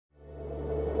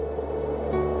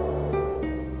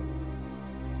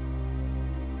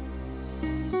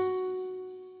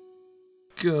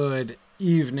Good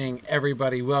evening,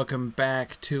 everybody. Welcome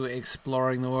back to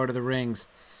Exploring the Lord of the Rings.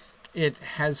 It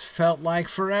has felt like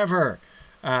forever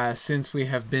since we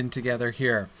have been together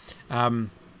here. And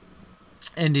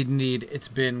indeed, it's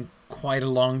been quite a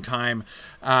long time.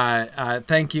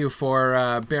 Thank you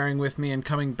for bearing with me and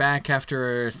coming back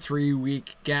after a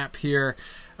 3-week gap here.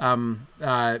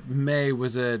 May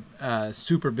was a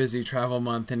super busy travel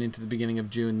month and into the beginning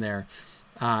of June there.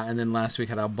 And then last week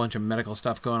I had a bunch of medical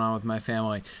stuff going on with my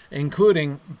family,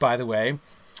 including, by the way,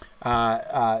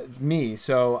 me.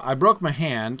 So I broke my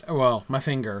hand, well, my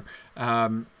finger,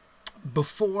 right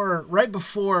before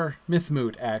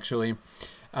Mythmoot, actually.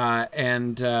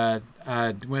 And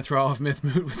went through all of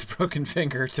Mythmoot with a broken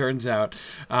finger, turns out.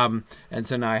 And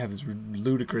so now I have this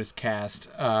ludicrous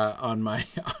cast on my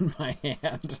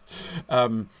hand.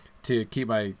 To keep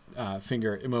my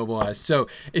finger immobilized. So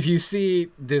if you see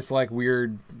this like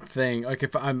weird thing, like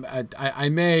if I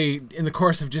may, in the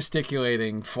course of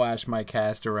gesticulating, flash my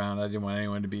cast around. I didn't want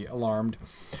anyone to be alarmed.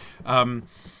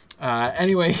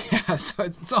 Anyway, yeah, so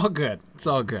it's all good. It's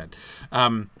all good.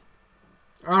 All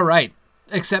right.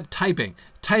 Except typing.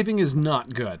 Typing is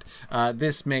not good.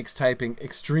 This makes typing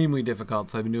extremely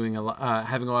difficult. So I've been doing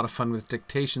having a lot of fun with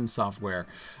dictation software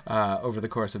over the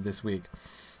course of this week.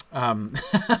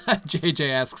 JJ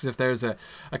asks if there's a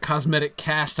cosmetic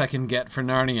cast I can get for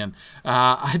Narnian.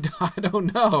 I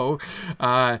don't know.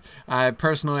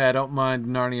 Personally, I don't mind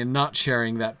Narnian not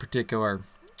sharing that particular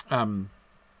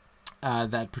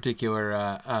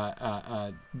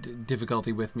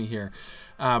difficulty with me here.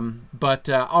 But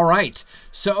all right.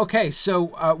 So, okay.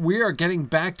 So we are getting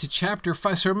back to chapter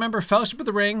 5. So remember Fellowship of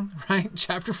the Ring, right?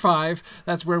 Chapter 5.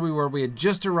 That's where we were. We had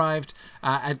just arrived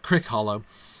at Crick Hollow.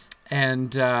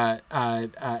 And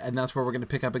that's where we're going to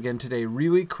pick up again today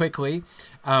really quickly.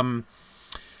 One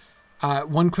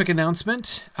quick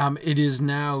announcement. It is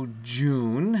now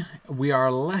June. We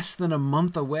are less than a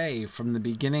month away from the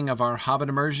beginning of our Hobbit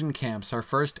Immersion Camps, our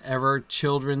first ever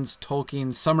children's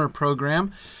Tolkien summer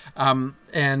program.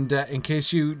 And in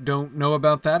case you don't know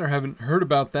about that or haven't heard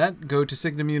about that, go to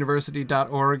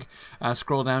signumuniversity.org,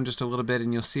 scroll down just a little bit,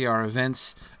 and you'll see our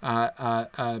events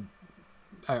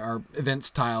our events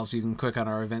tiles. You can click on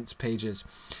our events pages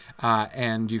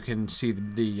and you can see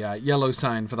the yellow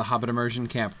sign for the Hobbit Immersion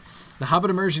Camp. The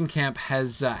Hobbit Immersion Camp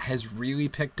has really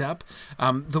picked up.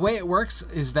 The way it works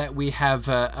is that we have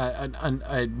a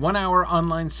 1-hour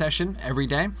online session every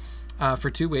day for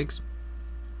 2 weeks.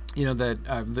 You know,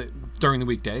 during the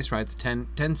weekdays, right? The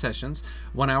 10 sessions,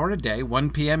 1 hour a day, 1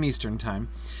 p.m. Eastern time.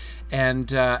 And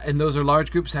those are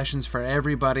large group sessions for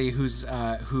everybody who's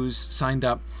signed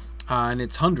up. And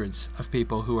it's hundreds of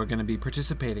people who are going to be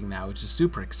participating now, which is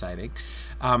super exciting.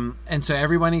 And so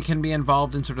everybody can be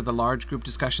involved in sort of the large group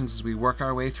discussions as we work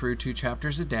our way through 2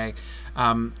 chapters a day.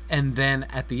 And then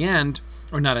at the end,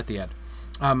 or not at the end,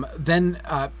 then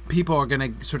people are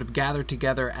going to sort of gather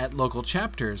together at local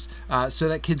chapters so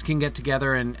that kids can get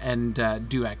together and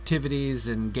do activities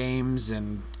and games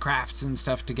and crafts and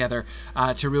stuff together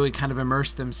to really kind of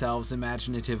immerse themselves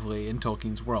imaginatively in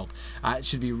Tolkien's world. It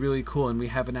should be really cool. And we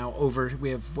have now we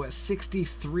have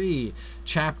 63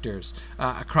 chapters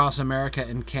across America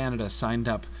and Canada signed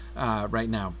up right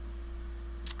now.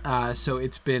 So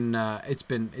it's been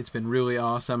really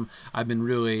awesome. I've been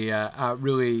really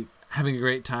having a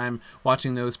great time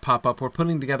watching those pop up. We're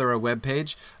putting together a web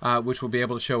page, which will be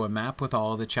able to show a map with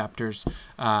all of the chapters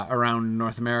around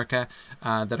North America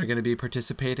that are going to be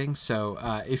participating. So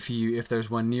if there's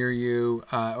one near you,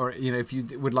 or if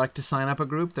you would like to sign up a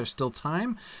group, there's still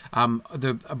time. A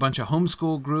bunch of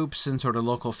homeschool groups and sort of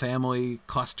local family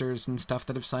clusters and stuff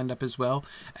that have signed up as well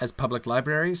as public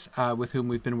libraries with whom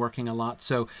we've been working a lot.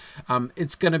 So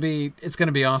it's gonna be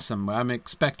awesome. I'm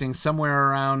expecting somewhere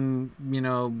around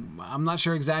I'm not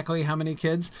sure exactly how many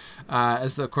kids,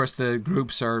 of course the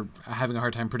groups are having a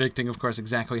hard time predicting, of course,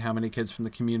 exactly how many kids from the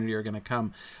community are going to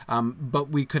come. But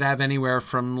we could have anywhere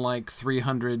from like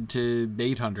 300 to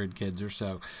 800 kids or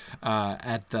so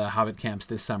at the Hobbit camps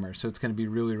this summer. So it's going to be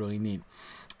really, really neat.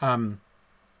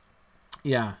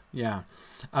 Yeah.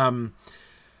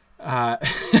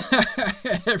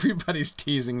 Everybody's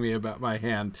teasing me about my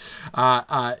hand.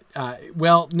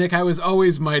 Well, Nick, I was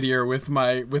always mightier with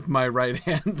my right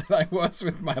hand than I was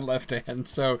with my left hand,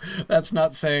 so that's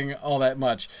not saying all that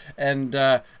much. And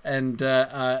King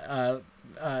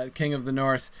of the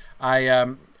North,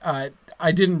 I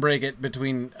didn't break it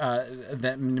between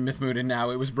that Mythmoot and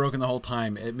now. It was broken the whole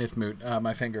time at Mythmoot.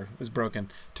 My finger was broken,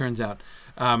 turns out.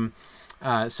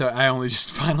 So I only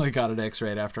just finally got it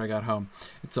x-rayed after I got home.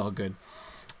 It's all good.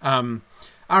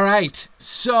 All right.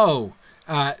 So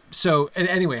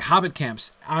Anyway, Hobbit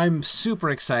camps. I'm super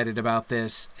excited about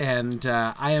this, and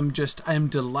I am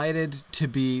delighted to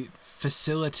be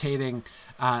facilitating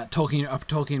a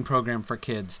Tolkien program for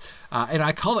kids. And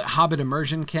I call it Hobbit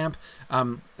Immersion Camp,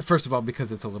 first of all,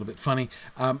 because it's a little bit funny,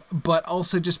 but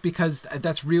also just because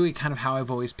that's really kind of how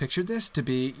I've always pictured this to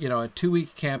be, a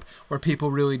 2-week camp where people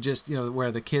really just,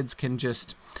 where the kids can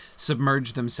just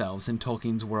submerge themselves in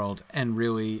Tolkien's world and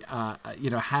really,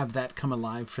 have that come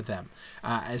alive for them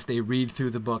as they read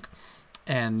through the book.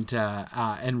 And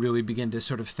really begin to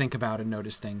sort of think about and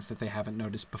notice things that they haven't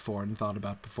noticed before and thought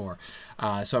about before.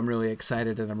 So I'm really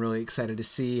excited, and I'm really excited to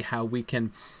see how we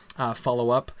can follow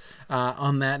up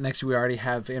on that. Next, we already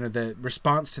have, the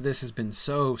response to this has been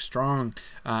so strong,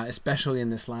 especially in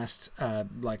this last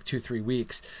 2-3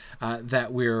 weeks,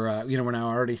 that we're now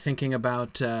already thinking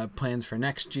about plans for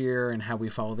next year and how we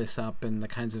follow this up and the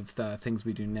kinds of things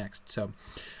we do next. So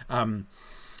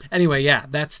anyway, yeah,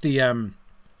 that's the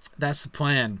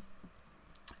plan.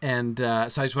 And so I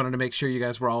just wanted to make sure you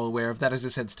guys were all aware of that. As I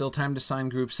said, still time to sign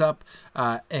groups up.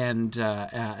 And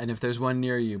if there's one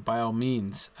near you, by all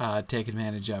means, take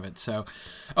advantage of it. So,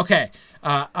 okay.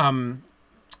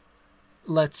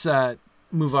 Let's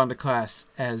move on to class,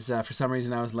 as for some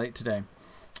reason I was late today.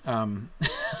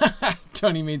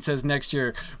 Tony Mead says next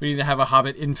year we need to have a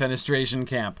Hobbit infenestration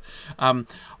camp.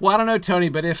 Well, I don't know, Tony,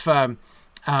 but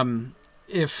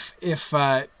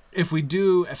if we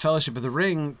do a Fellowship of the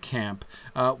Ring camp,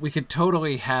 we could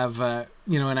totally have,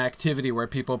 an activity where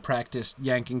people practice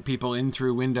yanking people in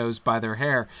through windows by their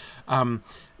hair.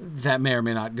 That may or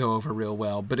may not go over real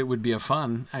well, but it would be a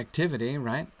fun activity,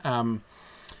 right? But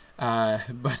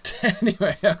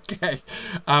anyway, okay.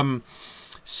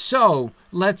 So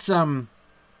let's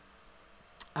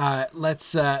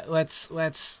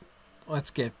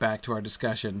get back to our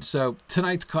discussion. So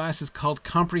tonight's class is called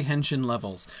Comprehension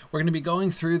Levels. We're going to be going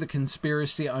through the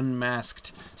Conspiracy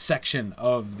Unmasked section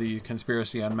of the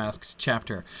Conspiracy Unmasked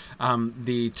chapter.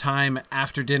 The time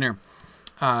after dinner,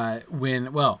 we're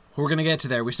going to get to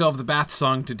there. We still have the bath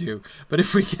song to do, but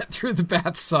if we get through the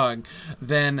bath song,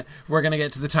 then we're going to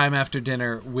get to the time after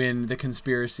dinner when the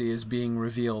conspiracy is being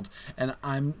revealed. And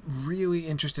I'm really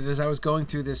interested, as I was going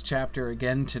through this chapter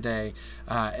again today,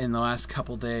 in the last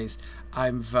couple days,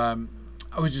 I've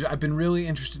been really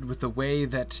interested with the way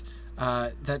that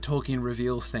that Tolkien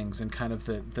reveals things and kind of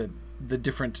the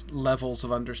different levels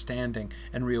of understanding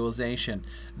and realization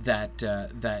that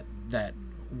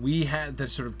we had,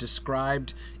 that's sort of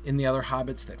described in the other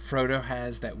Hobbits, that Frodo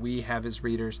has, that we have as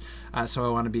readers. So I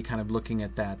want to be kind of looking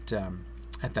at that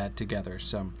together.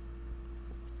 So,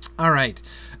 all right.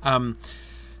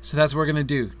 So that's what we're gonna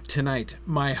do tonight.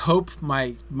 My hope,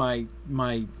 my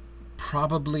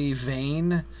probably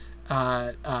vain,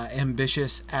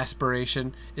 ambitious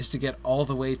aspiration is to get all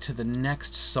the way to the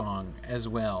next song as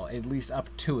well, at least up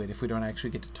to it, if we don't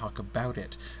actually get to talk about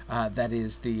it. That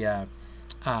is the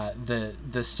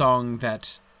song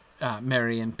that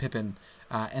Merry and Pippin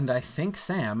and I think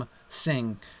Sam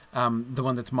sing, the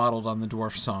one that's modeled on the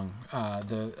dwarf song,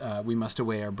 the We Must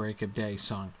Away Our Break of Day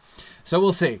song. So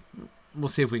we'll see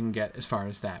if we can get as far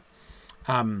as that.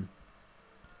 All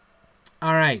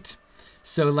right,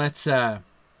 so let's I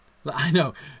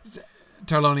know,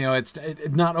 Tarlonio, it's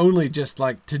not only just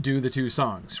like to do the two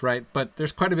songs, right? But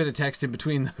there's quite a bit of text in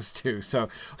between those two. So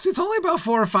it's only about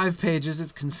 4 or 5 pages.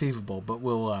 It's conceivable, but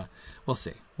we'll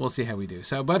see. We'll see how we do.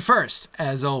 So, but first,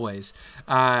 as always,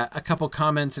 a couple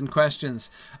comments and questions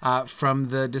from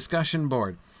the discussion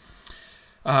board.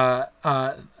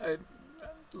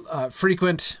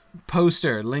 Frequent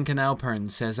poster Lincoln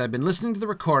Alpern says, I've been listening to the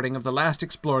recording of the last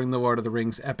Exploring the Lord of the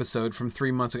Rings episode from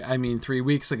 3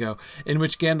 weeks ago, in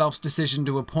which Gandalf's decision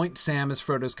to appoint Sam as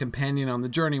Frodo's companion on the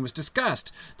journey was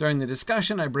discussed. During the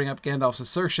discussion, I bring up Gandalf's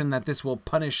assertion that this will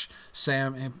punish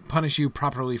you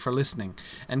properly for listening,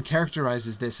 and I characterize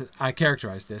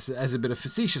this as a bit of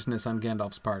facetiousness on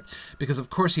Gandalf's part, because of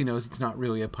course he knows it's not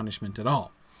really a punishment at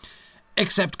all.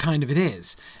 Except kind of it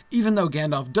is. Even though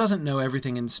Gandalf doesn't know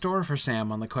everything in store for Sam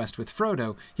on the quest with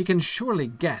Frodo, he can surely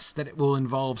guess that it will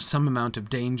involve some amount of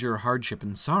danger, hardship,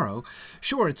 and sorrow.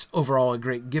 Sure, it's overall a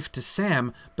great gift to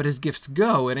Sam, but as gifts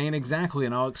go, it ain't exactly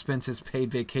an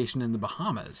all-expenses-paid vacation in the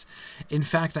Bahamas. In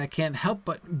fact, I can't help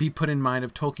but be put in mind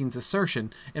of Tolkien's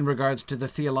assertion in regards to the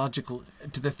theological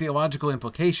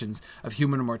implications of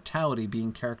human mortality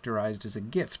being characterized as a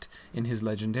gift in his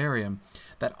legendarium,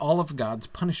 that all of God's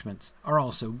punishments are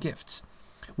also gifts.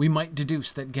 We might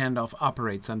deduce that Gandalf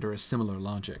operates under a similar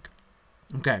logic.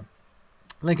 Okay.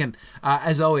 Lincoln,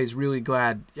 as always, really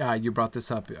glad you brought this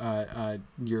up.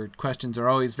 Your questions are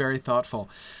always very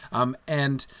thoughtful.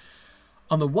 And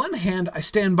On the one hand, I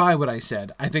stand by what I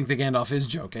said. I think that Gandalf is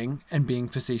joking and being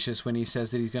facetious when he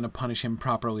says that he's going to punish him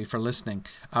properly for listening.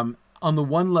 On the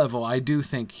one level, I do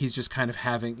think he's just kind of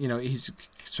having, he's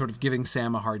sort of giving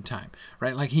Sam a hard time,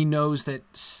 right? Like, he knows that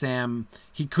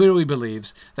he clearly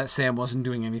believes that Sam wasn't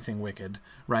doing anything wicked,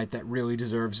 right? That really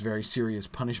deserves very serious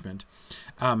punishment.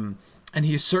 And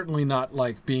he's certainly not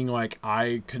like being like,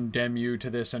 I condemn you to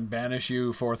this and banish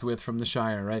you forthwith from the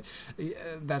Shire, right?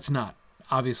 That's not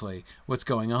obviously what's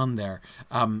going on there.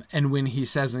 And when he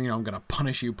says, I'm going to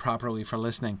punish you properly for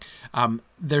listening,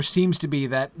 there seems to be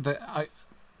that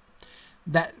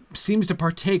seems to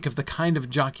partake of the kind of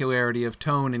jocularity of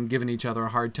tone and giving each other a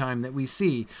hard time that we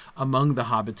see among the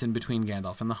hobbits and between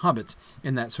Gandalf and the hobbits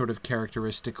in that sort of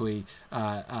characteristically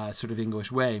sort of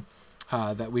English way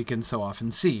that we can so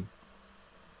often see.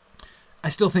 I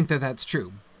still think that that's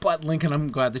true. But, Lincoln,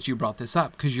 I'm glad that you brought this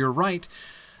up, because you're right.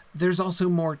 There's also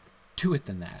more to it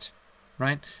than that,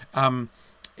 right? I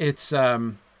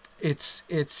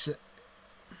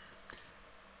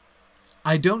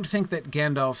don't think that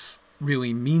Gandalf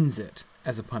really means it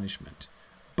as a punishment.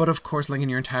 But of course, Lincoln,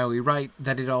 you're entirely right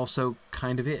that it also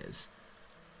kind of is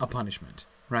a punishment,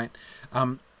 right?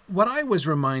 What I was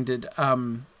reminded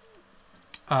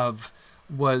of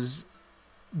was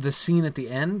the scene at the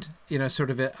end, sort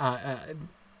of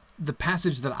the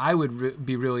passage that I would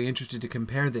be really interested to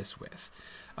compare this with,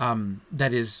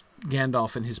 that is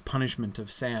Gandalf and his punishment of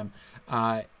Sam,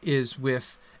 is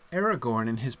with Aragorn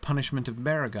and his punishment of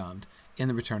Beregond in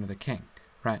The Return of the King.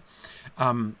 Right.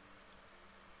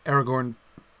 Aragorn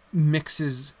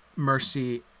mixes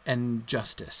mercy and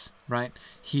justice, right?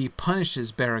 He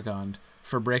punishes Beregond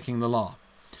for breaking the law.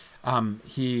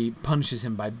 He punishes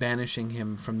him by banishing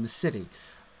him from the city.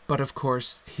 But of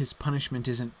course, his punishment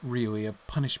isn't really a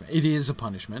punishment. It is a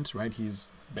punishment, right? He's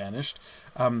banished.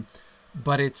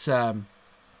 But it's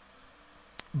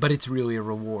really a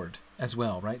reward as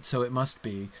well, right? So it must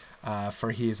be,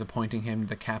 for he is appointing him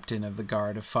the captain of the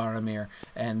guard of Faramir,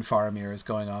 and Faramir is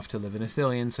going off to live in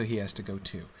Ithilien, so he has to go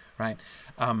too, right?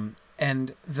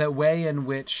 And the way in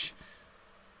which,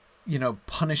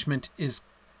 punishment is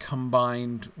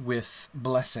combined with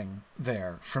blessing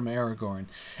there from Aragorn,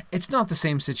 it's not the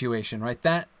same situation, right?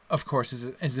 That, of course,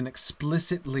 is an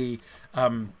explicitly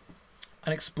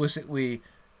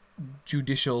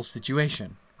judicial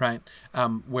situation, right?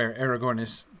 Where Aragorn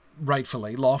is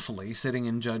rightfully, lawfully sitting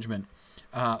in judgment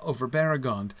over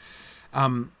Beregond.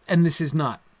 And this is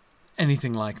not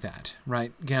anything like that,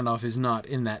 right? Gandalf is not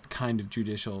in that kind of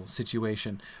judicial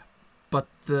situation. But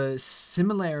the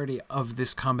similarity of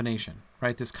this combination,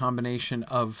 right? This combination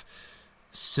of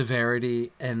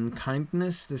severity and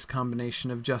kindness, this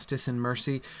combination of justice and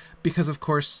mercy, because of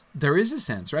course there is a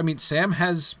sense, right? I mean, Sam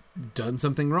has done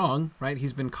something wrong, right?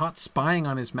 He's been caught spying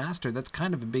on his master. That's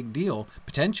kind of a big deal,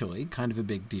 potentially kind of a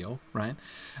big deal, right?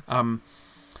 And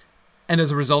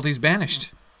as a result, he's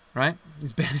banished, right?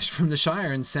 He's banished from the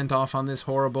Shire and sent off on this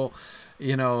horrible,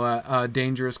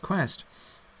 dangerous quest.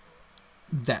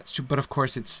 That's true, but of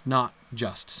course it's not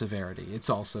just severity. It's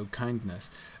also kindness.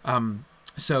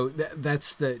 So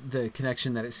that's the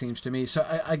connection that it seems to me. So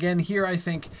again, here I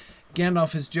think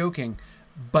Gandalf is joking,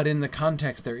 but in the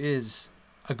context there is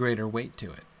a greater weight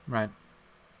to it, right?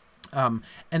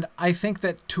 And I think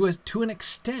that to an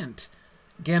extent,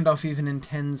 Gandalf even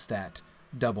intends that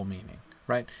double meaning,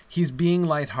 right? He's being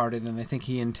lighthearted, and I think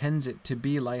he intends it to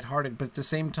be lighthearted, but at the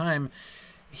same time,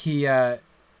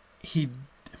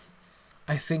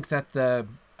 I think that the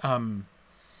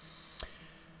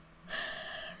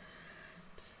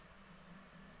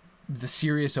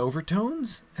serious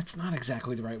overtones, that's not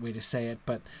exactly the right way to say it,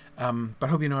 but I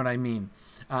hope you know what I mean.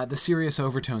 The serious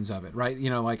overtones of it, right?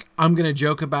 Like, I'm going to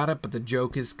joke about it, but the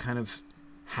joke is kind of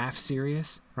half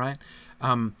serious, right?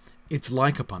 It's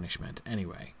like a punishment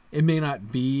anyway. It may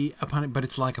not be a punishment, but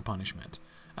it's like a punishment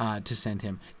to send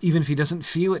him, even if he doesn't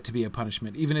feel it to be a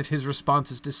punishment, even if his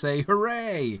response is to say,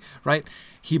 hooray, right?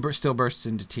 He still bursts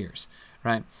into tears,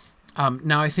 right?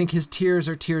 Now, I think his tears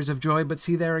are tears of joy, but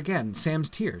see there again, Sam's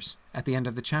tears at the end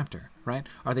of the chapter, right?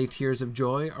 Are they tears of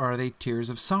joy or are they tears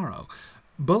of sorrow?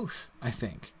 Both, I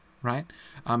think, right?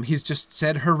 He's just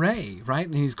said hooray, right?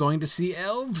 And he's going to see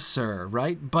elves, sir,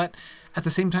 right? But at the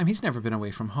same time, he's never been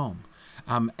away from home.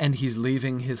 And he's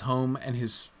leaving his home and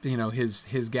his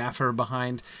gaffer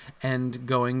behind and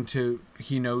going to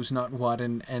he knows not what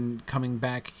and coming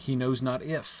back he knows not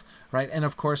if, right? And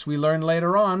of course we learn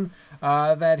later on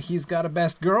that he's got a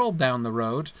best girl down the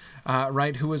road,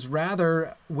 right, who is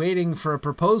rather waiting for a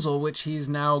proposal which he's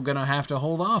now going to have to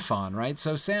hold off on, right?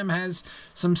 So Sam has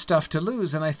some stuff to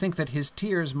lose, and I think that his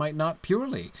tears might not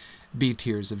purely be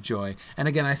tears of joy. And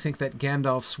again, I think that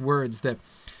Gandalf's words, the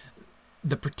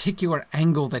particular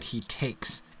angle that he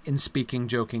takes in speaking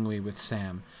jokingly with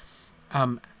Sam,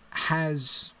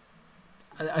 has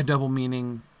a double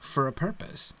meaning for a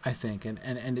purpose, I think,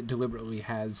 and it deliberately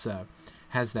has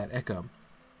that echo.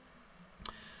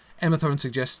 Emma Thorne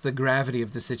suggests the gravity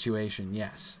of the situation.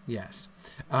 Yes. Yeah.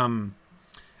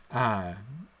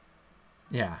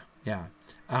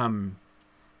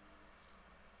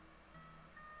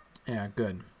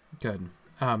 Good.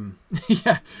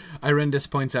 Yeah, Irendis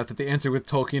points out that the answer with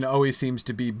Tolkien always seems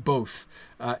to be both.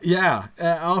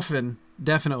 Often,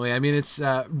 definitely. I mean, it's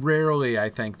rarely, I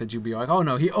think, that you'd be like, oh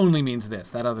no, he only means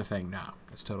this, that other thing. No,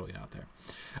 it's totally not there.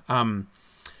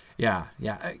 Yeah.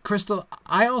 Crystal,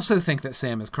 I also think that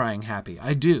Sam is crying happy.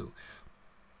 I do.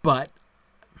 But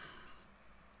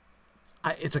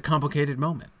it's a complicated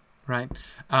moment, right?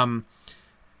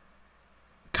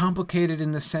 Complicated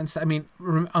in the sense that, I mean,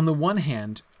 on the one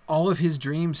hand, all of his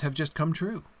dreams have just come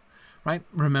true, right?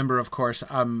 Remember, of course,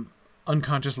 I'm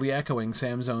unconsciously echoing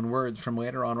Sam's own words from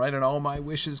later on, right? And all my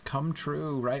wishes come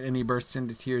true, right? And he bursts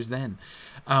into tears then.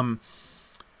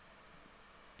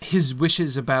 His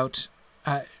wishes about...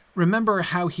 remember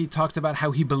how he talked about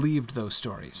how he believed those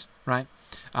stories, right?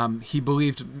 He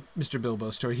believed Mr.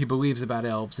 Bilbo's story. He believes about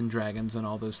elves and dragons and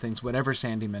all those things, whatever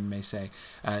Sandyman may say.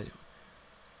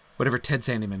 Whatever Ted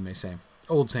Sandyman may say.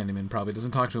 Old Sandyman probably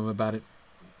doesn't talk to him about it.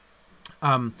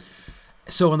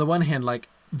 So on the one hand, like,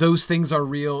 those things are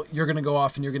real. You're going to go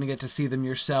off and you're going to get to see them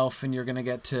yourself, and you're going to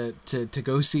get to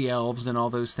go see elves and all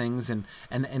those things and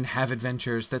have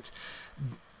adventures.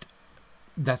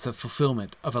 That's a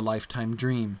fulfillment of a lifetime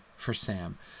dream for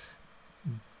Sam.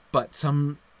 But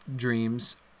some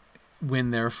dreams,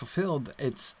 when they're fulfilled,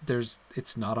 it's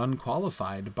not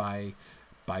unqualified by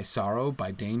sorrow, by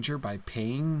danger, by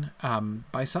pain,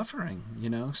 by suffering, you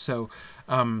know? So,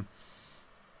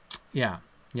 yeah.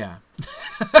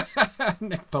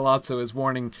 Nick Palazzo is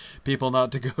warning people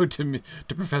not to go to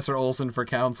Professor Olson for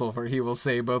counsel, for he will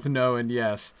say both no and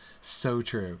yes. So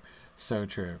true.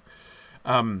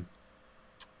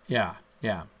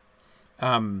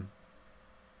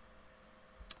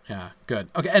 Yeah, good.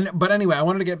 Okay, but anyway, I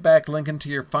wanted to get back, Lincoln, to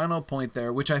your final point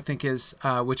there, which I think is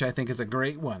a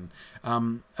great one,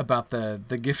 about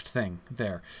the gift thing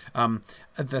there.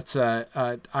 That's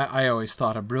I always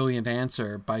thought a brilliant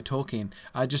answer by Tolkien.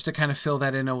 Just to kind of fill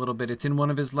that in a little bit, it's in one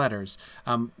of his letters,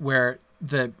 where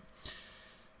if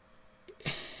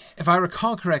I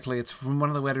recall correctly, it's from one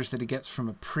of the letters that he gets from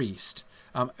a priest.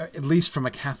 At least from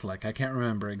a Catholic. I can't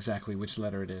remember exactly which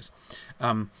letter it is.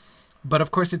 But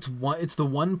of course, it's the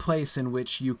one place in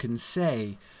which you can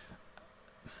say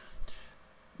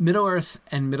Middle-earth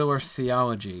and Middle-earth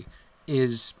theology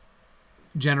is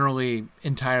generally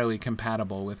entirely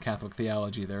compatible with Catholic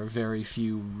theology. There are very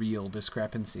few real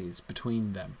discrepancies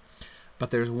between them.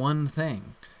 But there's one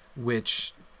thing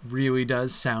which really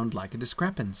does sound like a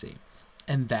discrepancy,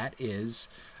 and that is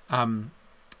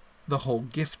the whole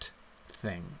gift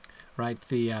thing, right?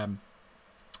 The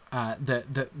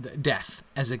death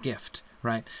as a gift,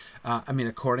 right? I mean,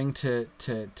 according to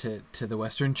the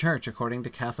Western Church, according to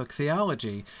Catholic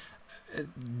theology,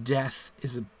 death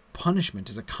is a punishment,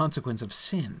 is a consequence of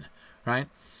sin, right?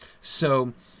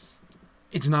 So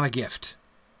it's not a gift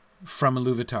from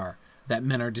Iluvatar that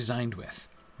men are designed with,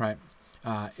 right?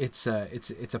 It's a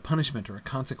punishment or a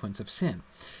consequence of sin,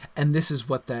 and this is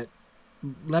what that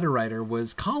letter writer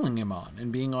was calling him on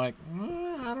and being like,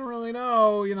 I don't really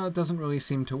know, it doesn't really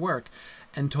seem to work.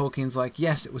 And Tolkien's like,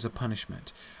 yes, it was a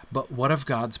punishment, but what of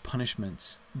God's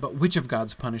punishments? But which of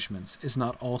God's punishments is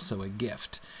not also a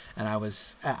gift? And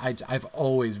I've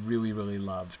always really, really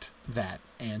loved that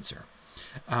answer.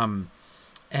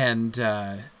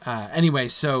 Anyway,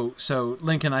 so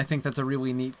Lincoln, I think that's a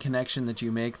really neat connection that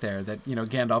you make there, that,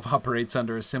 Gandalf operates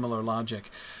under a similar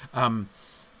logic. That,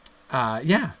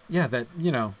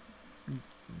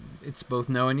 it's both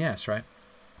no and yes, right?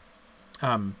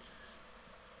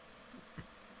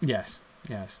 Yes.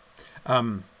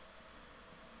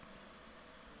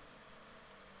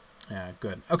 Yeah,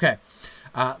 good. Okay.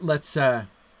 Let's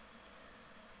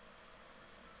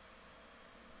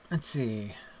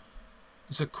see.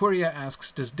 Zakuria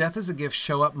asks, does death as a gift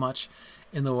show up much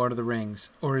in The Lord of the Rings,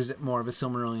 or is it more of a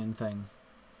Silmarillion thing?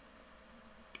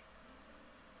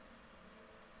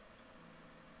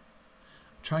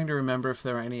 Trying to remember if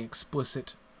there are any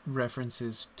explicit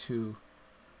references to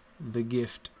the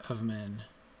gift of men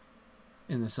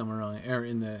in the Silmarillion, or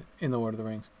in the Lord of the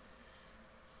Rings.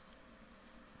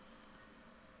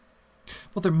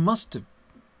 Well, there must have.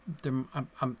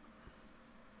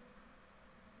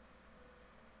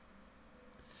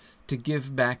 To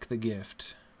give back the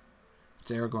gift.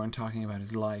 Aragorn talking about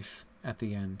his life at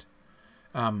the end.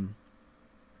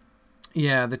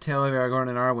 Yeah, the tale of Aragorn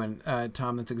and Arwen.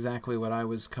 Tom, that's exactly what I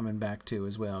was coming back to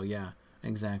as well. Yeah,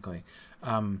 exactly.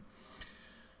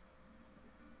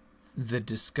 The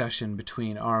discussion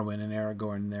between Arwen and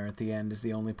Aragorn there at the end is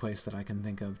the only place that I can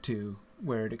think of, too,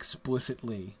 where it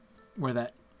explicitly, where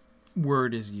that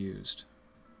word is used.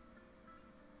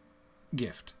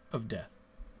 Gift of death.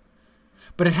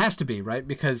 But it has to be, right?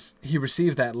 Because he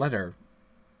received that letter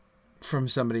from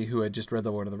somebody who had just read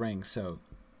The Lord of the Rings, so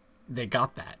they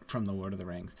got that from The Lord of the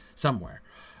Rings somewhere.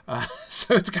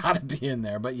 So it's got to be in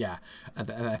there. But yeah,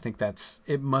 I think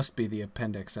it must be the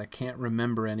appendix. I can't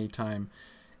remember any time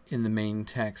in the main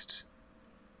text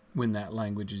when that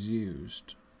language is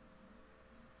used.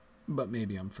 But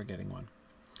maybe I'm forgetting one.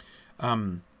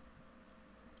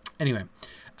 Anyway.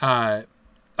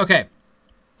 Okay.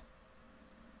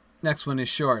 Next one is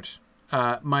short.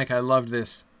 Mike, I loved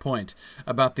this point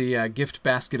about the gift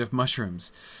basket of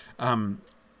mushrooms.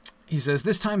 He says,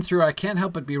 this time through, I can't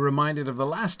help but be reminded of the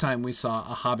last time we saw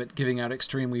a hobbit giving out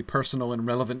extremely personal and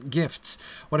relevant gifts.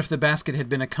 What if the basket had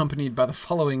been accompanied by the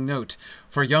following note?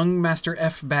 For young Master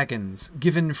F. Baggins,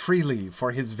 given freely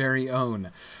for his very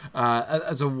own.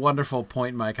 That's a wonderful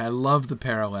point, Mike. I love the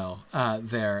parallel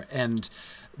there. And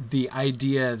the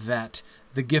idea that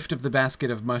the gift of the basket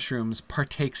of mushrooms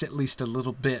partakes at least a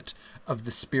little bit of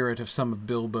the spirit of some of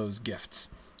Bilbo's gifts,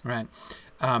 right?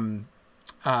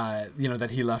 That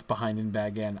he left behind in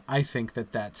Bag End. I think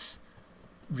that's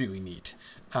really neat.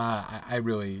 I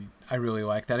really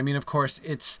like that. I mean, of course,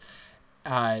 it's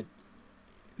the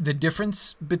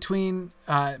difference between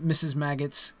Mrs.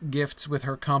 Maggot's gifts with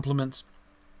her compliments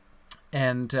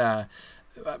and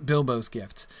Bilbo's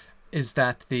gifts is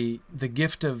that the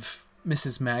gift of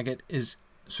Mrs. Maggot is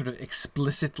sort of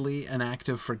explicitly an act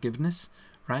of forgiveness,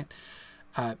 right?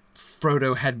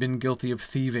 Frodo had been guilty of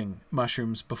thieving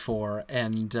mushrooms before,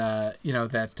 and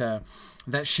that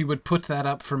she would put that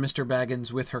up for Mr.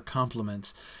 Baggins with her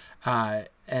compliments,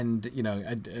 and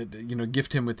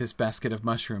gift him with this basket of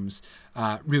mushrooms.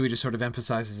 Really, just sort of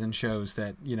emphasizes and shows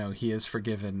that he is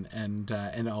forgiven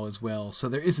and all is well. So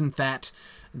there isn't that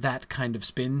kind of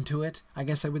spin to it, I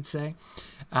guess I would say,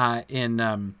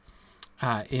 in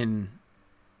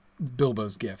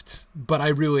Bilbo's gifts. But I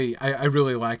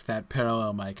really liked that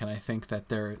parallel, Mike, and I think that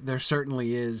there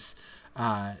certainly is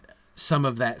some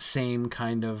of that same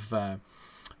kind of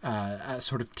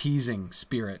sort of teasing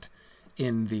spirit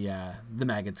in the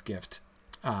Maggot's gift,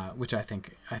 which I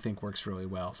think works really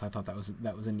well. So I thought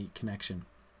that was a neat connection.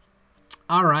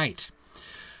 All right,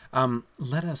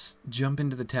 let us jump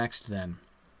into the text then.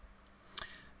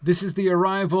 This is the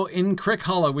arrival in Crick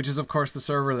Hollow, which is, of course, the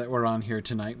server that we're on here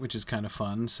tonight, which is kind of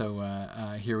fun. So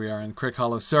here we are in Crick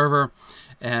Hollow server,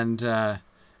 and we're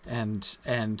going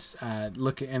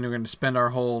to spend our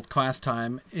whole class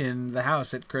time in the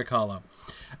house at Crick Hollow.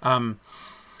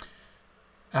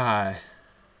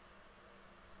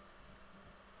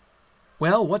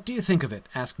 Well, what do you think of it?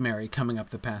 Asked Mary, coming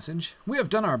up the passage. We have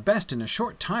done our best in a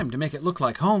short time to make it look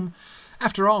like home.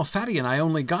 After all, Fatty and I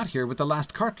only got here with the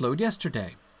last cartload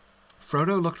yesterday.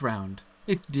 Frodo looked round.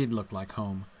 It did look like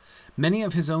home. Many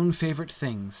of his own favorite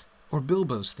things, or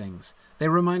Bilbo's things, they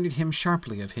reminded him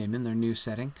sharply of him in their new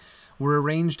setting, were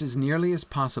arranged as nearly as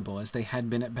possible as they had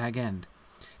been at Bag End.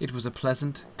 It was a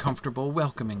pleasant, comfortable,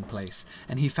 welcoming place,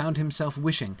 and he found himself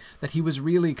wishing that he was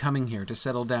really coming here to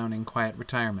settle down in quiet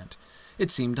retirement. It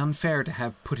seemed unfair to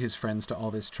have put his friends to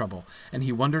all this trouble, and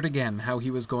he wondered again how he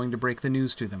was going to break the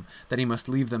news to them, that he must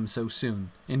leave them so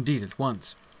soon, indeed at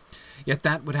once. Yet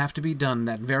that would have to be done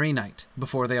that very night,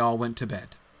 before they all went to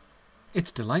bed.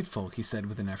 It's delightful, he said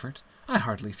with an effort. I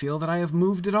hardly feel that I have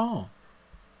moved at all.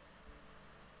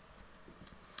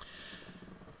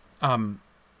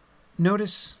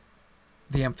 Notice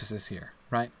the emphasis here,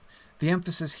 right? The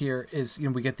emphasis here is,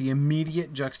 we get the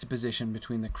immediate juxtaposition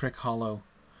between the Crick Hollow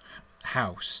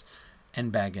house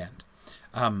and Bag End.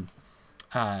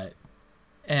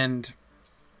 And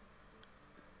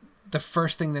the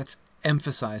first thing that's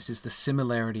emphasized is the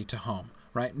similarity to home,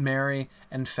 right? Mary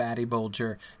and Fatty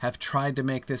Bolger have tried to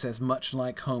make this as much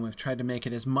like home, have tried to make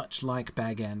it as much like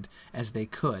Bag End as they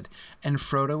could. And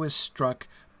Frodo is struck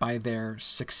by their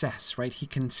success, right? He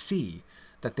can see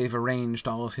that they've arranged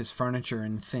all of his furniture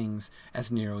and things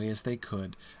as nearly as they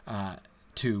could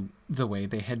to the way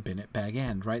they had been at Bag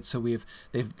End, right? So they've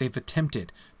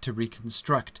attempted to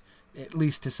reconstruct, at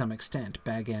least to some extent,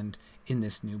 Bag End in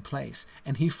this new place,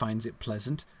 and he finds it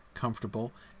pleasant,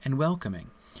 comfortable, and welcoming.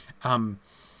 But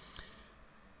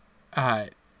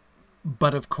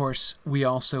of course, we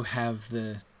also have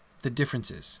the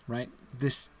differences, right?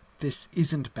 This this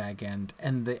isn't Bag End,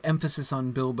 and the emphasis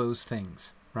on Bilbo's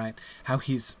things, right? How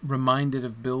he's reminded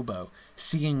of Bilbo,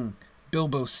 seeing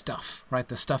Bilbo's stuff, right?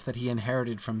 The stuff that he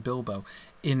inherited from Bilbo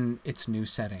in its new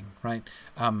setting, right?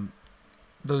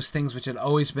 Those things which had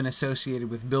always been associated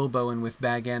with Bilbo and with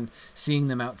Bag End, seeing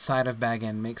them outside of Bag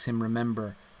End makes him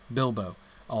remember Bilbo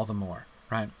all the more,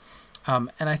 right? And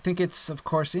I think it's, of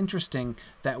course, interesting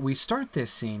that we start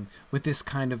this scene with this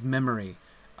kind of memory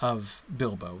of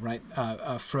Bilbo, right?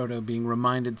 Frodo being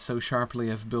reminded so sharply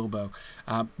of Bilbo,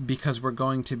 because we're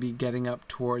going to be getting up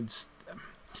towards...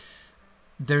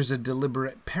 There's a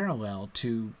deliberate parallel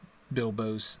to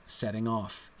Bilbo's setting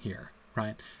off here,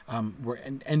 right? We're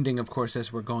ending, of course,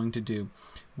 as we're going to do,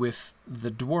 with the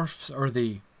dwarfs, or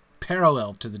the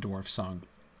parallel to the dwarf song,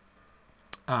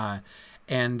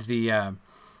 and the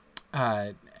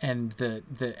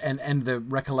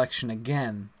recollection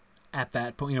again at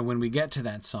that point, when we get to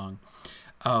that song,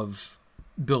 of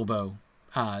Bilbo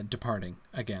departing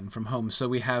again from home. So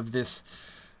we have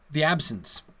the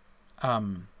absence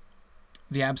of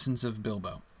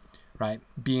Bilbo, right,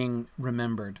 being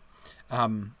remembered,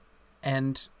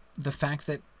 and the fact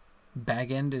that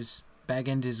Bag End is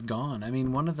gone. I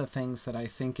mean, one of the things that I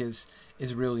think is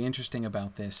really interesting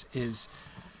about this is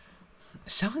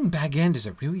selling Bag End is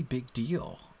a really big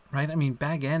deal, right? I mean,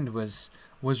 Bag End was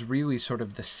really sort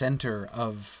of the center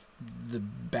of the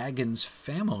Baggins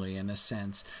family in a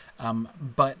sense,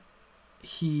 but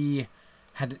he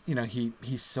had,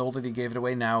 he sold it, he gave it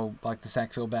away. Now, like the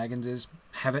Sackville Bagginses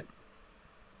have it,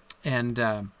 and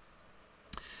that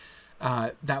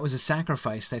was a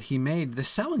sacrifice that he made. The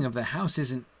selling of the house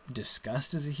isn't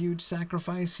discussed as a huge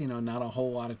sacrifice. Not a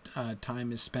whole lot of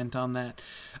time is spent on that.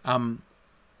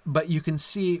 But you can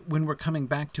see when we're coming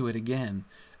back to it again,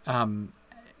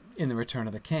 in The Return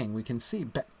of the King, we can see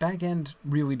Bag End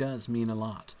really does mean a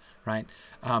lot, right?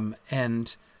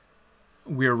 And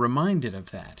we're reminded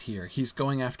of that here. He's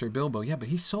going after Bilbo, yeah, but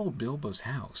he sold Bilbo's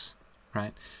house,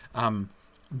 right?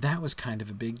 That was kind of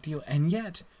a big deal. And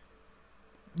yet,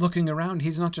 looking around,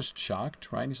 he's not just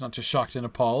shocked, right? He's not just shocked and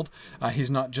appalled.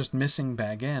 He's not just missing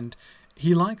Bag End.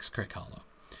 He likes Crickhollow.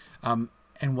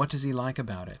 And what does he like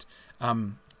about it?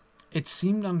 It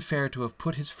seemed unfair to have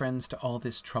put his friends to all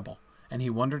this trouble, and he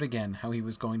wondered again how he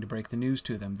was going to break the news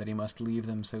to them that he must leave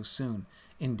them so soon,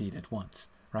 indeed at once,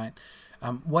 right?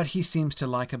 What he seems to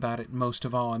like about it most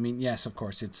of all, I mean, yes, of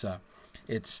course, it's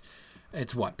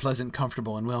what? Pleasant,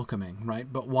 comfortable, and welcoming,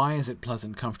 right? But why is it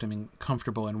pleasant,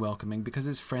 comfortable, and welcoming? Because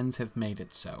his friends have made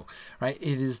it so, right?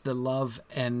 It is the love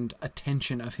and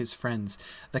attention of his friends,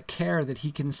 the care that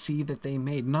he can see that they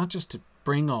made, not just to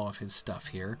bring all of his stuff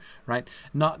here, right?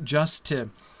 Not just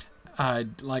to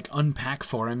unpack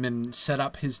for him and set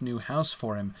up his new house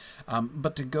for him,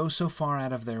 but to go so far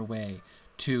out of their way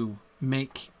to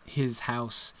make his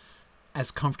house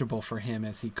as comfortable for him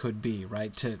as he could be,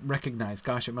 right? To recognize,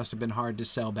 gosh, it must have been hard to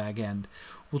sell Bag End.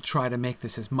 We'll try to make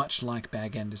this as much like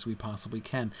Bag End as we possibly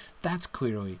can. That's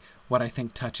clearly what I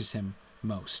think touches him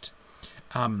most.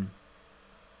 And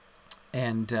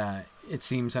it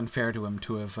seems unfair to him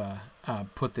to have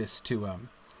put this to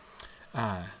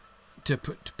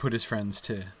put his friends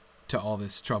to all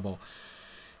this trouble.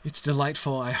 It's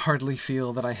delightful. I hardly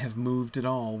feel that I have moved at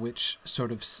all, which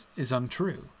sort of is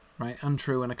untrue, right?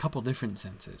 Untrue in a couple different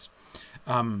senses.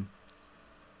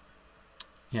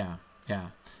 Yeah.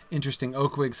 Interesting.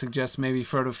 Oakwig suggests maybe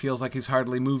Frodo feels like he's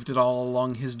hardly moved at all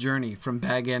along his journey from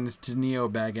Bag End to Neo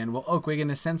Bag End. Well, Oakwig, in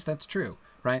a sense, that's true,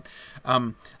 right?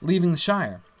 Leaving the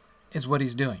Shire is what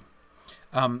he's doing.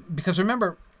 Because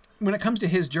remember, when it comes to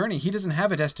his journey, he doesn't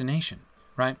have a destination,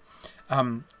 right?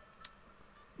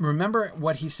 Remember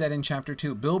what he said in Chapter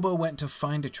 2. Bilbo went to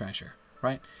find a treasure,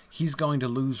 right? He's going to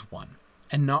lose one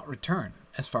and not return,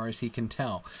 as far as he can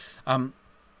tell.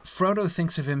 Frodo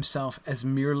thinks of himself as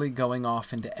merely going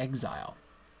off into exile,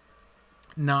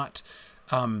 not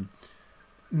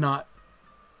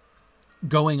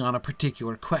going on a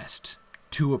particular quest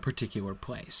to a particular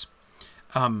place.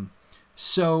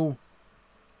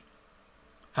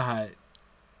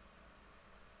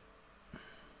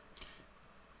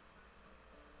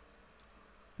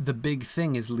 The big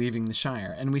thing is leaving the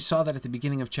Shire. And we saw that at the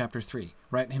beginning of Chapter 3,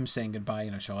 right? Him saying goodbye,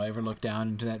 shall I ever look down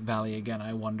into that valley again,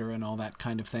 I wonder, and all that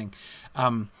kind of thing.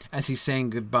 As he's saying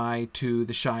goodbye to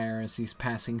the Shire as he's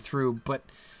passing through. But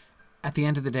at the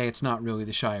end of the day, it's not really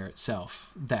the Shire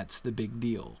itself that's the big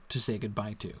deal to say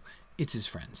goodbye to. It's his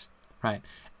friends, right?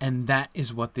 And that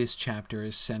is what this chapter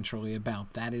is centrally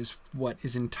about. That is what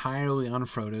is entirely on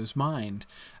Frodo's mind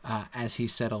as he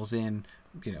settles in,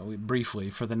 briefly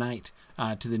for the night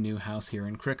to the new house here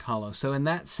in Crickhollow. So in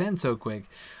that sense, Oakwig,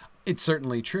 it's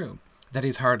certainly true that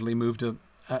he's hardly moved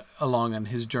along on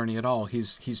his journey at all.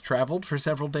 He's traveled for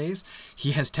several days.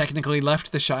 He has technically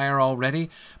left the Shire already,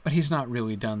 but he's not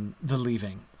really done the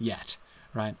leaving yet,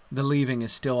 right? The leaving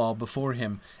is still all before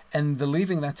him. And the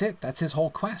leaving, that's it. That's his whole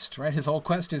quest, right? His whole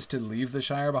quest is to leave the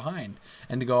Shire behind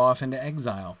and to go off into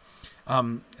exile.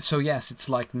 So yes, it's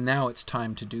like now it's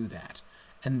time to do that.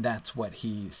 And that's what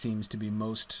he seems to be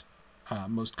most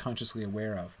consciously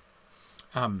aware of.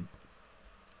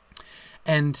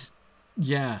 And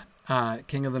yeah,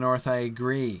 King of the North, I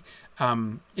agree.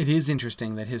 It is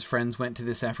interesting that his friends went to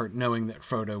this effort knowing that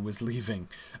Frodo was leaving.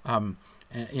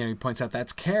 He points out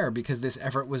that's care, because this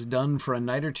effort was done for a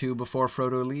night or two before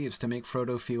Frodo leaves to make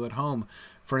Frodo feel at home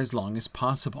for as long as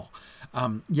possible.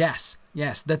 Yes,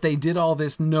 that they did all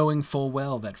this knowing full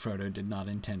well that Frodo did not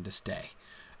intend to stay.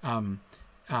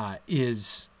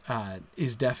 Is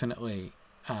definitely,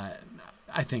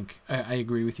 I think, I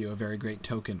agree with you, a very great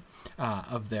token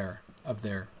of their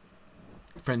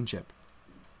friendship.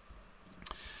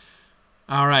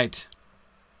 All right,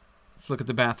 let's look at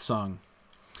the Bath Song.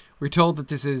 We're told that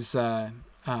this is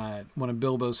one of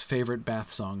Bilbo's favorite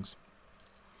Bath songs.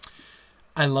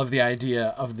 I love the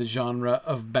idea of the genre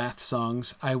of Bath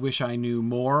songs. I wish I knew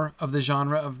more of the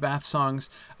genre of Bath songs.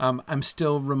 I'm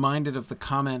still reminded of the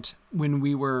comment when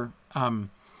we were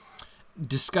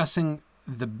discussing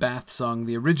the Bath song,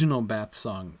 the original Bath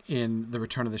song in The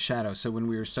Return of the Shadow. So when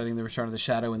we were studying The Return of the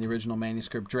Shadow in the original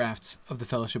manuscript drafts of The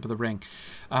Fellowship of the Ring,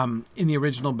 in the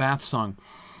original Bath song,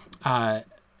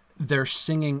 they're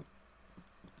singing.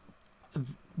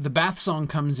 The Bath song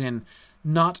comes in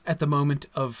not at the moment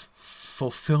of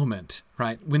fulfillment,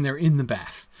 right? When they're in the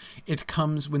bath. It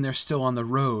comes when they're still on the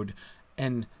road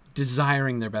and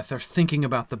desiring their bath. They're thinking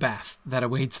about the bath that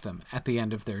awaits them at the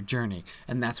end of their journey.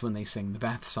 And that's when they sing the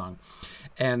Bath song.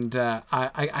 And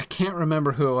I can't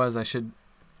remember who it was. I should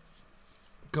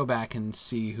go back and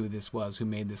see who this was who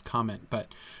made this comment.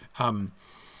 But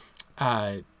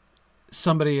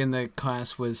somebody in the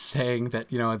class was saying that,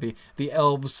 the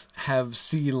elves have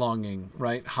sea longing,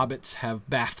 right? Hobbits have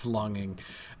bath longing.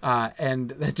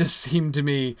 And that just seemed to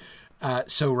me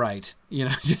so right. It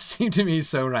just seemed to me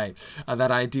so right.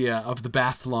 That idea of the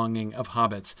bath longing of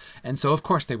hobbits. And so, of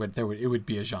course, it would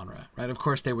be a genre, right? Of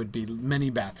course, there would be many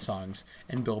Bath songs,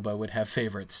 and Bilbo would have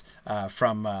favorites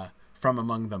from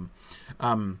among them.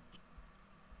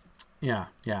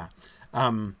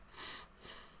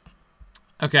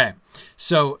 Okay,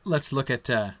 so let's look at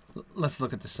the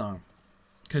song,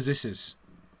 because this is,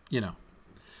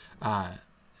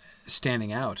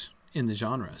 standing out in the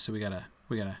genre. So we gotta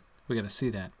see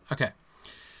that. Okay.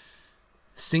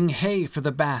 Sing hey for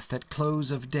the bath at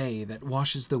close of day that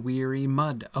washes the weary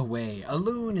mud away. A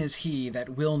loon is he that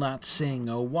will not sing.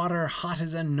 O water hot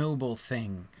is a noble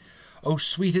thing. Oh,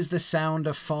 sweet is the sound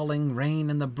of falling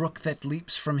rain and the brook that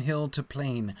leaps from hill to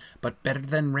plain. But better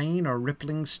than rain or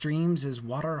rippling streams is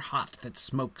water hot that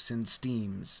smokes and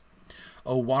steams.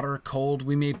 Oh, water cold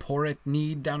we may pour at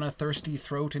need down a thirsty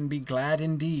throat and be glad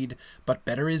indeed. But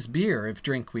better is beer if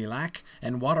drink we lack,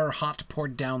 and water hot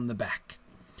poured down the back.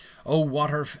 Oh,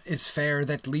 water is fair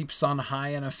that leaps on high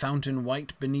in a fountain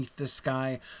white beneath the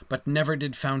sky. But never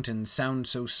did fountain sound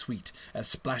so sweet as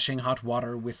splashing hot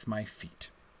water with my feet.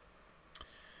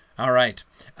 All right,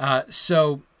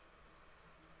 so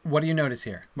what do you notice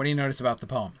here? What do you notice about the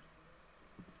poem?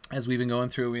 As we've been going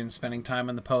through, we've been spending time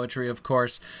on the poetry, of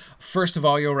course. First of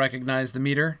all, you'll recognize the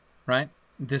meter, right?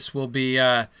 This will be,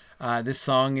 this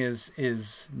song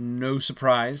is no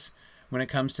surprise when it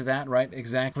comes to that, right?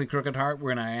 Exactly, Crooked Heart.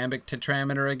 We're in iambic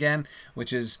tetrameter again,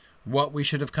 which is what we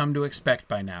should have come to expect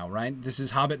by now, right? This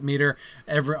is Hobbit meter.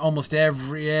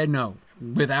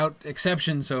 Without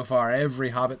exception so far, every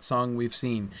Hobbit song we've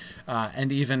seen,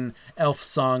 and even elf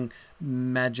song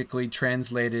magically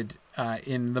translated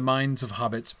in the minds of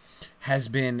hobbits, has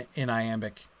been in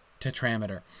iambic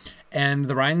tetrameter. And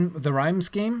the rhyme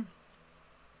scheme,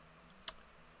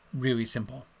 really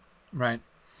simple, right?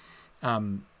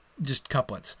 Just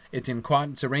couplets. It's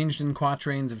arranged in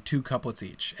quatrains of 2 couplets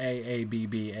each. A, A, B,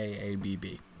 B, A, A, B,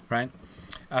 B, right?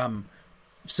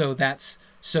 So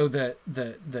the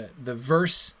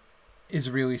verse is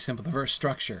really simple. The verse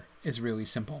structure is really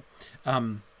simple.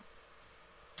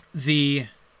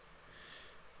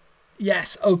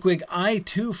 Yes, Oakwig, I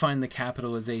too find the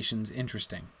capitalizations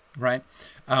interesting, right?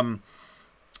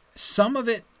 Some of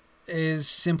it is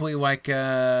simply like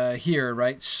here,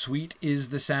 right? Sweet is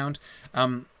the sound.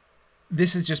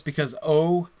 This is just because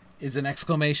O is an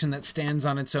exclamation that stands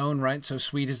on its own, right? So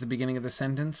sweet is the beginning of the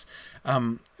sentence.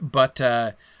 But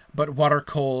water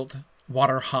cold,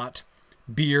 water hot,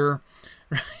 beer,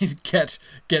 right?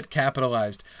 Get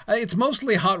capitalized. It's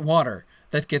mostly hot water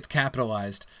that gets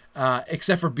capitalized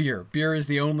except for beer. Beer is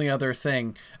the only other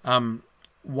thing.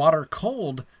 Water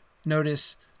cold,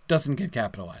 notice, doesn't get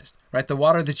capitalized, right? The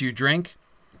water that you drink,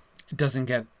 it doesn't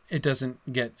get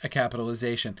a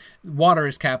capitalization. Water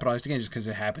is capitalized again just because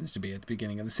it happens to be at the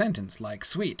beginning of the sentence, like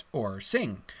sweet or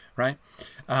sing, right?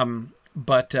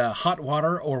 But hot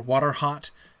water or water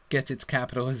hot gets its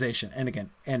capitalization, and again,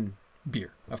 and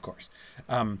beer, of course.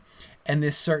 And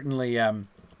this certainly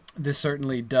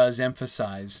does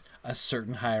emphasize a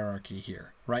certain hierarchy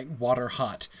here, right? Water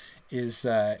hot is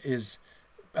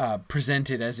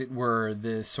presented as it were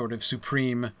the sort of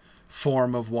supreme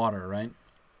form of water, right?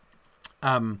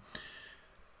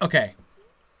 Okay,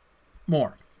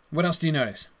 more. What else do you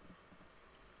notice?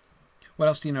 What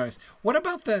else do you notice? What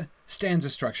about the stanza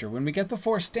structure? When we get the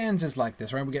 4 stanzas like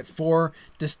this, right? We get 4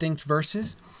 distinct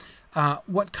verses.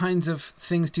 What kinds of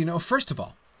things do you know? First of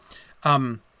all,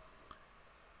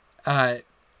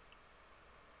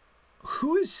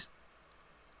 who's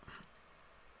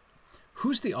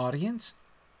the audience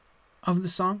of the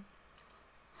song?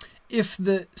 If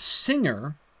the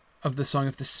singer of the song,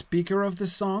 if the speaker of the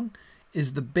song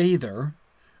is the bather,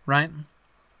 right?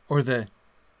 Or the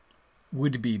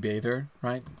would-be bather,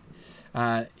 right?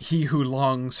 He who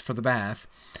longs for the bath.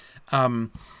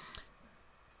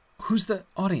 Who's the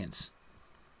audience?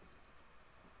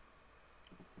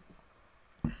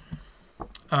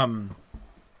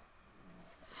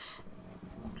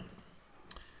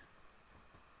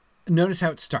 Notice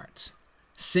how it starts.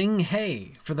 Sing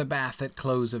hey for the bath at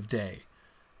close of day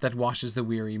that washes the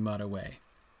weary mud away.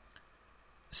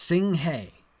 Sing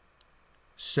hey.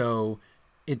 So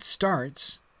it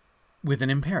starts with an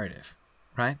imperative,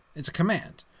 right? It's a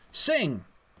command. Sing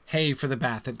hey for the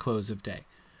bath at close of day.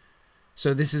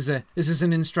 So this is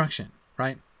an instruction,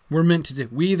 right? We're meant to do.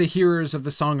 We, the hearers of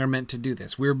the song, are meant to do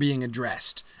this. We're being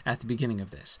addressed at the beginning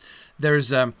of this.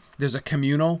 There's a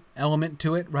communal element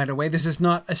to it right away. This is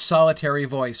not a solitary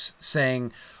voice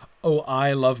saying, "Oh,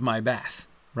 I love my bath,"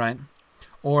 right?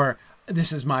 Or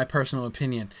this is my personal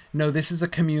opinion. No, this is a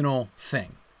communal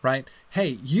thing, right?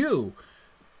 Hey, you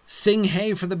sing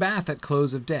hey for the bath at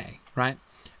close of day, right?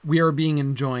 We are being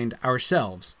enjoined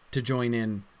ourselves to join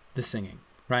in the singing,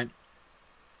 right?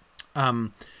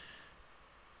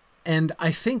 And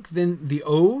I think then the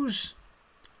O's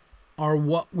are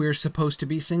what we're supposed to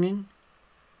be singing.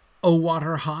 Oh,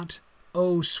 water hot.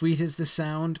 Oh, sweet is the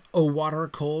sound. Oh, water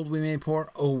cold we may pour.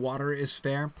 Oh, water is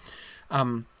fair.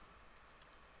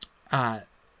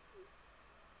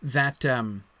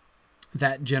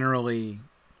 That generally,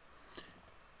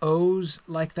 O's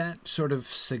like that sort of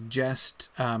suggest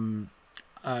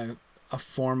a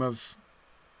form of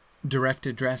direct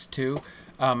address too.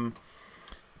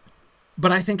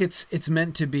 But I think it's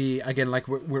meant to be, again, like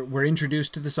we're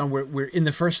introduced to the song. We're in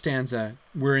the first stanza,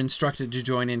 we're instructed to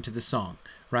join into the song,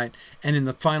 right? And in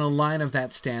the final line of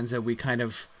that stanza, we kind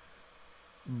of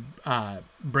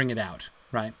bring it out,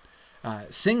 right?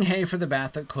 Sing hey for the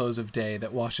bath at close of day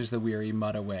that washes the weary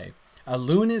mud away. A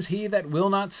loon is he that will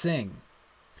not sing.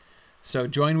 So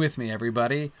join with me,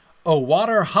 everybody. Oh,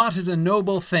 water hot is a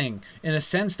noble thing. In a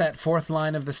sense, that 4th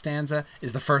line of the stanza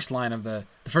is the first line of the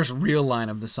first real line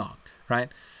of the song, right?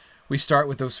 We start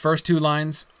with those first 2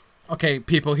 lines. Okay,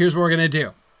 people, here's what we're going to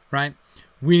do, right?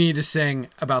 We need to sing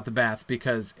about the bath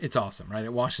because it's awesome, right?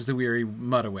 It washes the weary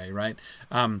mud away, right?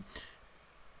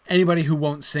 Anybody who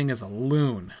won't sing is a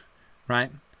loon,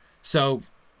 right? So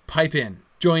pipe in,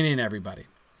 join in, everybody,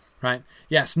 right?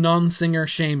 Yes, non-singer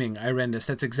shaming, Irendus.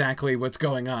 That's exactly what's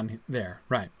going on there,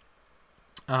 right?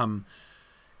 And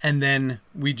then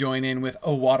we join in with,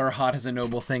 oh, water hot is a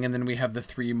noble thing, and then we have the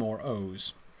 3 more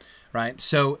O's, right?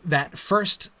 So that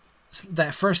first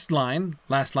line,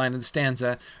 last line of the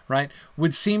stanza, right,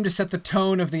 would seem to set the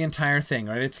tone of the entire thing,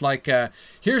 right? It's like,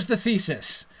 here's the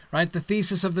thesis, right? The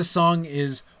thesis of the song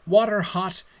is water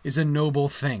hot is a noble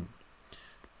thing.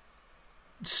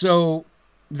 So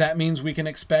that means we can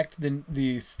expect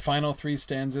the final 3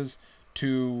 stanzas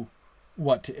to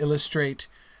illustrate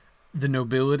the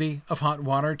nobility of hot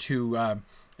water, to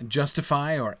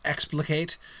justify or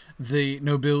explicate the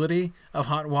nobility of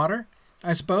hot water,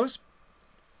 I suppose.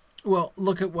 Well,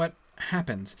 look at what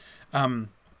happens.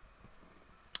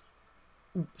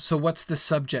 So what's the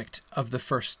subject of the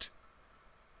first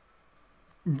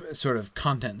sort of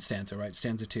content stanza, right?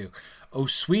 Stanza 2. Oh,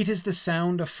 sweet is the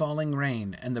sound of falling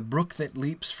rain, and the brook that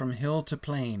leaps from hill to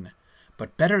plain.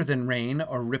 But better than rain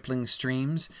or rippling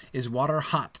streams is water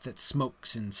hot that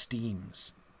smokes and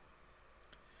steams.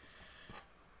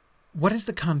 What is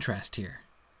the contrast here?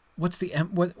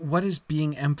 What is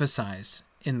being emphasized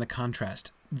in the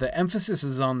contrast? The emphasis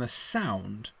is on the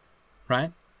sound,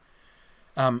 right?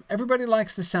 Everybody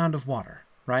likes the sound of water,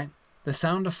 right? The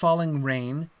sound of falling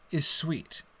rain is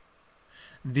sweet.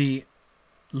 The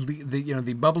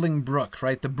bubbling brook,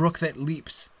 right? The brook that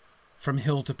leaps from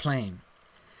hill to plain,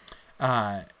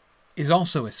 is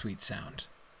also a sweet sound,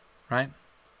 right?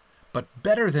 But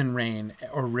better than rain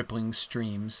or rippling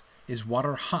streams is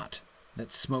water hot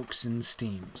that smokes and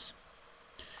steams.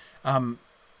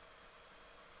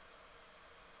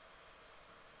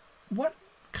 What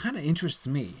kind of interests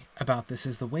me about this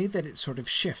is the way that it sort of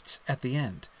shifts at the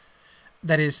end.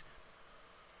 That is,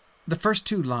 the first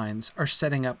two lines are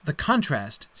setting up, the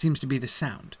contrast seems to be the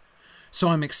sound. So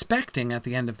I'm expecting at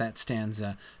the end of that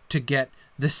stanza to get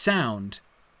the sound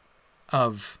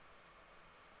of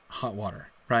hot water,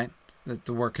 right? That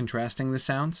we're contrasting the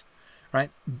sounds,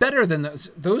 right? Better than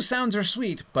those sounds are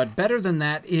sweet, but better than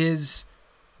that is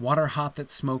water hot that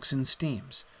smokes and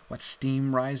steams. What's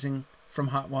steam rising from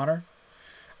hot water?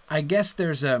 I guess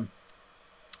there's a,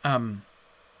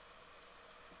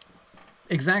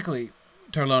 exactly,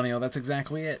 Torlonio, that's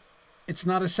exactly it. It's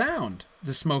not a sound.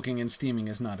 The smoking and steaming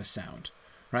is not a sound,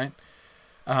 right?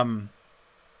 But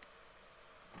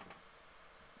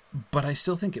I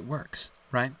still think it works,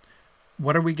 right?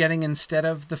 What are we getting instead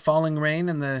of the falling rain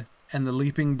and the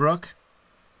leaping brook?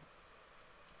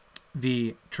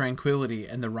 The tranquility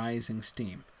and the rising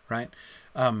steam, right?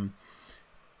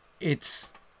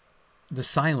 It's the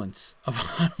silence of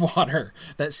hot water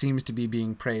that seems to be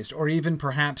being praised. Or even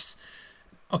perhaps,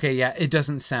 okay, yeah, it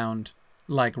doesn't sound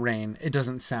like rain. It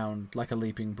doesn't sound like a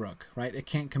leaping brook, right? It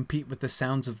can't compete with the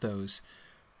sounds of those,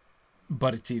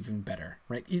 but it's even better,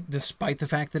 right? Despite the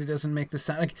fact that it doesn't make the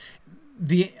sound, like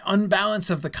the unbalance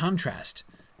of the contrast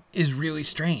is really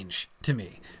strange to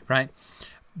me, right?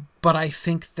 But I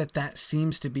think that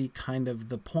seems to be kind of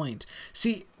the point.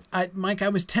 See, Mike, I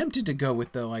was tempted to go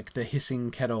with the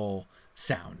hissing kettle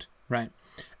sound, right?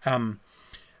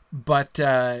 But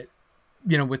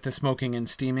with the smoking and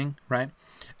steaming, right?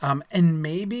 And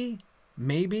maybe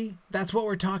that's what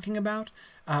we're talking about,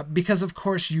 because of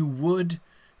course you would,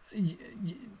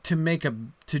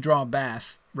 to draw a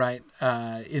bath, right?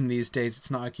 In these days,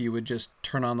 it's not like you would just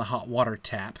turn on the hot water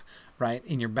tap, right?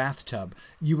 In your bathtub,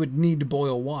 you would need to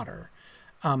boil water.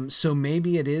 So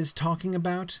maybe it is talking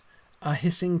about a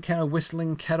hissing kettle,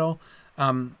 whistling kettle.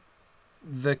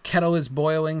 The kettle is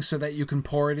boiling so that you can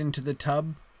pour it into the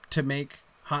tub to make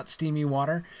hot, steamy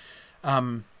water.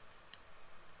 I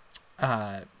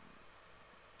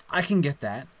can get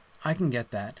that.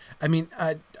 I mean,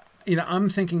 I'm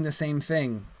thinking the same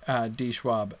thing, D.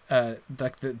 Schwab.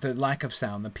 The lack of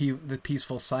sound, the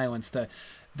peaceful silence,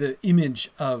 the image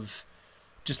of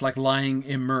just like lying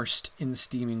immersed in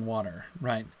steaming water,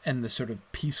 right? And the sort of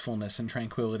peacefulness and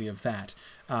tranquility of that,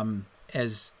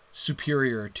 as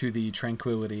superior to the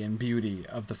tranquility and beauty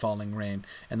of the falling rain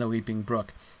and the leaping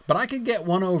brook. But I could get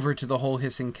one over to the whole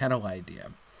hissing kettle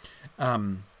idea,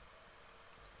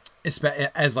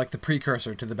 as like the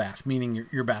precursor to the bath, meaning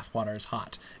your bath water is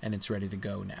hot and it's ready to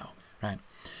go now, right?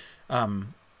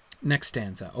 Next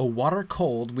stanza. "O water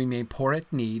cold we may pour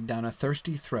at need down a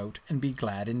thirsty throat and be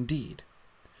glad indeed.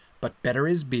 But better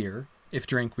is beer, if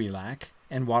drink we lack,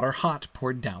 and water hot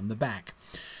poured down the back."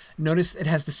 Notice it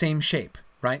has the same shape,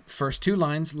 right? First two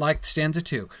lines, like stanza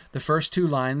 2. The first two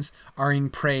lines are in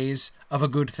praise of a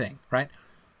good thing, right?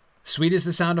 Sweet is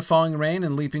the sound of falling rain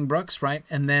and leaping brooks, right?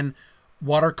 And then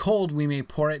water cold we may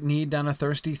pour at need down a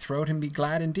thirsty throat and be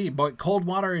glad indeed. Boy, cold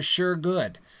water is sure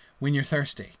good when you're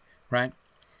thirsty, right?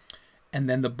 And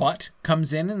then the but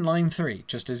comes in line 3,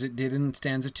 just as it did in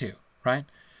stanza 2, right?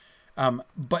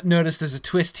 But notice there's a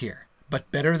twist here.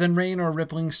 But better than rain or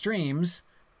rippling streams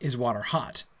is water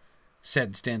hot,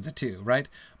 said stanza 2, right?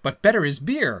 But better is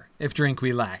beer, if drink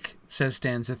we lack, says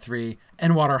stanza 3,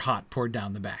 and water hot poured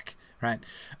down the back, right?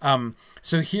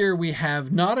 So here we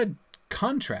have not a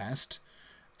contrast,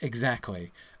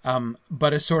 exactly,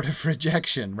 but a sort of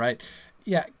rejection, right?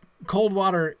 Yeah, cold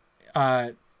water,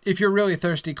 if you're really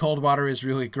thirsty, cold water is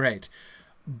really great.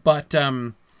 But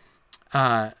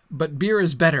beer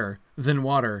is better than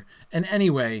water. And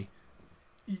anyway,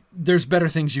 there's better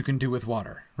things you can do with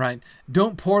water, right?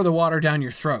 Don't pour the water down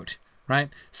your throat, right?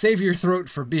 Save your throat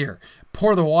for beer.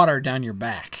 Pour the water down your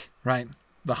back, right?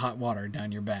 The hot water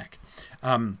down your back.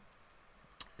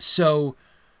 So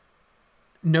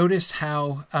notice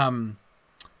how the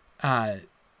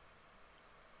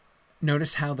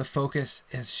focus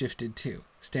has shifted too.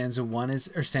 Stanza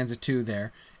 2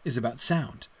 there is about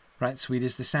sound, right? Sweet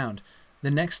is the sound.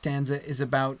 The next stanza is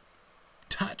about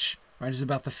touch, right? It's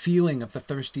about the feeling of the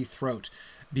thirsty throat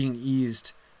being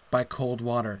eased by cold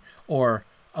water, or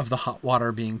of the hot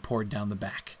water being poured down the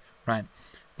back, right?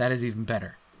 That is even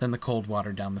better than the cold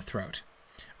water down the throat,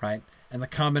 right? And the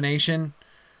combination,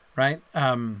 right?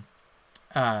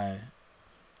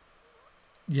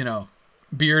 You know,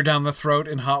 beer down the throat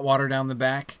and hot water down the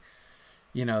back.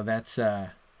 You know, that's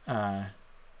that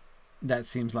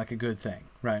seems like a good thing,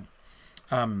 right?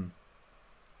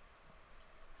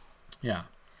 Yeah.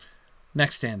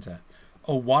 Next stanza.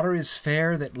 O water is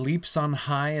fair that leaps on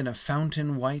high in a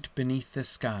fountain white beneath the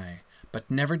sky, but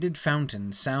never did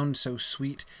fountain sound so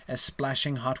sweet as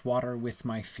splashing hot water with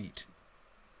my feet.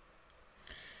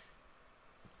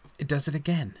 It does it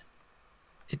again.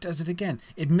 It does it again.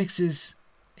 It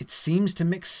seems to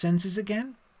mix senses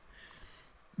again.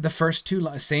 The first two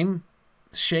lines, same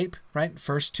shape, right?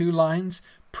 First two lines,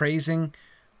 praising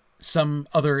some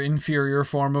other inferior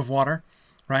form of water,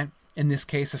 right? In this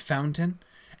case, a fountain.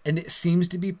 And it seems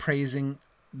to be praising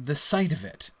the sight of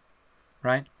it,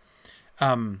 right?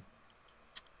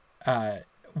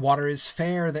 Water is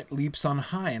fair that leaps on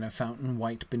high in a fountain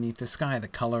white beneath the sky. The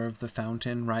color of the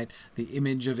fountain, right? The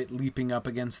image of it leaping up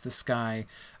against the sky.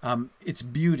 Its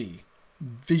beauty,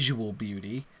 visual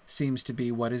beauty, seems to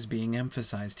be what is being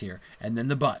emphasized here. And then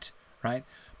the but, right?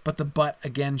 But the but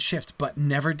again shifts. But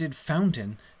never did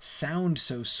fountain sound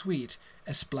so sweet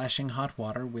as splashing hot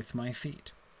water with my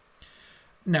feet.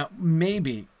 Now,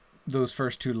 maybe those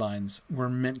first two lines were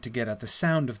meant to get at the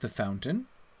sound of the fountain,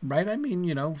 right? I mean,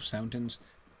 you know, fountains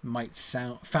might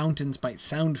sound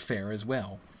fair as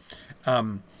well.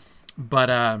 But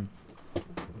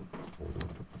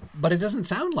it doesn't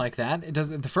sound like that. It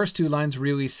doesn't. The first two lines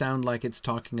really sound like it's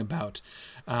talking about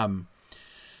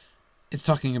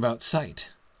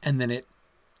sight, and then it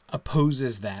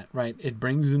opposes that, right? It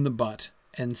brings in the but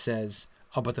and says,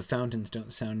 "Oh, but the fountains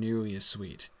don't sound nearly as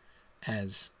sweet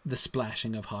as the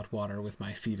splashing of hot water with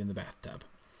my feet in the bathtub,"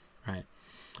 right?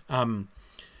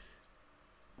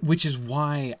 Which is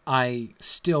why I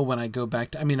still, when I go back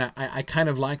to, I mean, I kind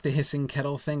of like the hissing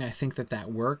kettle thing. I think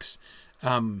that works.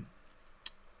 But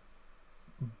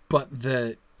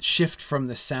the shift from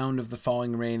the sound of the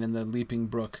falling rain and the leaping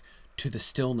brook to the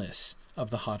stillness of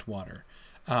the hot water,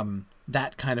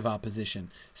 that kind of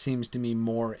opposition seems to me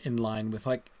more in line with,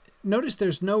 like, notice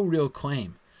there's no real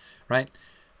claim, right?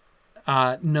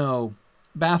 No,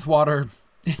 bathwater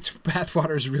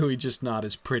is really just not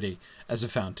as pretty as a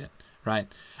fountain, right?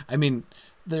 I mean,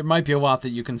 there might be a lot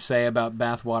that you can say about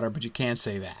bathwater, but you can't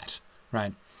say that,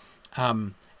 right?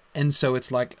 And so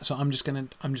it's like, so I'm just gonna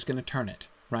turn it,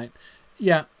 right?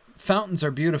 Yeah, fountains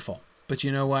are beautiful, but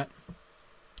you know what?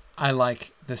 I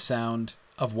like the sound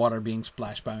of water being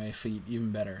splashed by my feet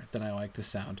even better than I like the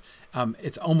sound.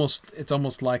 It's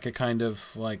almost like a kind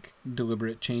of like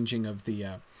deliberate changing of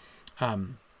the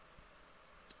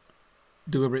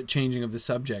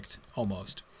subject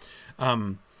almost.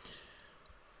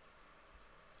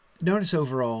 Notice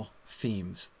overall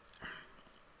themes.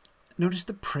 Notice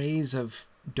the praise of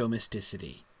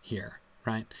domesticity here,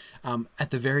 right?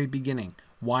 At the very beginning,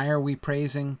 why are we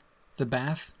praising the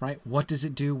bath, right? What does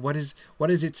it do? What is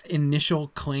its initial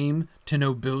claim to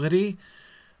nobility?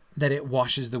 That it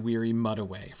washes the weary mud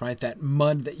away, right? That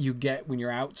mud that you get when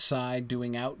you're outside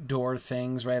doing outdoor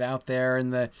things, right? Out there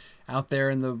in the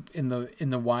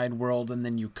wide world, and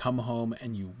then you come home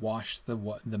and you wash the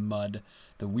mud,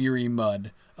 the weary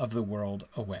mud of the world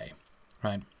away,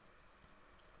 right?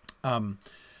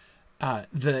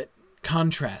 The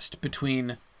contrast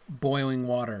between boiling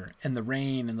water and the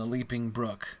rain and the leaping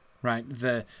brook, right?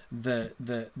 The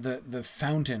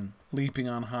fountain leaping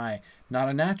on high, not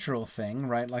a natural thing,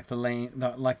 right? Like the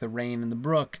rain and the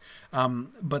brook,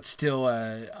 but still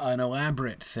an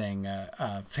elaborate thing,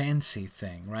 a fancy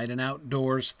thing, right? An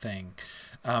outdoors thing,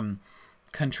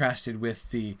 contrasted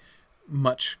with the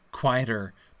much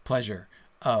quieter pleasure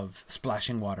of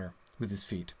splashing water with his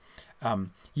feet.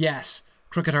 Yes,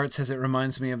 Crooked Heart says it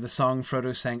reminds me of the song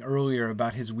Frodo sang earlier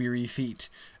about his weary feet.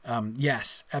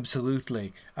 Yes,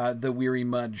 absolutely. The weary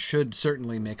mud should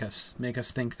certainly make us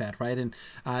think that, right? And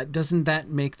doesn't that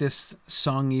make this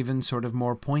song even sort of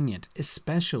more poignant,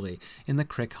 especially in the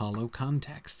Crick Hollow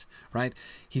context, right?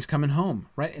 He's coming home,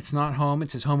 right? It's not home.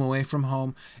 It's his home away from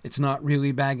home. It's not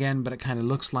really Bag End, but it kind of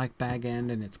looks like Bag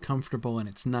End, and it's comfortable and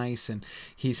it's nice. And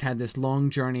he's had this long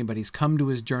journey, but he's come to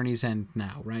his journey's end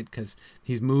now, right? Because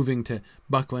he's moving to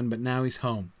Buckland, but now he's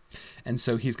home. And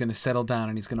so he's going to settle down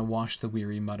and he's going to wash the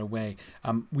weary mud away.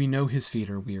 We know his feet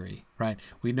are weary, right?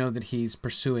 We know that he's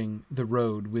pursuing the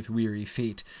road with weary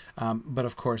feet. But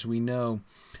of course, we know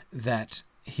that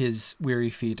his weary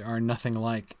feet are nothing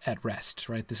like at rest,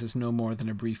 right? This is no more than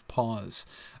a brief pause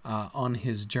on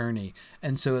his journey.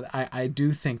 And so I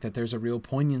do think that there's a real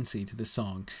poignancy to the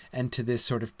song and to this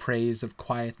sort of praise of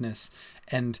quietness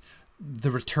and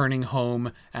the returning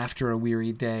home after a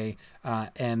weary day,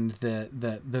 and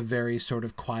the very sort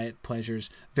of quiet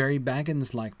pleasures, very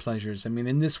Baggins-like pleasures. I mean,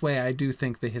 in this way, I do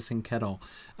think the hissing kettle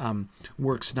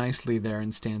works nicely there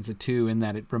in stanza 2, in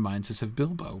that it reminds us of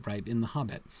Bilbo, right, in The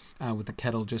Hobbit, with the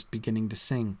kettle just beginning to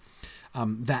sing.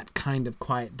 That kind of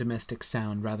quiet domestic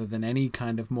sound, rather than any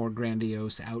kind of more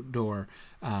grandiose outdoor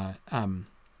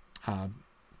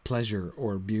pleasure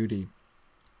or beauty.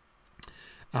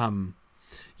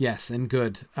 Yes, and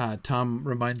good. Tom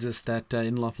reminds us that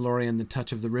in Lothlorien, the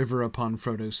touch of the river upon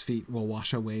Frodo's feet will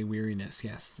wash away weariness.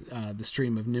 Yes, the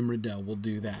stream of Nimrodel will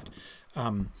do that.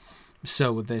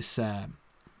 So this,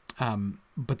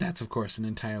 but that's of course an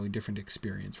entirely different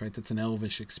experience, right? That's an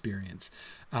elvish experience,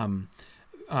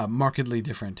 markedly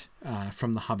different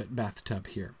from the Hobbit bathtub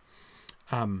here.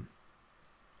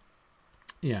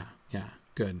 Yeah,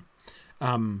 good.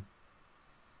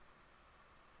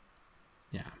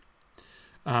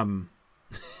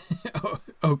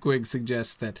 Oakwig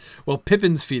suggests that, well,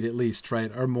 Pippin's feet at least,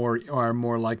 right, are more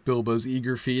like Bilbo's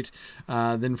eager feet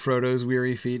than Frodo's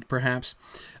weary feet, perhaps.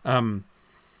 Yeah,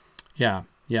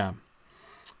 good.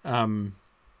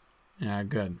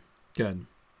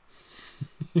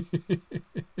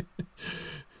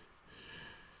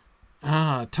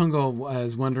 Tungo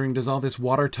was wondering, does all this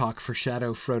water talk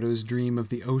foreshadow Frodo's dream of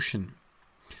the ocean?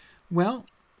 Well,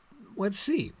 let's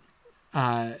see.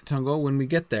 Tungo, when we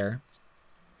get there,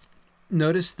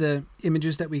 notice the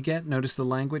images that we get, notice the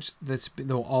language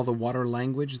all the water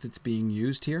language that's being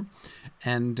used here,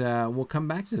 and we'll come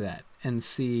back to that and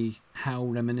see how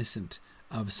reminiscent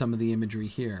of some of the imagery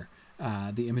here,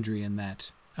 the imagery in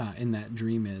that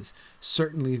dream is.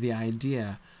 Certainly the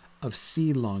idea of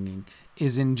sea longing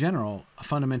is in general a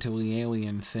fundamentally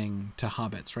alien thing to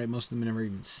hobbits, right? Most of them have never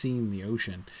even seen the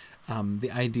ocean.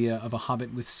 The idea of a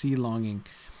hobbit with sea longing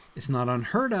is not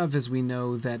unheard of, as we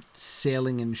know that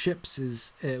sailing in ships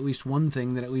is at least one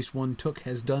thing that at least one Took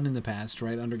has done in the past,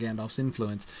 right, under Gandalf's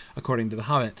influence, according to The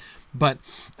Hobbit. But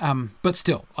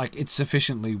still, like, it's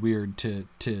sufficiently weird to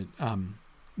be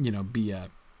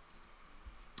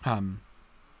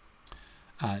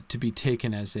to be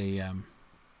taken as a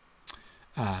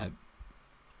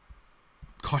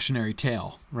cautionary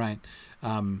tale, right?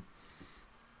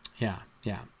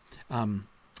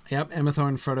 Yep,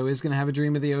 Emathor Frodo is going to have a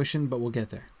dream of the ocean, but we'll get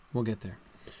there.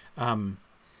 All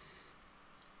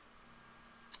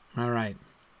right.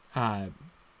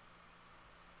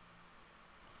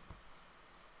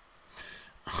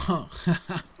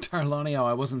 Tarlonio,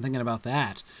 I wasn't thinking about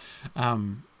that.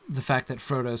 The fact that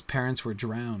Frodo's parents were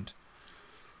drowned.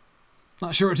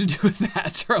 Not sure what to do with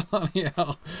that,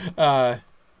 Tarlonio.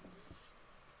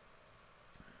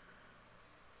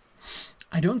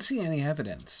 I don't see any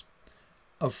evidence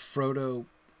of Frodo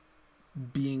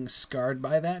being scarred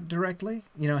by that directly,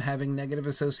 having negative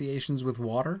associations with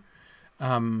water.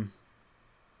 No,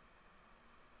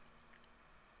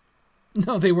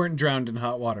 they weren't drowned in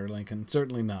hot water, Lincoln.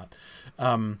 Certainly not.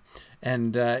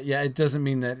 It doesn't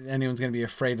mean that anyone's going to be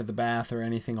afraid of the bath or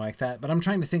anything like that. But I'm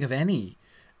trying to think of any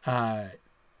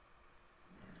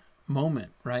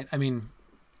moment, right? I mean,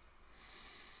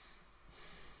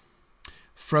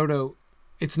 Frodo...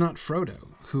 It's not Frodo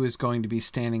who is going to be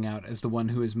standing out as the one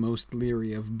who is most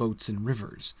leery of boats and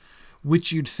rivers,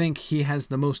 which you'd think he has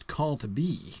the most call to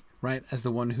be, right? As the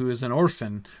one who is an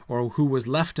orphan, or who was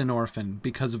left an orphan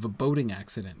because of a boating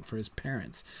accident for his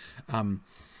parents.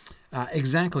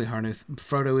 Exactly, Harnuth.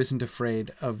 Frodo isn't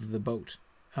afraid of the boat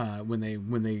when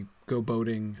they go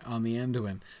boating on the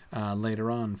Anduin later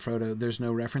on. Frodo, there's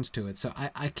no reference to it. So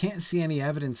I can't see any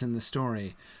evidence in the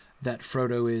story that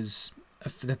Frodo is...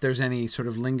 that there's any sort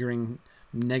of lingering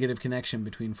negative connection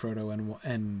between Frodo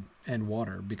and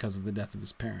water because of the death of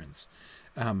his parents.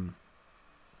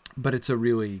 But it's a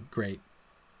really great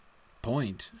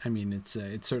point. I mean, it's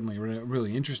certainly a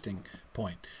really interesting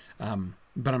point.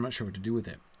 But I'm not sure what to do with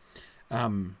it.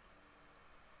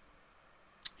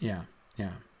 Yeah.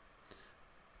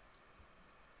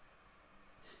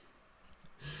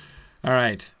 All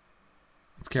right.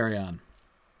 Let's carry on.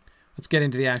 Let's get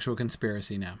into the actual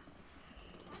conspiracy now.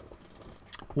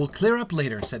 "We'll clear up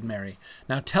later," said Mary.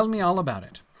 "Now tell me all about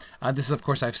it." This is, of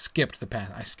course, I've skipped the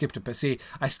path. I skipped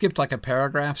like a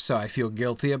paragraph, so I feel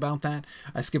guilty about that.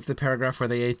 I skipped the paragraph where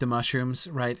they ate the mushrooms,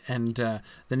 right? And the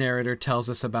narrator tells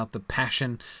us about the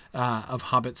passion of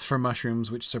hobbits for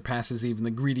mushrooms, which surpasses even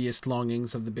the greediest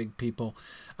longings of the big people.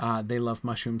 They love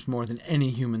mushrooms more than any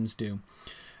humans do.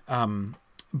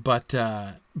 But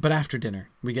after dinner,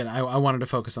 I wanted to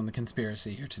focus on the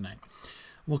conspiracy here tonight.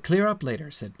 "We'll clear up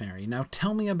later," said Mary. "Now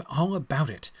tell me all about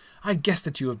it. I guess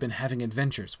that you have been having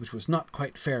adventures, which was not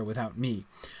quite fair without me.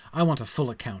 I want a full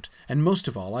account, and most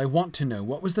of all, I want to know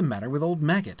what was the matter with old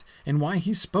Maggot, and why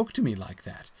he spoke to me like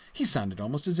that. He sounded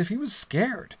almost as if he was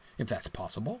scared, if that's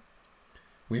possible."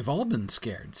 "We have all been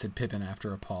scared," said Pippin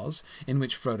after a pause, in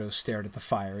which Frodo stared at the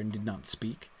fire and did not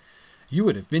speak. "You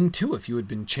would have been too if you had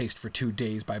been chased for 2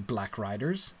 days by black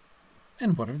riders."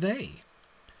 "And what are they?"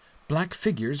 "Black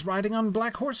figures riding on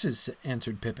black horses,"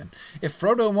 answered Pippin. "If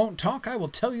Frodo won't talk, I will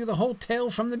tell you the whole tale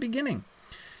from the beginning."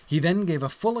 He then gave a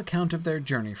full account of their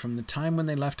journey from the time when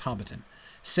they left Hobbiton.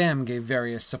 Sam gave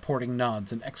various supporting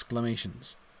nods and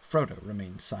exclamations. Frodo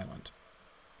remained silent.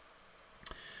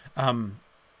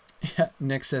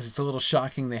 Nick says it's a little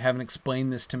shocking they haven't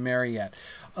explained this to Mary yet.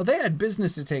 Oh, they had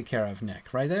business to take care of,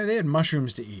 Nick, right? They had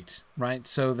mushrooms to eat, right?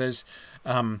 So there's,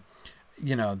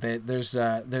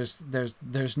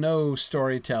 there's no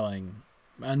storytelling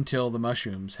until the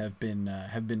mushrooms have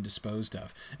been disposed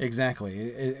of.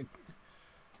 Exactly.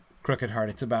 Crooked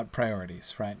Heart. It's about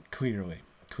priorities, right? Clearly.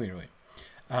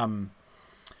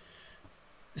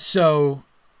 So,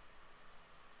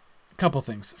 a couple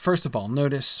things. First of all,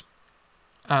 notice.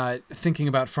 Thinking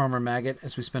about Farmer Maggot,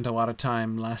 as we spent a lot of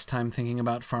time last time thinking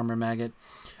about Farmer Maggot,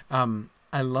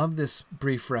 I love this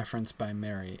brief reference by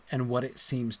Mary and what it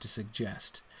seems to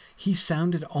suggest. He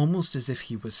sounded almost as if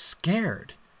he was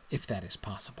scared, if that is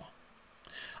possible.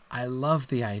 I love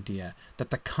the idea that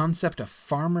the concept of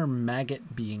Farmer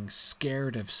Maggot being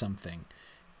scared of something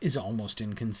is almost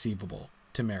inconceivable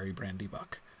to Mary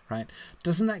Brandybuck. Right?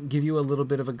 Doesn't that give you a little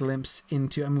bit of a glimpse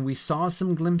into, I mean, we saw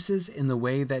some glimpses in the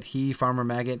way that Farmer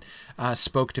Maggot,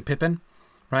 spoke to Pippin,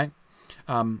 right?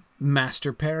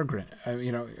 Master Peregrine,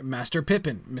 Master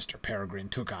Pippin, Mr. Peregrine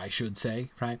Took, I should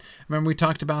say, right? Remember we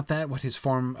talked about that, what his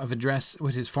forms of address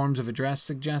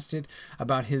suggested,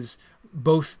 about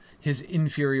both his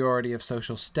inferiority of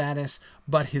social status,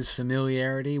 but his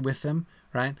familiarity with them,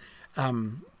 right?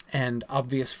 And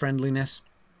obvious friendliness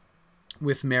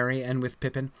with Mary and with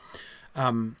Pippin.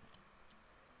 But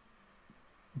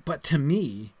to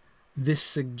me, this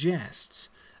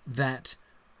suggests that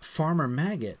Farmer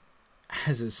Maggot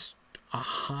has a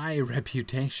high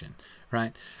reputation,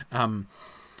 right?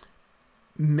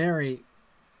 Mary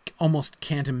almost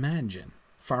can't imagine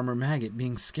Farmer Maggot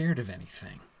being scared of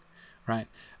anything, right?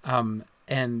 And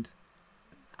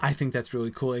I think that's really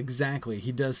cool. Exactly.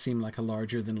 He does seem like a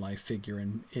larger than life figure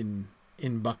in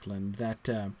Buckland. That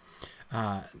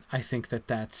I think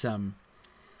that's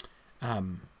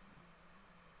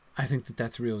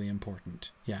really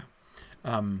important. Yeah.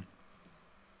 I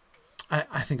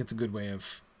think it's a good way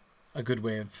of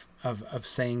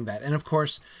saying that. And of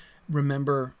course,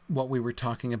 remember what we were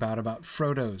talking about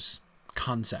Frodo's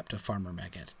concept of Farmer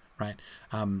Maggot, right?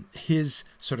 His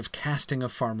sort of casting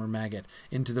of Farmer Maggot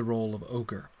into the role of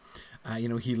ogre.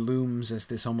 He looms as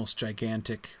this almost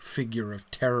gigantic figure of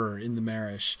terror in the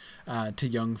Marish to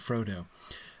young Frodo.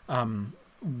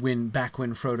 Back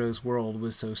when Frodo's world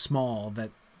was so small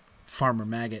that Farmer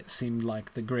Maggot seemed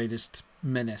like the greatest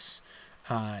menace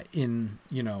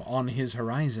on his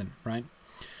horizon, right?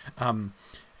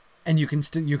 And you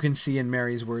can see in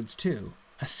Mary's words too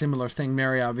a similar thing.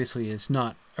 Mary obviously is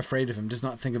not afraid of him, does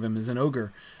not think of him as an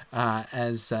ogre,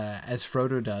 as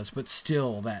Frodo does, but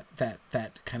still that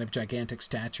kind of gigantic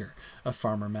stature of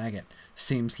Farmer Maggot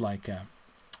seems like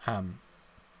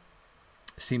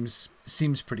seems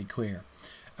pretty clear.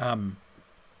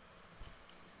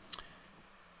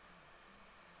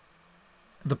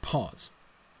 The pause,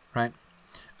 right?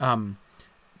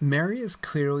 Mary is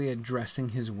clearly addressing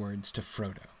his words to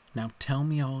Frodo. Now tell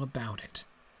me all about it,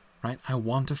 right? I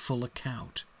want a full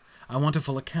account. And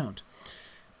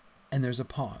there's a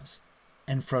pause.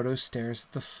 And Frodo stares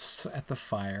at the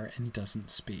fire and doesn't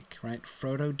speak, right?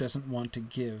 Frodo doesn't want to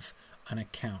give an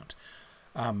account.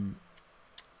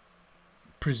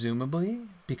 Presumably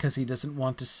because he doesn't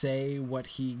want to say what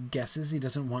he guesses. He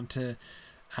doesn't want to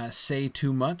say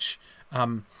too much.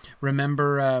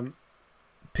 Remember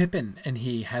Pippin and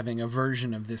he having a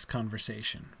version of this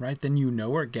conversation, right? "Then you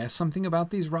know or guess something about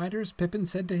these riders?" Pippin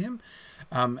said to him.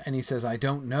 And he says, "I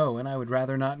don't know, and I would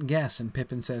rather not guess." And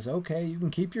Pippin says, "Okay, you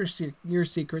can keep your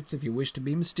secrets if you wish to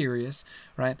be mysterious,"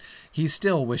 right? He's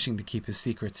still wishing to keep his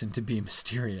secrets and to be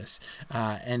mysterious.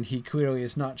 And he clearly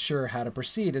is not sure how to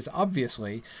proceed, as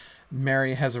obviously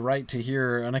Mary has a right to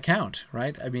hear an account,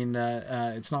 right? I mean,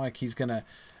 it's not like he's going to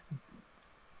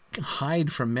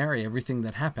hide from Merry everything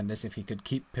that happened, as if he could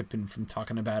keep Pippin from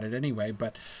talking about it anyway.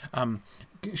 But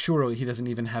surely he doesn't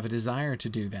even have a desire to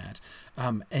do that.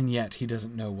 And yet he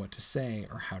doesn't know what to say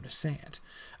or how to say it.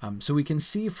 So we can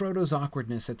see Frodo's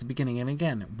awkwardness at the beginning. And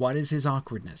again, what is his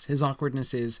awkwardness? His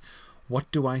awkwardness is,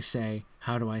 what do I say?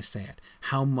 How do I say it?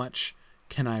 How much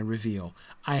can I reveal?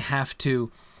 I have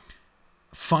to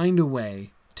find a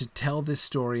way to tell this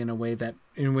story in a way that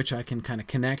in which I can kind of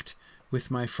connect with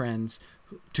my friends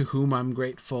to whom I'm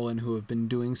grateful and who have been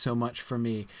doing so much for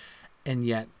me, and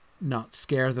yet not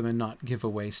scare them and not give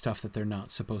away stuff that they're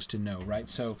not supposed to know, right?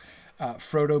 So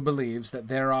Frodo believes that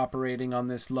they're operating on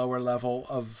this lower level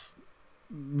of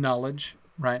knowledge,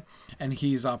 right? And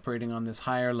he's operating on this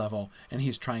higher level, and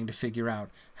he's trying to figure out,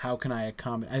 how can I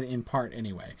accommodate, in part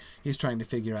anyway, he's trying to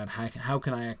figure out how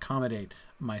can I accommodate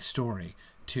my story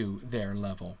to their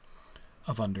level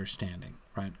of understanding,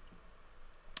 right?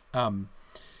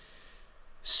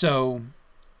 So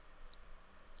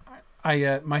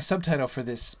my subtitle for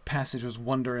this passage was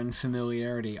Wonder and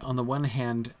Familiarity. On the one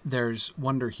hand, there's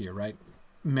wonder here, right?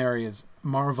 Merry is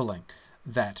marveling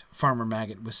that Farmer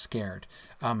Maggot was scared.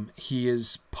 He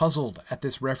is puzzled at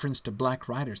this reference to black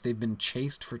riders. They've been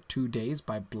chased for 2 days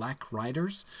by black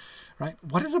riders, right?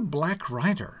 What is a black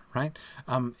rider, right?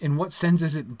 In what sense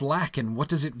is it black, and what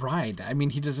does it ride? I mean,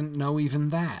 he doesn't know even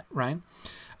that, right?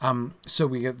 So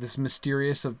we get this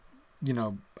mysterious of,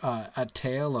 a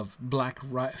tale of black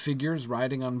figures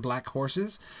riding on black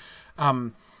horses.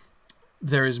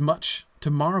 There is much to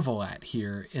marvel at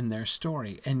here in their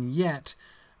story, and yet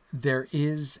there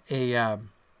is a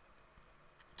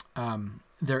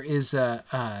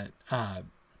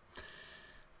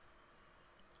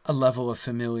level of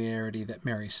familiarity that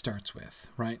Merry starts with,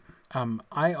 right?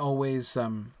 I always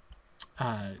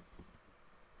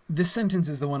this sentence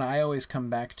is the one I always come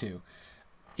back to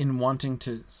in wanting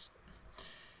to.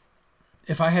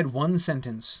 If I had one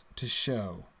sentence to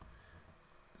show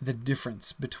the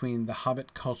difference between the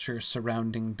Hobbit culture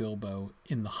surrounding Bilbo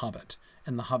in The Hobbit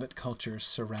and the Hobbit culture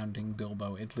surrounding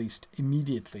Bilbo, at least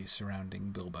immediately surrounding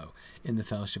Bilbo in The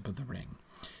Fellowship of the Ring,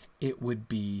 it would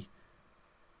be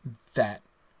that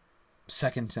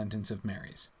second sentence of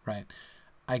Merry's, right?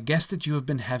 I guess that you have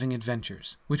been having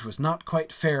adventures, which was not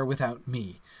quite fair without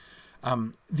me.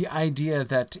 The idea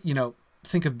that,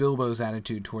 think of Bilbo's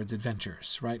attitude towards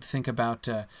adventures, right? Think about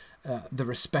the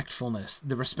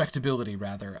respectability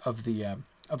rather, of the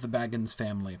Baggins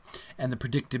family, and the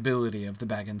predictability of the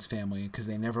Baggins family, because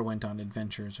they never went on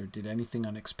adventures or did anything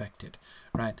unexpected,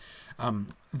 right?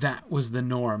 That was the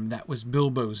norm. That was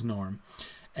Bilbo's norm.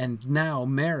 And now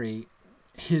Merry,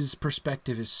 his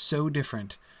perspective is so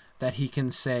different that he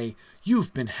can say,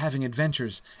 you've been having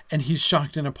adventures, and he's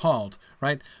shocked and appalled,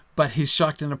 right? But he's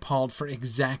shocked and appalled for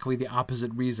exactly the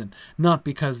opposite reason. Not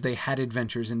because they had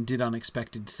adventures and did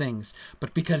unexpected things,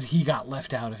 but because he got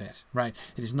left out of it, right?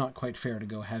 It is not quite fair to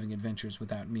go having adventures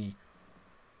without me.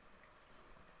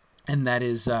 And that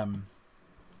is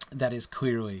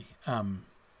clearly a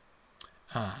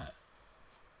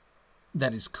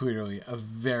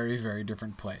very, very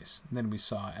different place than we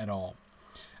saw at all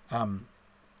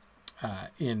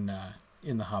in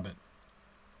The Hobbit.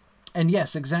 And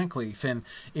yes, exactly, Finn.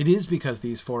 It is because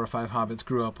these 4 or 5 hobbits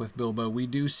grew up with Bilbo. We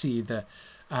do see the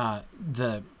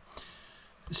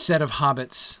set of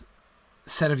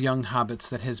young hobbits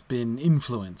that has been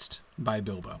influenced by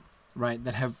Bilbo, right?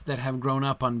 That have grown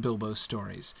up on Bilbo's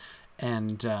stories,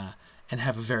 and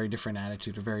have a very different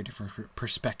attitude, a very different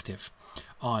perspective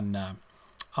on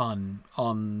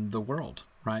the world,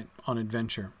 right? On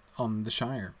adventure, on the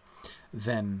Shire,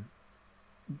 than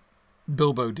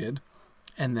Bilbo did.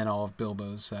 And then all of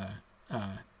Bilbo's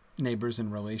neighbors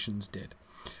and relations did.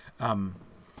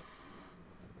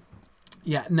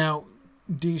 Now,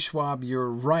 D. Schwab, you're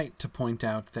right to point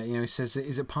out that, he says,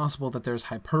 is it possible that there's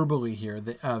hyperbole here?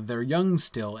 That they're young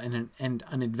still, and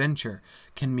an adventure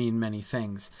can mean many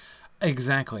things.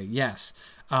 Exactly, yes.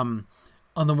 On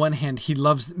the one hand,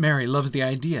 Merry loves the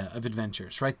idea of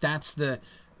adventures, right? That's the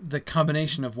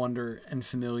combination of wonder and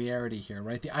familiarity here,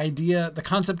 right? The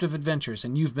concept of adventures,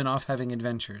 and you've been off having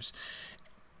adventures.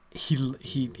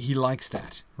 He likes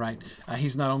that, right?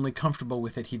 He's not only comfortable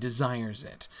with it, he desires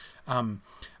it.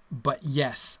 But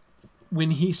yes,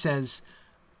 when he says,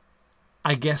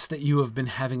 I guess that you have been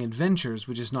having adventures,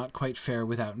 which is not quite fair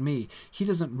without me, he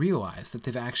doesn't realize that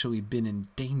they've actually been in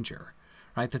danger,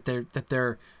 right? That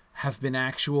there have been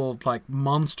actual,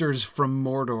 monsters from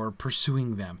Mordor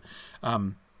pursuing them.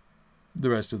 The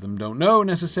rest of them don't know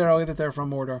necessarily that they're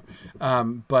from Mordor,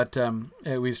 but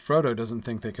at least Frodo doesn't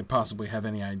think they could possibly have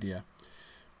any idea.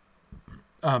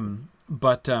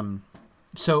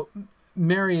 So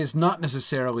Merry is not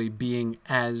necessarily being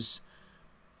as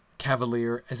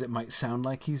cavalier as it might sound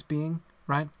like he's being,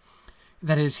 right?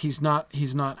 That is, he's not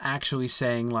actually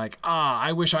saying like,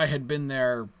 I wish I had been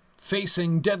there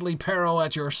facing deadly peril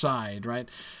at your side, right?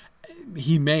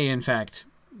 He may, in fact,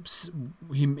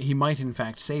 he might in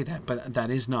fact say that, but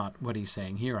that is not what he's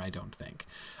saying here, I don't think.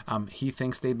 He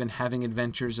thinks they've been having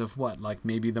adventures of what, like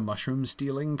maybe the mushroom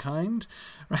stealing kind,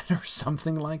 right? Or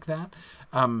something like that.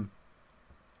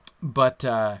 But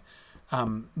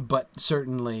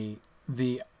certainly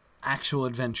the actual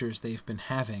adventures they've been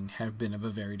having have been of a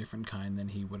very different kind than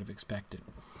he would have expected.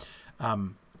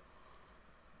 Lady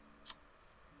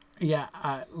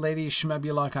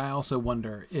Shmebulok, I also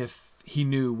wonder if he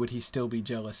knew, would he still be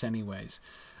jealous anyways?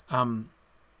 I'm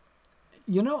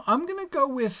going to go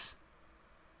with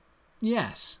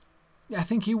yes. I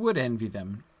think he would envy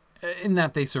them in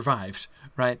that they survived,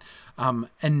 right?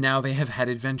 And now they have had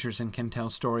adventures and can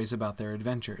tell stories about their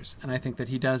adventures. And I think that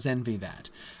he does envy that.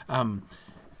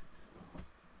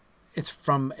 It's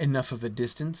from enough of a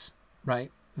distance,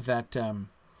 right? That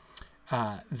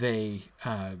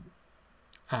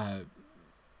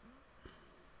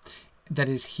that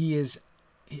is,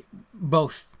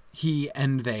 both he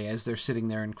and they, as they're sitting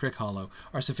there in Crick Hollow,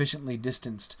 are sufficiently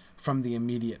distanced from the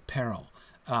immediate peril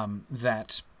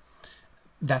that's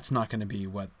not going to be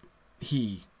what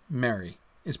Merry,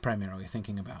 is primarily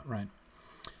thinking about, right?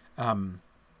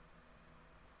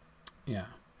 Yeah.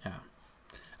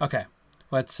 Okay,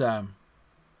 let's...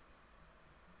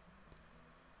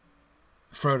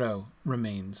 Frodo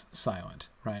remains silent,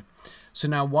 right? So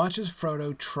now watch as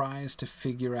Frodo tries to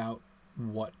figure out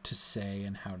what to say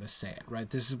and how to say it, right?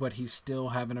 This is what he's still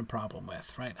having a problem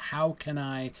with, right? How can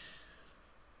I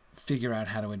figure out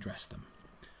how to address them?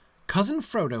 Cousin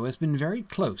Frodo has been very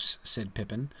close, said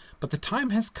Pippin, but the time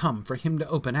has come for him to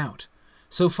open out.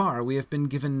 So far, we have been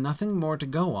given nothing more to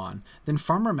go on than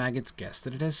Farmer Maggot's guess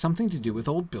that it has something to do with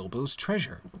old Bilbo's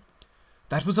treasure.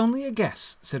 That was only a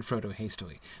guess, said Frodo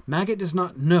hastily. Maggot does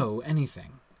not know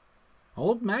anything.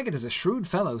 Old Maggot is a shrewd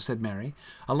fellow, said Merry.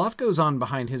 A lot goes on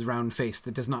behind his round face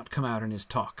that does not come out in his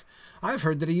talk. I've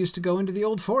heard that he used to go into the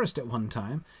old forest at one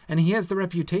time, and he has the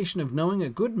reputation of knowing a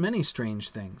good many strange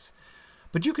things.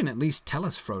 But you can at least tell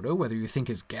us, Frodo, whether you think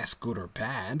his guess good or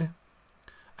bad.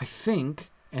 I think,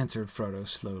 answered Frodo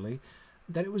slowly,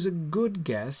 that it was a good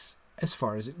guess as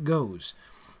far as it goes.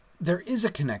 There is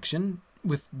a connection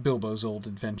with Bilbo's old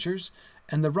adventures,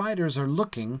 and the riders are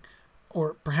looking,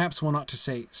 or perhaps one ought to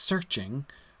say searching,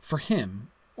 for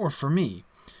him or for me.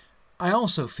 I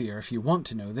also fear, if you want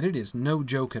to know, that it is no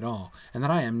joke at all, and that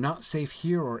I am not safe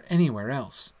here or anywhere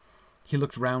else. He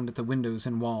looked round at the windows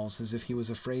and walls as if he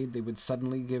was afraid they would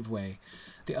suddenly give way.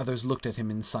 The others looked at him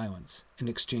in silence and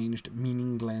exchanged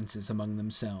meaning glances among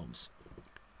themselves.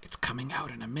 It's coming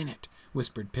out in a minute,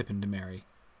 whispered Pippin to Merry.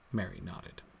 Merry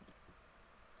nodded.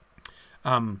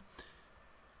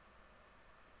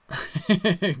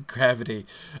 Gravity.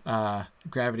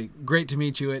 Great to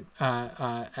meet you at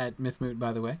Mythmoot,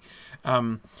 by the way.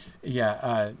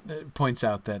 Points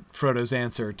out that Frodo's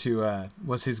answer to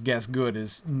was his guess good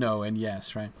is no and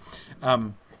yes, right?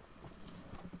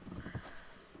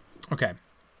 Okay.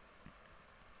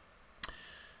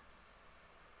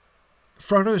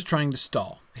 Frodo is trying to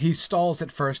stall. He stalls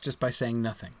at first just by saying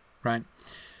nothing, right?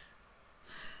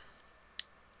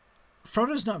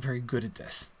 Frodo's not very good at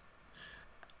this.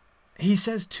 He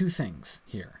says two things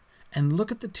here, and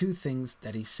look at the two things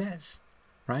that he says,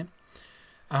 right?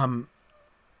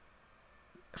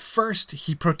 First,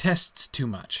 he protests too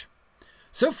much.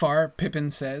 So far, Pippin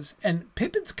says, and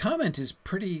Pippin's comment is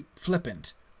pretty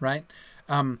flippant, right?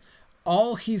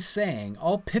 All he's saying,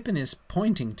 all Pippin is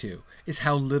pointing to, is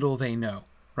how little they know,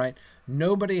 right?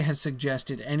 Nobody has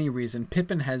suggested any reason.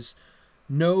 Pippin has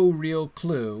no real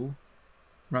clue,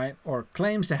 right, or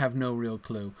claims to have no real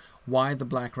clue why the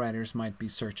Black Riders might be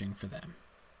searching for them,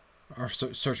 or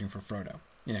searching for Frodo,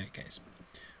 in any case,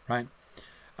 right?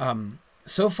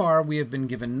 So far, we have been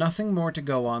given nothing more to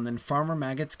go on than Farmer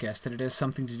Maggot's guess that it has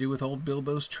something to do with old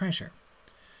Bilbo's treasure.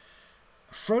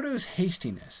 Frodo's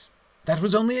hastiness, that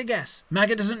was only a guess.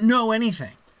 Maggot doesn't know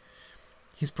anything.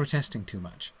 He's protesting too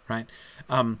much, right?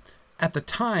 At the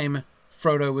time,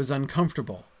 Frodo was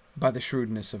uncomfortable by the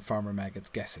shrewdness of Farmer Maggot's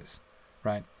guesses,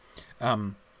 right?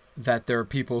 That there are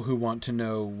people who want to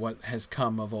know what has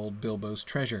come of old Bilbo's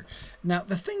treasure. Now,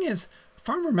 the thing is,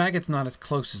 Farmer Maggot's not as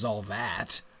close as all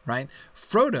that, right?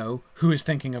 Frodo, who is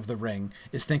thinking of the ring,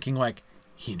 is thinking like,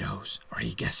 he knows, or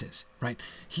he guesses, right?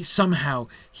 He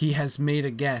has made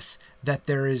a guess that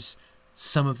there is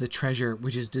some of the treasure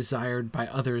which is desired by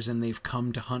others, and they've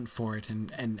come to hunt for it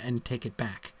and take it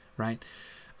back, right?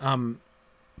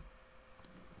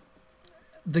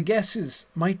 the guesses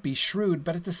might be shrewd,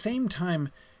 but at the same time,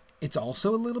 it's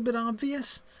also a little bit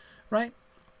obvious, right?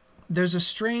 There's a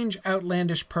strange,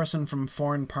 outlandish person from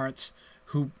foreign parts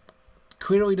who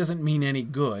clearly doesn't mean any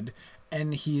good,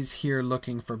 and he's here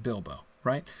looking for Bilbo,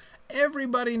 right?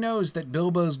 Everybody knows that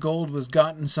Bilbo's gold was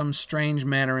got in some strange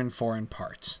manner in foreign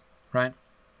parts, right?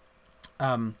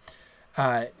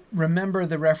 Remember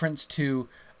the reference to,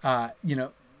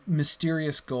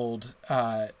 mysterious gold.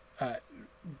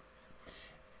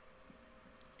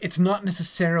 It's not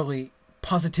necessarily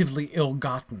positively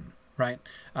ill-gotten, right?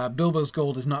 Bilbo's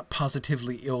gold is not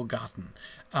positively ill-gotten.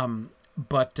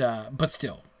 But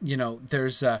still,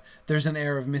 there's an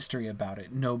air of mystery about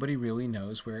it. Nobody really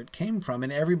knows where it came from,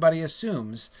 and everybody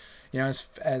assumes, as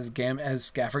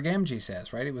Gaffer Gamgee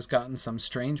says, right? It was gotten some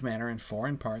strange manner in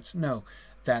foreign parts. No,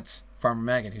 that's Farmer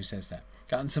Maggot who says that.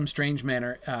 Gotten some strange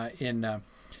manner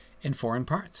in foreign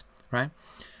parts, right?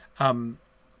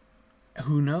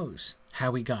 Who knows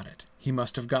how he got it? He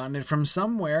must have gotten it from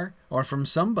somewhere or from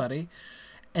somebody.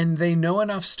 And they know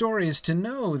enough stories to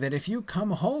know that if you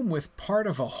come home with part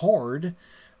of a hoard,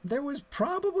 there was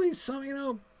probably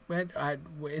some,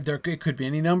 it could be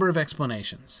any number of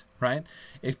explanations, right?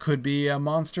 It could be a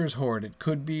monster's hoard. It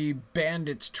could be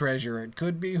bandits' treasure. It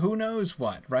could be who knows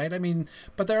what, right? I mean,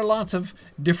 but there are lots of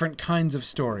different kinds of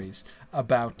stories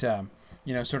about,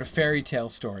 sort of fairy tale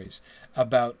stories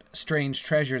about strange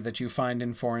treasure that you find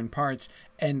in foreign parts.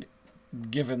 And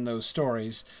given those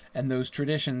stories and those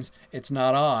traditions, it's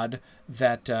not odd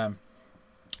that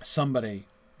somebody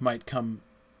might come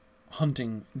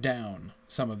hunting down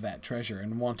some of that treasure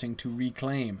and wanting to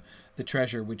reclaim the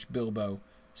treasure which Bilbo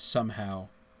somehow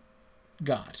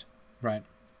got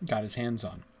his hands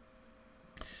on.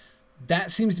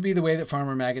 That seems to be the way that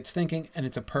Farmer Maggot's thinking, and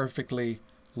it's a perfectly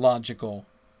logical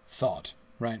thought,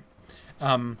 right?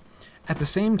 At the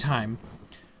same time,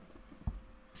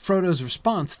 Frodo's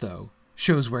response, though,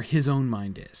 shows where his own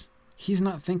mind is. He's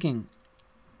not thinking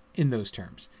in those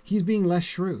terms. He's being less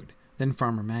shrewd than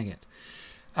Farmer Maggot.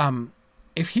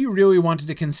 If he really wanted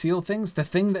to conceal things, the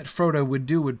thing that Frodo would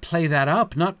do would play that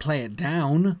up, not play it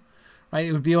down, right?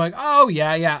 It would be like, oh,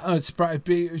 yeah, oh, it's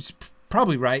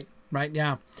probably right,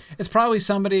 yeah. It's probably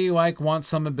somebody wants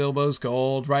some of Bilbo's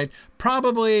gold, right?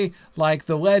 Probably like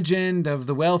the legend of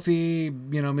the wealthy,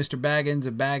 Mr. Baggins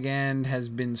of Bag End has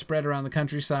been spread around the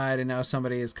countryside and now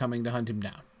somebody is coming to hunt him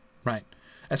down, right?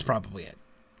 That's probably it.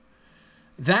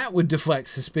 That would deflect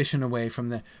suspicion away from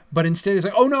the... But instead he's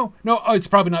like, oh, it's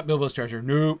probably not Bilbo's treasure.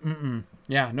 No,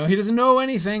 yeah, no, he doesn't know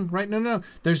anything, right? No.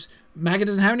 Maggot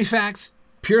doesn't have any facts.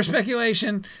 Pure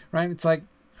speculation, right? It's like,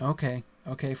 okay,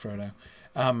 Frodo.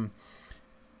 And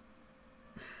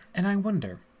I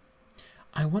wonder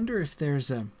if there's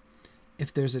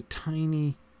a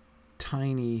tiny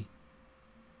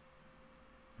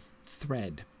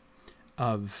thread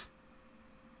of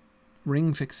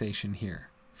ring fixation here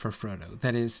for Frodo.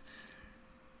 That is,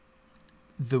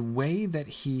 the way that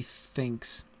he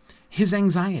thinks, his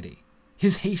anxiety,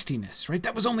 his hastiness, right?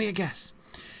 That was only a guess.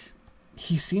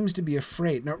 He seems to be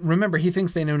afraid. Now, remember, he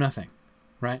thinks they know nothing,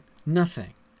 right?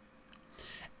 Nothing.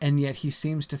 And yet he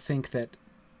seems to think that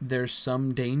there's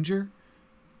some danger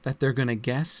that they're going to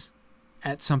guess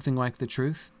at something like the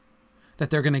truth.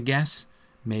 That they're going to guess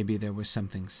maybe there was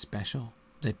something special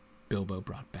that Bilbo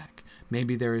brought back.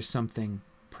 Maybe there is something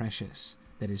precious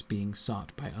that is being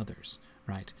sought by others,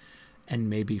 right? And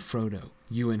maybe Frodo,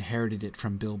 you inherited it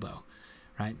from Bilbo,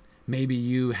 right? Maybe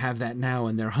you have that now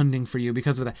and they're hunting for you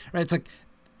because of that, right?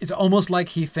 It's almost like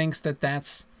he thinks that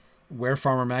that's where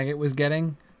Farmer Maggot was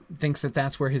getting, thinks that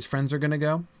that's where his friends are going to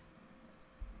go.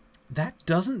 That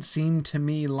doesn't seem to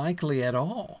me likely at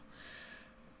all.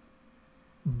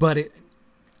 But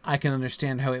I can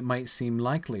understand how it might seem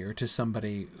likelier to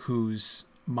somebody whose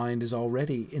mind is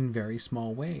already, in very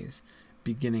small ways,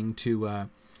 beginning to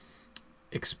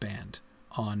expand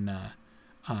on the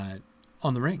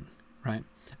ring, right?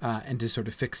 And to sort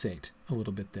of fixate a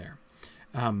little bit there.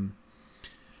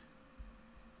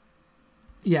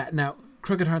 Yeah, now,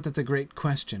 Crooked Heart, that's a great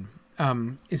question.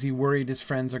 Is he worried his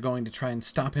friends are going to try and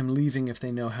stop him leaving if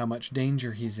they know how much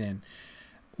danger he's in?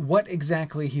 What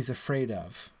exactly he's afraid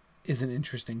of is an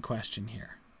interesting question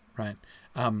here, right?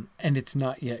 And it's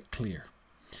not yet clear.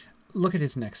 Look at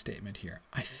his next statement here.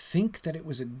 I think that it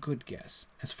was a good guess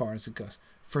as far as it goes.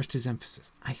 First, his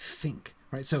emphasis. I think,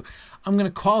 right? So I'm going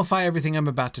to qualify everything I'm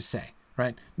about to say,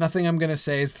 right? Nothing I'm going to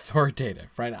say is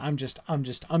authoritative, right? I'm just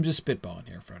spitballing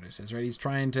here, Frodo says, right? He's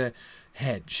trying to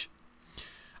hedge.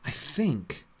 I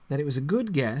think that it was a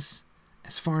good guess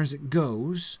as far as it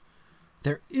goes.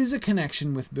 There is a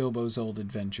connection with Bilbo's old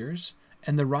adventures,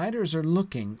 and the riders are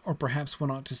looking, or perhaps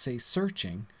one ought to say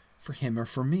searching, for him or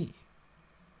for me.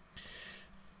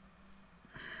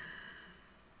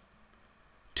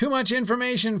 Too much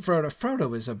information, Frodo.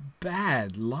 Frodo is a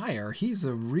bad liar. He's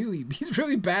really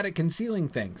bad at concealing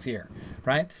things here,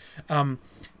 right?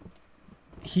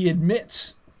 He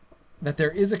admits that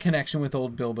there is a connection with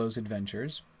old Bilbo's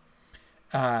adventures,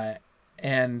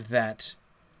 and that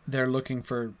they're looking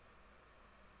for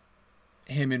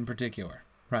him in particular,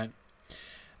 right?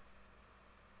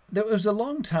 There was a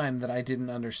long time that I didn't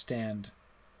understand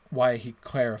why he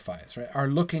clarifies, right? Are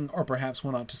looking, or perhaps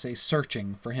one ought to say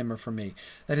searching, for him or for me.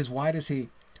 That is, why does he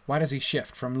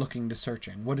shift from looking to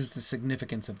searching? What is the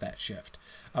significance of that shift?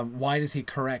 Why does he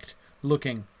correct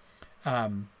looking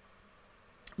to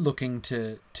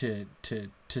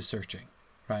searching,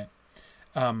 right?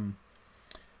 And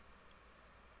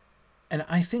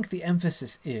I think the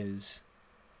emphasis is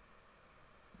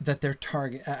that they're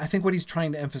I think what he's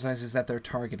trying to emphasize is that they're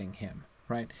targeting him,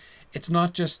 right? It's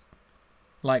not just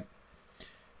like,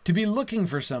 to be looking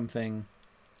for something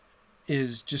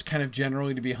is just kind of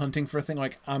generally to be hunting for a thing.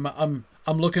 Like, I'm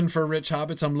looking for rich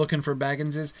hobbits, I'm looking for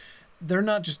Bagginses.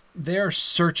 They're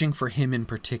searching for him in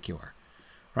particular,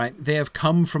 right? They have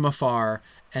come from afar,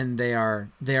 and they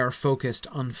are focused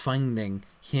on finding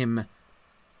him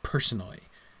personally,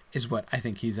 is what I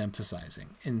think he's emphasizing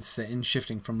in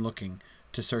shifting from looking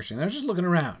to searching. They're just looking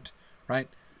around, right?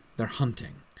 They're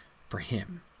hunting for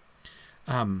him.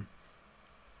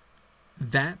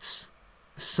 That's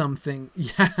something.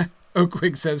 Yeah,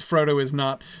 Oakwig says Frodo is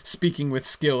not speaking with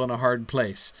skill in a hard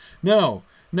place. No,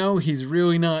 he's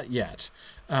really not yet.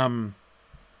 He'll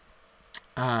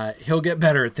get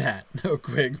better at that,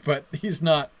 Oakwig, but he's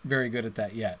not very good at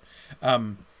that yet.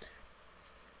 Oh,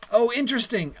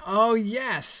 interesting. Oh,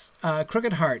 yes.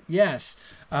 Crooked Heart, yes.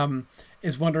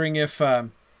 Is wondering if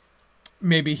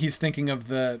maybe he's thinking of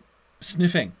the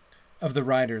sniffing of the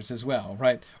riders as well,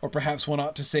 right? Or perhaps one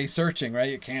ought to say searching, right?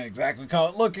 You can't exactly call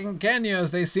it looking, can you, as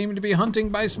they seem to be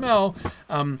hunting by smell.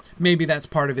 Maybe that's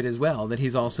part of it as well, that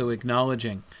he's also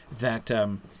acknowledging that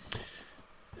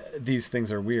these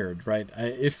things are weird, right?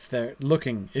 If they're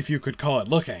looking, if you could call it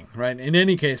looking, right? In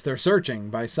any case, they're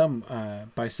searching by some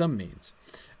means.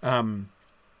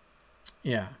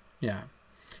 Yeah.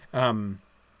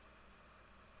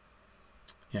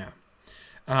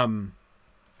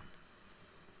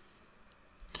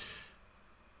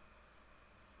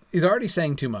 He's already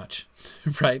saying too much,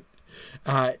 right?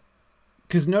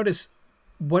 Because notice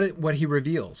what he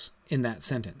reveals in that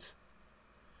sentence.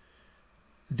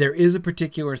 There is a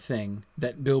particular thing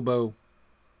that Bilbo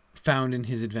found in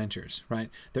his adventures, right?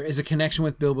 There is a connection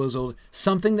with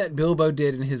something that Bilbo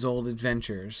did in his old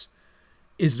adventures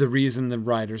is the reason the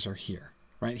riders are here,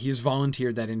 right? He has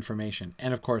volunteered that information.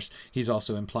 And of course, he's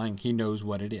also implying he knows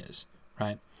what it is,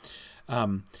 right?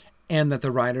 And that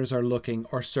the riders are looking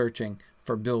or searching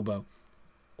for Bilbo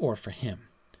or for him,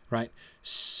 right?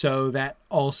 So that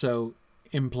also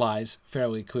implies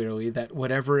fairly clearly that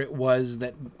whatever it was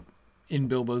that in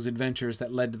Bilbo's adventures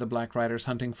that led to the Black Riders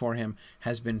hunting for him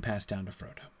has been passed down to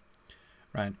Frodo,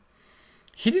 right?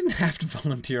 He didn't have to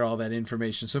volunteer all that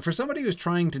information. So for somebody who's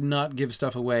trying to not give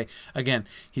stuff away, again,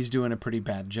 he's doing a pretty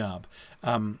bad job.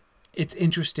 It's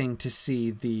interesting to see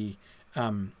the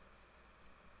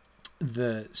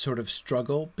sort of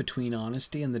struggle between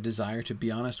honesty and the desire to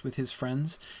be honest with his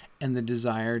friends and the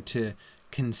desire to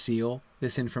conceal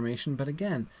this information. But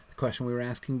again, the question we were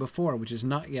asking before, which is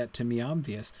not yet to me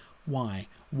obvious, why?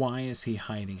 Why is he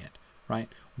hiding it, right?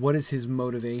 What is his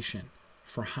motivation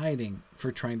for hiding,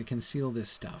 for trying to conceal this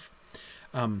stuff?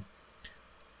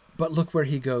 But look where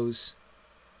he goes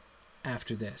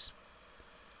after this.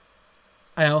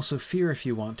 I also fear, if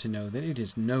you want to know, that it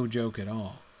is no joke at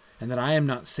all, and that I am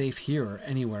not safe here or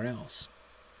anywhere else.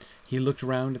 He looked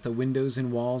around at the windows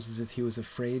and walls as if he was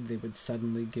afraid they would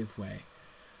suddenly give way.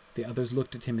 The others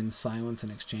looked at him in silence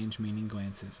and exchanged meaning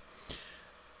glances.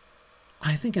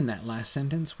 I think in that last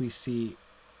sentence we see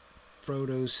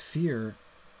Frodo's fear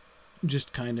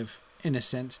just kind of, in a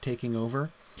sense, taking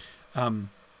over. I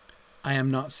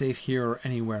am not safe here or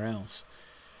anywhere else.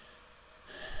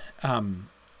 On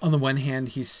the one hand,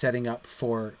 he's setting up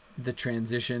for the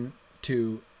transition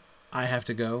to I have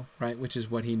to go, right? Which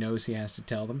is what he knows he has to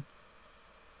tell them.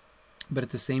 But at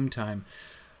the same time,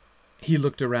 he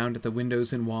looked around at the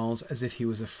windows and walls as if he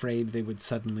was afraid they would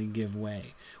suddenly give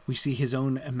way. We see his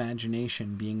own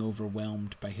imagination being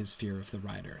overwhelmed by his fear of the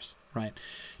riders, right?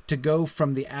 To go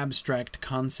from the abstract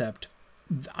concept,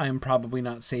 I am probably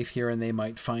not safe here and they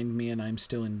might find me and I'm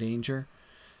still in danger,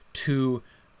 to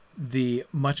the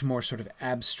much more sort of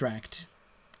abstract,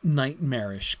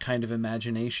 nightmarish kind of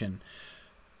imagination.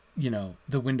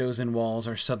 the windows and walls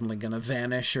are suddenly going to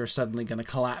vanish or suddenly going to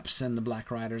collapse, and the Black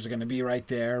Riders are going to be right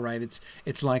there, right?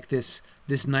 It's like this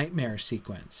nightmare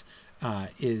sequence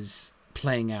is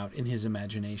playing out in his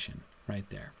imagination right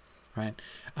there, right?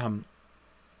 And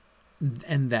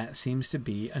that seems to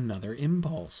be another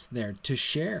impulse there to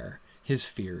share his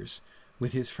fears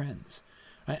with his friends,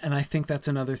 right? And I think that's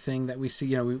another thing that we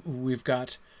see. We've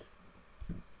got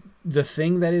the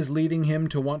thing that is leading him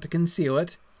to want to conceal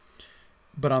it.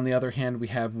 But on the other hand, we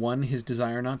have his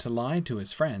desire not to lie to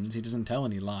his friends. He doesn't tell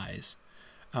any lies.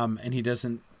 And it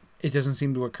doesn't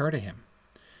seem to occur to him.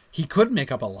 He could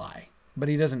make up a lie, but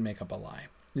he doesn't make up a lie.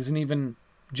 He doesn't even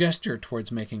gesture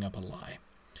towards making up a lie,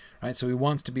 right? So he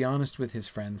wants to be honest with his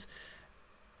friends,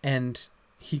 and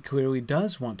he clearly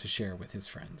does want to share with his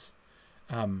friends.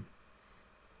 I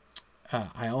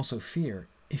also fear,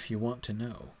 if you want to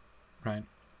know, right?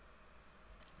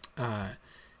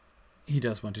 He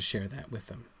does want to share that with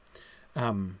them.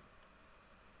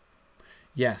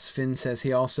 Yes, Finn says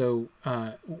he also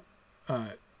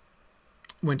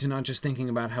went to not just thinking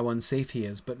about how unsafe he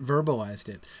is, but verbalized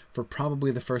it for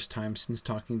probably the first time since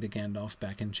talking to Gandalf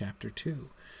back in Chapter 2.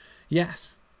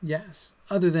 Yes.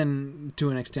 Other than to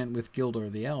an extent with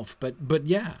Gildor the Elf, but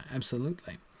yeah,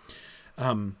 absolutely.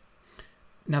 Now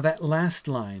that last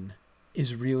line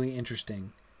is really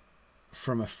interesting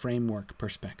from a framework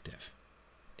perspective.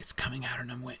 "It's coming out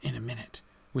in a minute,"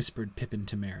 whispered Pippin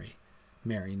to Merry.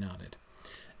 Merry nodded.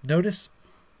 Notice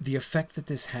the effect that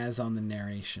this has on the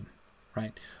narration,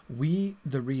 right? We,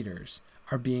 the readers,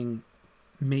 are being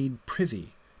made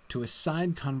privy to a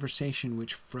side conversation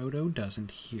which Frodo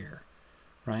doesn't hear,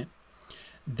 right?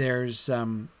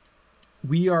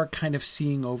 We are kind of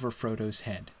seeing over Frodo's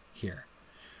head here.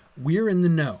 We're in the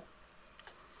know.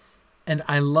 And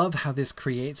I love how this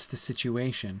creates the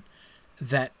situation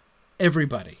that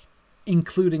everybody,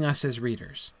 including us as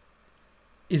readers,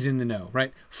 is in the know,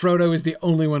 right? Frodo is the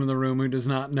only one in the room who does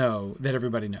not know that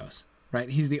everybody knows, right?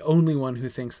 He's the only one who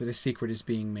thinks that a secret is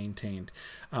being maintained.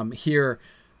 Here,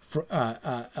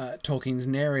 Tolkien's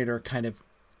narrator kind of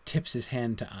tips his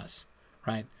hand to us,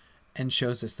 right? And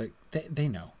shows us that they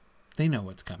know. They know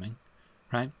what's coming,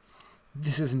 right?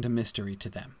 This isn't a mystery to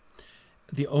them.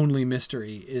 The only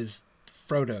mystery is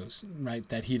Frodo's, right?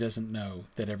 That he doesn't know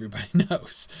that everybody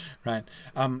knows, right?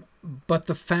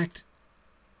 But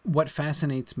what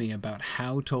fascinates me about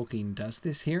how Tolkien does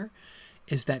this here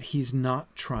is that he's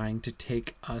not trying to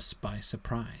take us by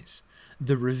surprise.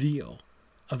 The reveal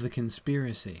of the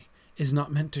conspiracy is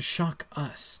not meant to shock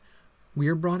us.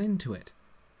 We're brought into it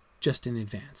just in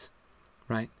advance,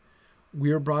 right?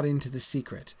 We're brought into the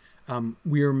secret.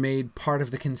 We are made part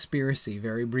of the conspiracy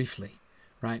very briefly,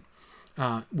 right?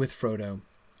 With Frodo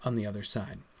on the other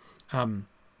side. And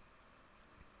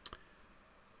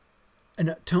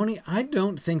Tony, I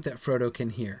don't think that Frodo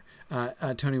can hear.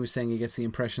 Tony was saying he gets the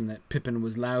impression that Pippin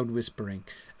was loud whispering,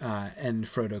 and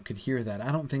Frodo could hear that.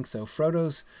 I don't think so.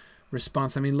 Frodo's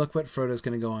response, look what Frodo's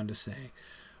going to go on to say.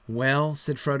 "Well,"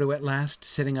 said Frodo at last,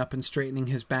 sitting up and straightening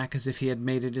his back as if he had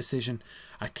made a decision,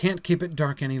 "I can't keep it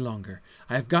dark any longer.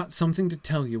 I have got something to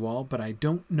tell you all, but I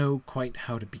don't know quite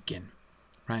how to begin."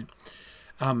 Right?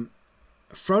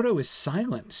 Frodo is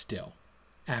silent still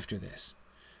after this.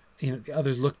 The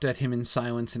others looked at him in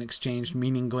silence and exchanged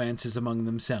meaning glances among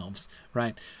themselves,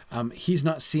 right? He's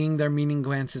not seeing their meaning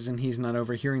glances, and he's not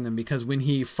overhearing them, because when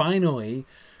he finally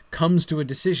comes to a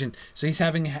decision, so he's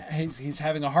having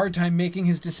a hard time making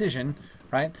his decision,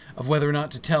 right, of whether or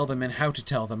not to tell them and how to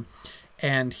tell them,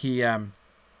 and he was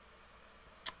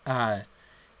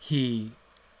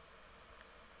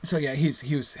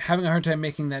having a hard time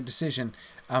making that decision,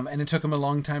 and it took him a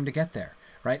long time to get there.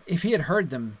 Right? If he had heard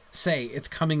them say it's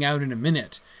coming out in a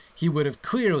minute, he would have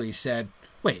clearly said,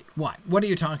 "Wait, what? What are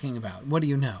you talking about? What do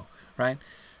you know?" Right?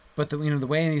 But the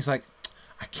way, and he's like,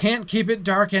 "I can't keep it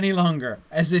dark any longer,"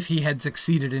 as if he had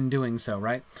succeeded in doing so.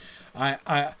 Right?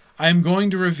 I'm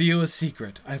going to reveal a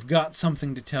secret. I've got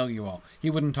something to tell you all. He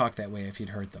wouldn't talk that way if he'd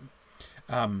heard them.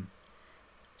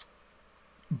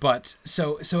 But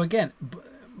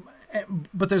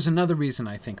there's another reason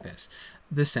I think this.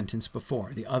 The sentence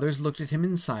before. The others looked at him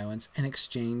in silence and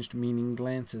exchanged meaning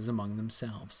glances among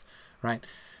themselves. Right?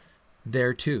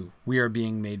 There, too, we are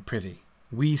being made privy.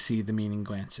 We see the meaning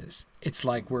glances. It's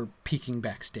like we're peeking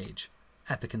backstage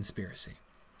at the conspiracy.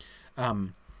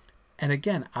 And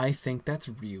again, I think that's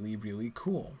really, really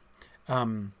cool.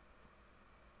 Now,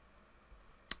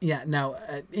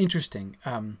 interesting.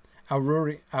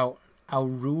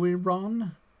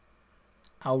 Auruiron?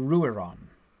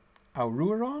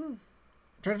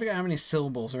 trying to figure out how many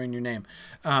syllables are in your name.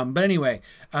 But anyway,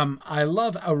 I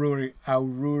love Aruiron.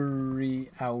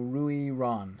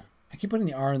 I keep putting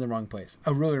the R in the wrong place.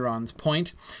 Aruiron's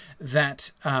point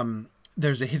that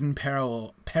there's a hidden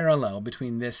parallel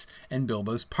between this and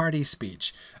Bilbo's party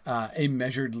speech, a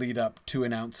measured lead up to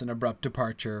announce an abrupt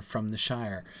departure from the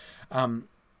Shire.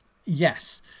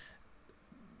 Yes,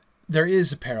 there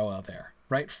is a parallel there,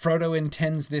 right? Frodo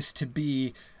intends this to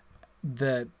be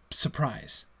the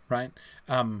surprise, right?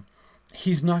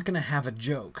 He's not going to have a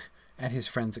joke at his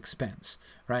friend's expense,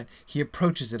 right? He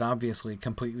approaches it obviously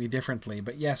completely differently,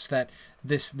 but yes, that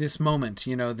this moment,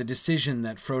 you know, the decision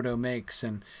that Frodo makes,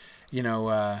 and you know,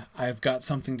 I've got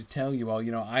something to tell you all,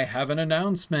 you know, I have an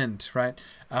announcement, right?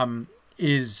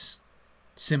 Is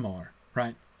similar,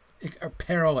 right? A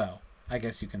parallel, I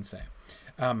guess you can say.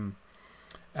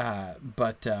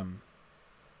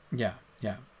 Yeah.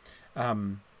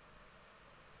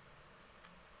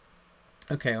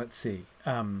 Okay, let's see.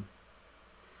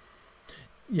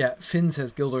 Yeah, Finn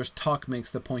says Gildor's talk makes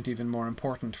the point even more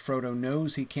important. Frodo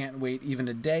knows he can't wait even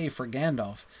a day for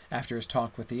Gandalf after his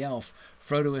talk with the elf.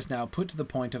 Frodo is now put to the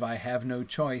point of, I have no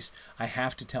choice. I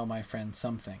have to tell my friend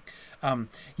something.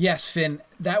 Yes, Finn,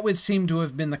 that would seem to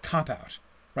have been the cop-out,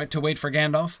 right? To wait for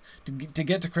Gandalf, to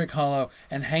get to Crick Hollow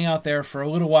and hang out there for a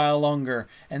little while longer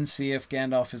and see if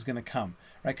Gandalf is going to come,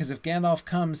 right? Because if Gandalf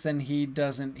comes, then he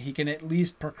can at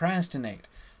least procrastinate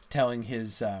telling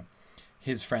his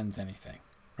friends anything.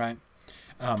 Right,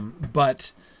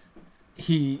 but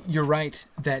you're right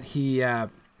that he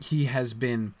has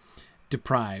been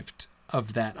deprived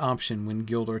of that option when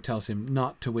Gildor tells him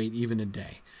not to wait even a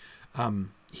day.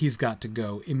 He's got to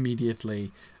go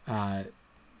immediately.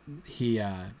 He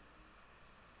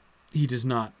does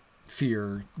not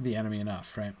fear the enemy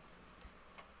enough, right?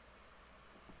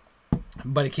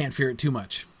 But he can't fear it too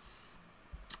much.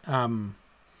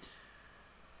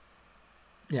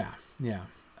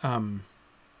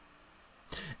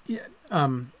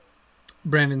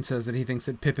 Brandon says that he thinks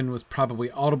that Pippin was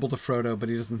probably audible to Frodo, but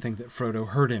he doesn't think that Frodo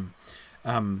heard him.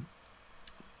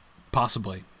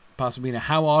 Possibly. Now,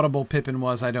 how audible Pippin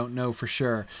was, I don't know for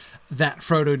sure. That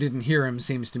Frodo didn't hear him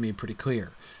seems to me pretty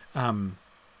clear.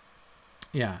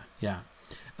 Yeah,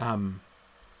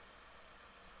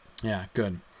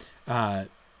 good.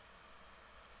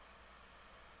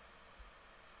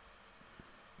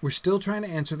 We're still trying to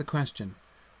answer the question,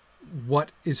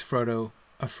 what is Frodo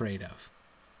afraid of,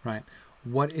 right?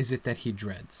 What is it that he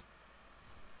dreads?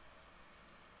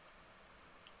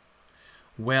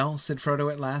 Well, said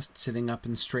Frodo at last, sitting up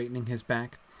and straightening his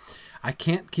back, I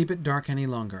can't keep it dark any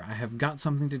longer. I have got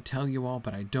something to tell you all,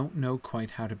 but I don't know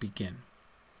quite how to begin.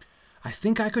 I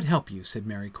think I could help you, said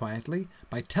Merry quietly,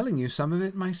 by telling you some of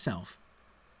it myself.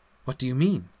 What do you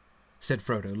mean? Said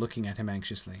Frodo, looking at him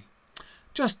anxiously.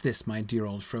 Just this, my dear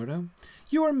old Frodo.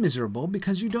 You are miserable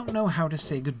because you don't know how to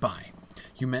say goodbye.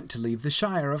 You meant to leave the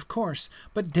Shire, of course,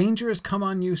 but danger has come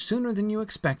on you sooner than you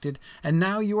expected, and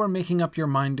now you are making up your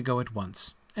mind to go at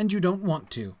once. And you don't want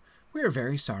to. We are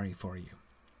very sorry for you.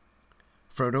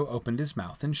 Frodo opened his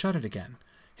mouth and shut it again.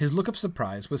 His look of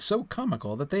surprise was so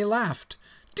comical that they laughed.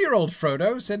 Dear old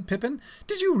Frodo, said Pippin,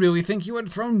 did you really think you had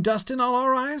thrown dust in all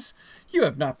our eyes? You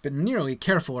have not been nearly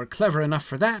careful or clever enough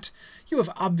for that. You have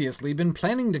obviously been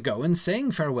planning to go and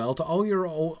saying farewell to all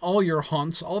your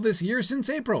haunts all this year since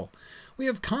April. We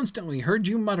have constantly heard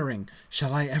you muttering,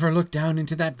 shall I ever look down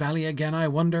into that valley again, I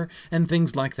wonder, and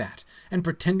things like that, and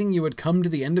pretending you had come to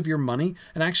the end of your money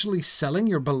and actually selling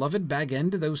your beloved Bag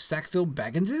End to those Sackville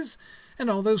Bagginses, and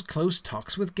all those close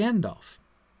talks with Gandalf.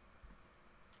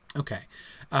 Okay,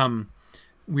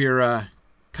 we're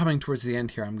coming towards the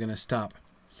end here. I'm going to stop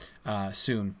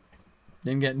soon.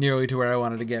 Didn't get nearly to where I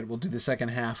wanted to get. We'll do the second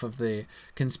half of the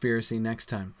conspiracy next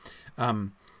time.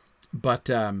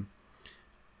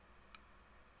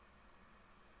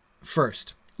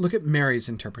 First, look at Merry's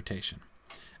interpretation.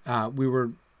 We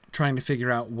were trying to figure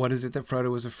out what is it that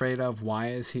Frodo was afraid of? Why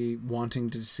is he wanting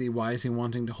to see? Why is he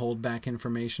wanting to hold back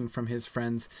information from his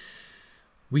friends?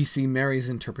 We see Merry's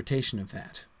interpretation of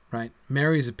that, right?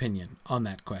 Merry's opinion on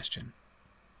that question.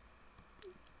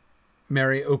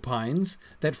 Merry opines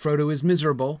that Frodo is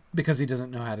miserable because he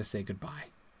doesn't know how to say goodbye,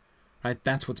 right?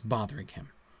 That's what's bothering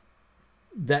him.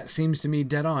 That seems to me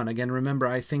dead on. Again, remember,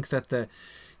 I think that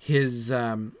his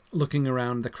looking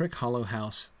around the Crick Hollow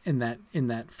house in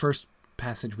that first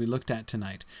passage we looked at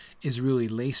tonight is really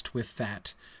laced with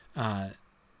that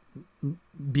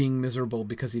being miserable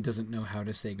because he doesn't know how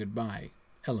to say goodbye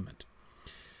element.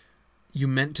 You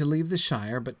meant to leave the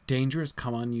Shire, but danger has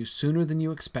come on you sooner than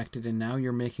you expected, and now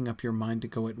you're making up your mind to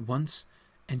go at once,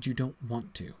 and you don't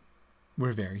want to.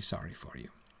 We're very sorry for you.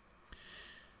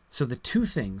 So the two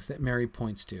things that Mary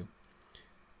points to,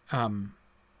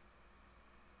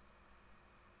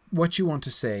 what you want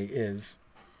to say is,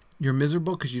 you're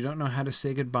miserable because you don't know how to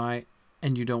say goodbye,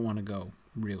 and you don't want to go,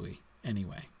 really,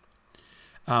 anyway.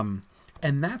 And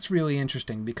that's really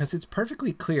interesting, because it's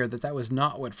perfectly clear that that was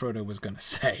not what Frodo was going to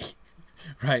say,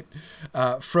 right?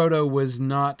 Frodo was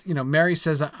not, Mary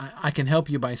says, I can help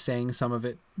you by saying some of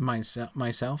it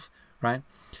myself, right?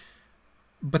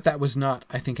 But that was not,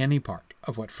 I think, any part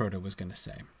of what Frodo was going to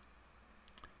say.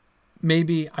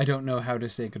 Maybe I don't know how to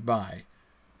say goodbye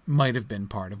might have been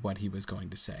part of what he was going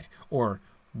to say, or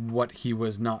what he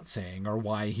was not saying, or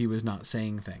why he was not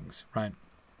saying things, right?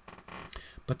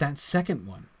 But that second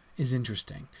one is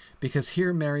interesting, because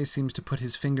here Mary seems to put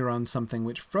his finger on something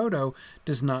which Frodo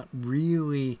does not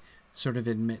really sort of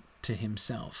admit to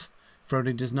himself.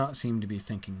 Frodo does not seem to be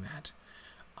thinking that.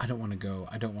 I don't want to go,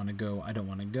 I don't want to go, I don't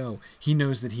want to go. He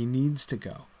knows that he needs to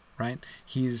go, right?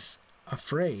 He's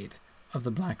afraid of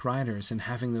the Black Riders and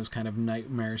having those kind of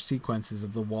nightmare sequences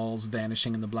of the walls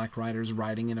vanishing and the Black Riders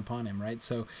riding in upon him, right?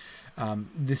 So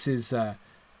this is,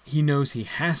 he knows he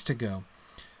has to go.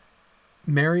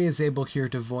 Mary is able here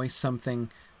to voice something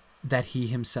that he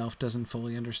himself doesn't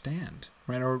fully understand,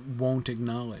 right? Or won't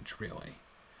acknowledge, really.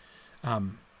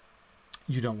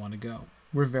 You don't want to go.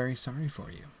 We're very sorry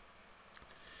for you.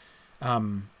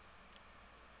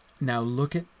 Now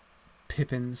look at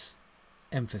Pippin's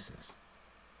emphasis.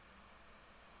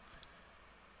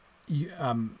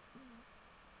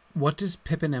 What does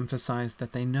Pippin emphasize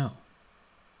that they know,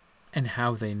 and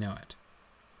how they know it?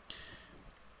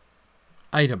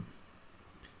 Item.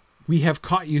 We have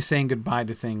caught you saying goodbye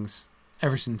to things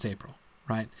ever since April,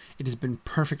 right? It has been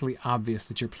perfectly obvious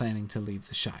that you're planning to leave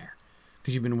the Shire,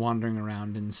 because you've been wandering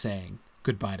around and saying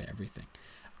goodbye to everything.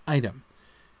 Item.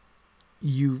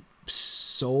 You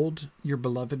sold your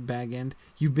beloved Bag End.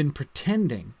 You've been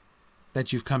pretending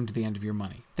that you've come to the end of your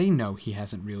money. They know he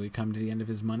hasn't really come to the end of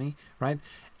his money, right?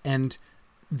 And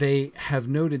they have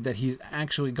noted that he's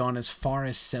actually gone as far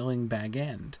as selling Bag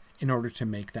End in order to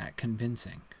make that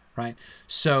convincing, right?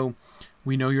 So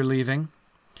we know you're leaving.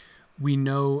 We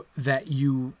know that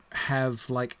you have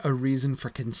like a reason for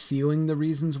concealing the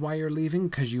reasons why you're leaving,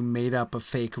 because you made up a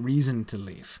fake reason to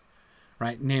leave,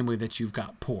 right? Namely that you've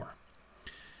got poor.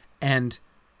 And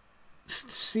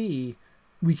C,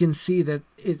 we can see that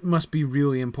it must be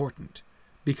really important,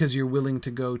 because you're willing to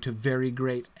go to very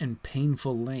great and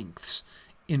painful lengths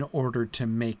in order to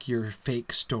make your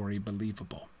fake story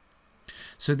believable.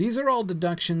 So these are all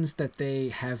deductions that they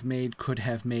have made, could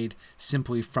have made,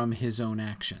 simply from his own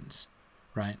actions,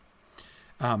 right?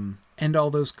 And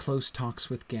all those close talks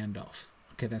with Gandalf.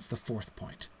 Okay, that's the fourth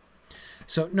point.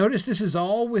 So notice this is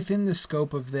all within the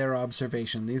scope of their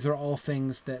observation. These are all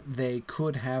things that they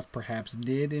could have, perhaps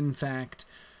did, in fact,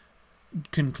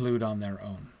 conclude on their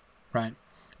own, right?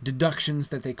 Deductions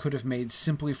that they could have made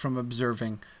simply from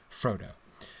observing Frodo.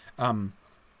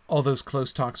 All those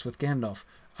close talks with Gandalf.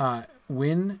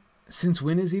 Since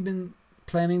when has he been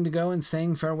planning to go and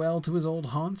saying farewell to his old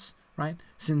haunts, right?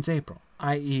 Since April,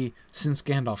 i.e. since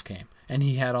Gandalf came, and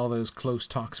he had all those close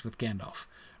talks with Gandalf,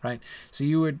 right? So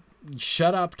you would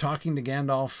shut up talking to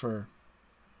Gandalf for,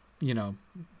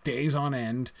 days on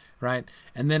end, right?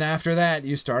 And then after that,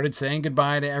 you started saying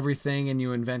goodbye to everything, and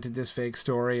you invented this fake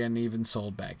story and even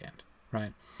sold Bag End,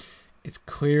 right? It's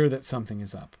clear that something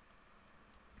is up.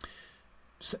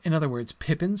 So, in other words,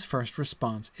 Pippin's first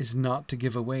response is not to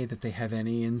give away that they have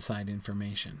any inside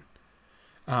information.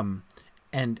 And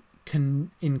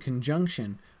in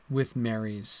conjunction with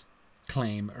Mary's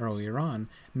claim earlier on,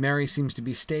 Mary seems to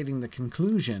be stating the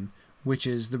conclusion, which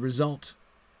is the result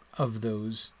of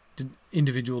those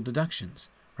individual deductions,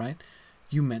 right?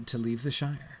 You meant to leave the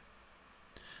Shire.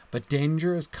 But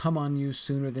danger has come on you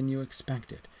sooner than you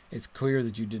expected. It's clear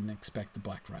that you didn't expect the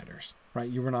Black Riders, right?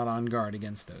 You were not on guard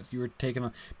against those. You were taken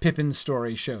on. Pippin's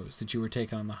story shows that you were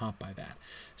taken on the hop by that.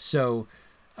 So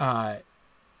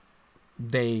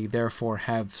they therefore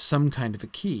have some kind of a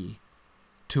key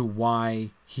to why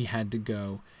he had to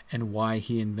go and why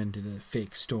he invented a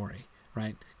fake story,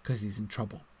 right? Because he's in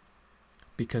trouble.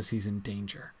 Because he's in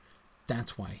danger.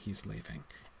 That's why he's leaving.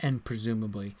 And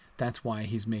presumably, that's why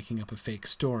he's making up a fake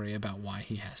story about why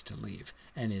he has to leave,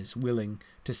 and is willing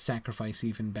to sacrifice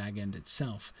even Bag End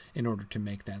itself in order to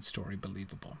make that story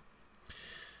believable.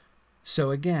 So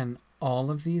again,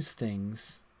 all of these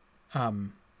things, at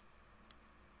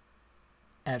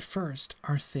first,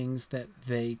 are things that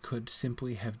they could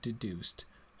simply have deduced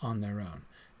on their own.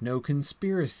 No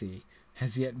conspiracy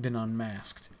has yet been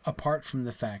unmasked, apart from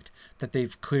the fact that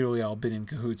they've clearly all been in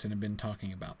cahoots and have been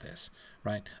talking about this,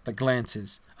 right? The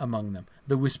glances among them,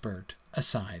 the whispered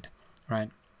aside, right?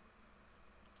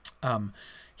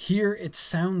 Here it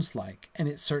sounds like, and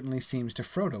it certainly seems to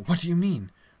Frodo. What do you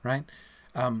mean, right?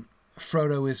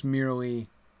 Frodo is merely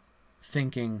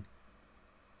thinking,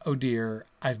 oh dear,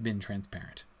 I've been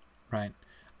transparent, right?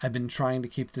 I've been trying to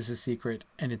keep this a secret,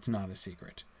 and it's not a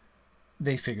secret.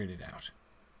 They figured it out,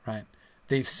 right?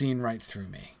 They've seen right through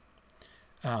me.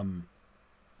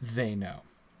 They know.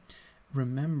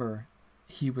 Remember,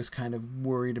 he was kind of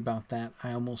worried about that.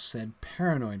 I almost said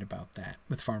paranoid about that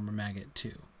with Farmer Maggot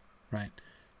too, right?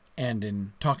 And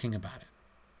in talking about it.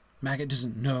 Maggot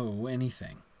doesn't know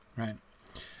anything, right?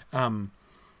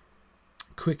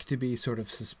 Quick to be sort of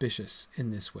suspicious in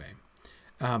this way.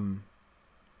 All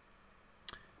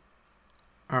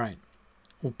right.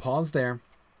 We'll pause there.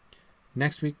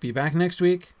 Next week, be back next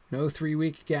week. No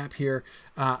 3-week gap here.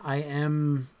 I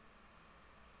am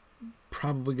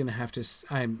probably going to have to,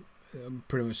 I'm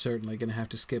pretty much certainly going to have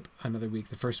to skip another week,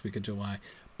 the first week of July,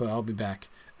 but I'll be back.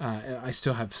 I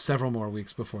still have several more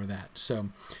weeks before that. So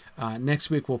next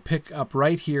week we'll pick up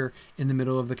right here in the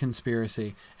middle of the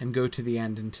conspiracy and go to the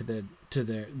end and to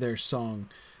their song,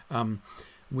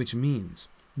 which means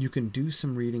you can do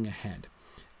some reading ahead.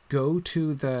 Go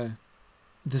to the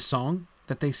song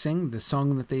that they sing, the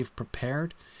song that they've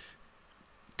prepared.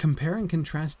 Compare and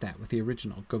contrast that with the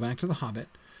original. Go back to The Hobbit,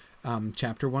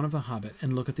 chapter 1 of The Hobbit,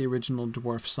 and look at the original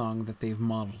dwarf song that they've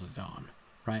modeled it on,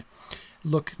 right?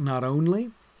 Look not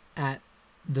only at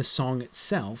the song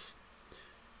itself,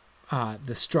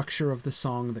 the structure of the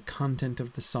song, the content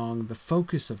of the song, the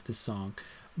focus of the song,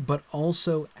 but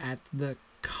also at the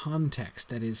context,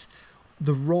 that is,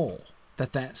 the role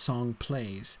that that song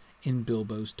plays in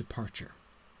Bilbo's departure.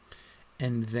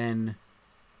 And then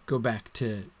go back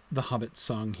to the Hobbit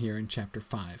song here in chapter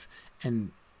 5,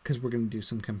 and because we're going to do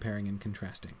some comparing and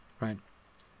contrasting, right?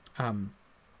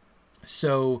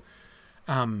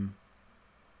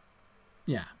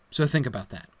 Yeah. So think about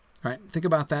that, right? Think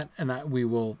about that, and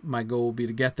my goal will be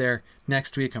to get there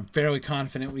next week. I'm fairly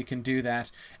confident we can do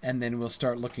that, and then we'll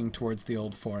start looking towards the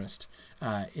Old Forest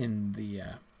in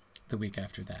the week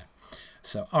after that.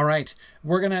 So, all right,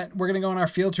 we're gonna go on our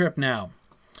field trip now.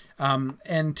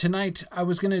 And tonight I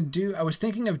was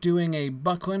thinking of doing a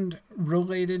Buckland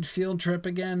related field trip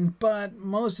again, but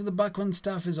most of the Buckland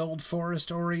stuff is Old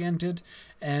Forest oriented,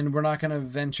 and we're not going to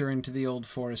venture into the Old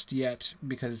Forest yet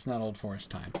because it's not Old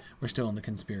Forest time. We're still in the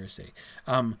conspiracy.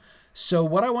 So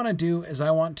what I want to do is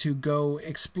I want to go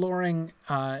exploring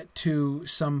to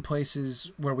some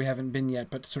places where we haven't been yet,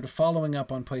 but sort of following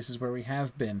up on places where we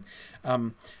have been.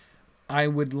 I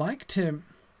would like to...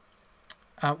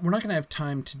 we're not going to have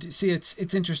time to see.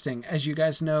 It's interesting, as you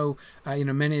guys know.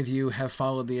 Many of you have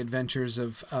followed the adventures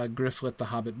of Grifflet the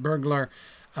Hobbit burglar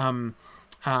on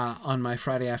my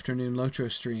Friday afternoon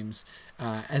Lotro streams,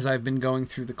 as I've been going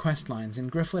through the quest lines. And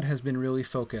Grifflet has been really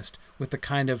focused with the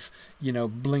kind of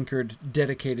blinkered,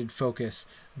 dedicated focus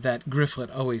that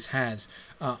Grifflet always has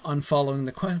on following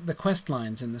the quest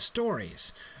lines and the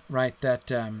stories, right? That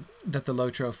the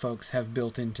Lotro folks have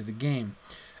built into the game.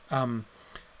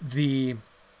 The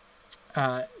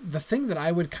thing that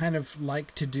I would kind of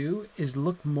like to do is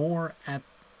look more at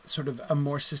sort of a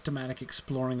more systematic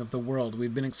exploring of the world.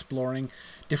 We've been exploring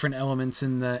different elements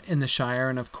in the Shire,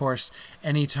 and of course,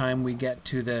 anytime we get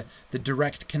to the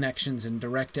direct connections and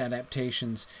direct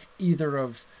adaptations, either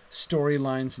of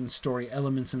storylines and story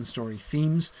elements and story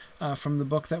themes from the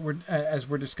book that as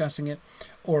we're discussing it,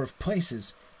 or of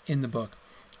places in the book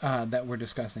that we're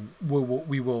discussing,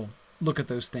 we will look at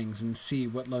those things and see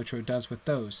what Lotro does with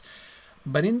those.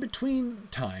 But in between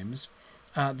times,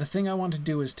 the thing I want to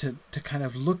do is to kind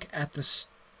of look at the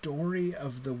story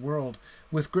of the world.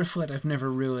 With Grifflet, I've never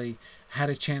really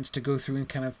had a chance to go through and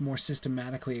kind of more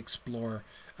systematically explore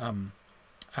the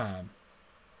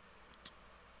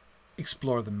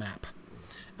map.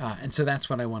 And so that's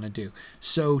what I want to do.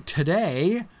 So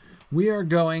today, we are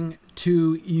going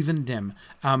to Evendim.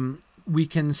 We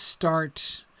can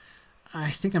start... I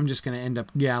think I'm just going to end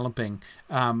up galloping,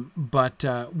 but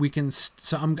we can.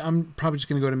 So I'm probably just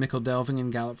going to go to Mickle Delving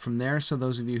and gallop from there. So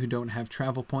those of you who don't have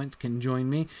travel points can join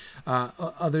me.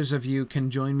 Others of you can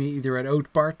join me either at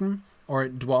Oatbarton or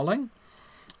at Dwalling,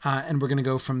 and we're going to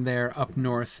go from there up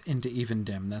north into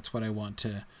Evendim. That's what I want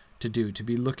to do, to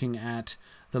be looking at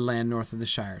the land north of the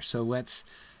Shire. So let's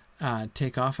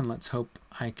take off, and let's hope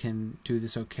I can do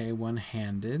this okay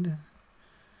one-handed.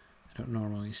 I don't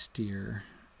normally steer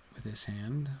with this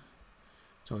hand.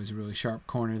 It's always a really sharp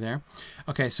corner there.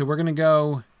 Okay, so we're gonna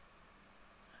go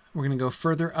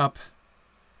further up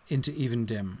into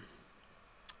Evendim.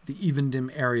 The Evendim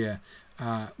area.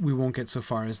 We won't get so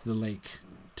far as the lake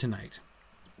tonight.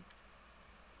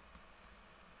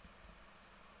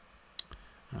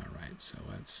 All right, so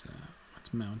let's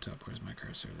mount up. Where's my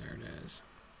cursor? There it is.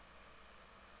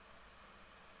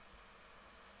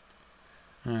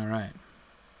 All right.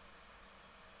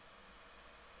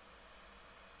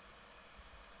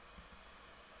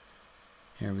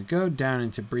 Here we go, down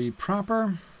into Bree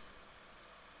proper.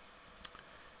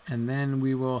 And then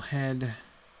we will head...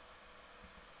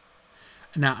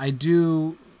 Now,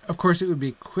 of course, it would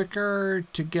be quicker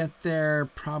to get there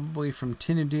probably from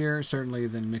Tinadir, certainly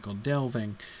than Mickle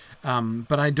Delving.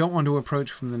 But I don't want to approach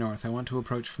from the north. I want to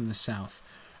approach from the south.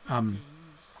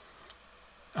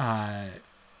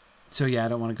 So yeah, I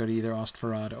don't want to go to either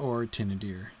Ostvarad or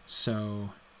Tinadir.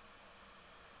 So,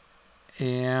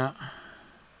 yeah,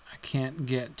 I can't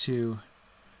get to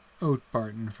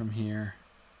Oatbarton from here.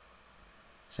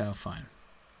 So, fine.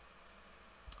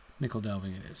 Mickle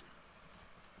Delving it is.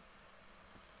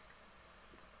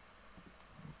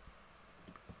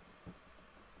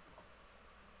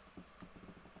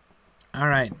 All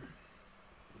right.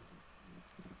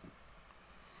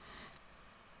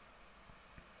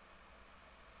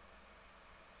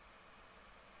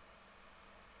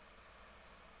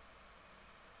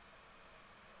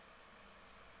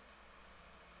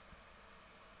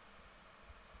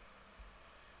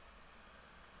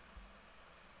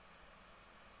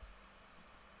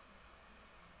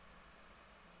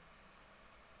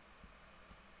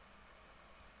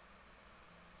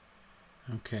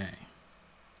 Okay.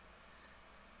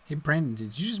 Hey, Brandon,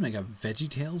 did you just make a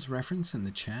VeggieTales reference in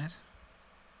the chat?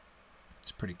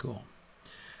 It's pretty cool.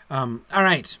 All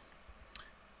right.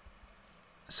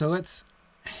 So let's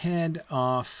head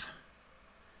off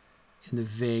in the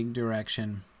vague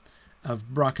direction of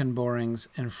Brockenborings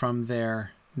and from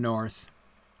there north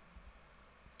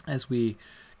as we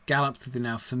gallop through the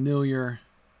now familiar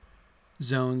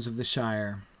zones of the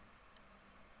Shire.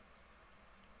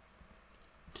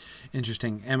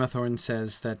 Interesting. Amathorn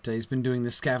says that he's been doing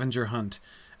the scavenger hunt,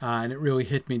 and it really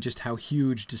hit me just how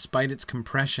huge, despite its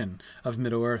compression of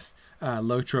Middle-earth,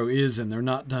 Lotro is, and they're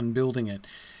not done building it.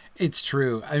 It's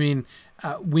true. I mean,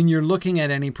 when you're looking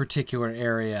at any particular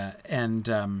area and,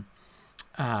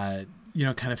 you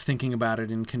know, kind of thinking about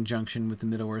it in conjunction with the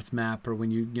Middle-earth map, or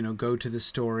when you go to the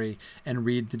story and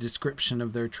read the description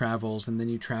of their travels, and then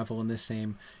you travel in the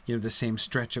same, the same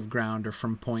stretch of ground, or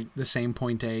from the same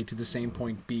point A to the same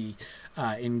point B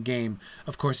in game.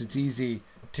 Of course, it's easy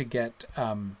to get,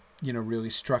 really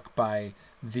struck by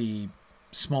the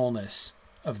smallness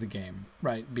of the game,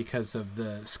 right? Because of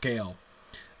the scale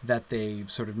that they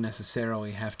sort of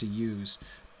necessarily have to use.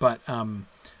 But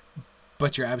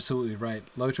you're absolutely right.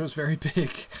 Lotro's very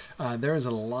big. There is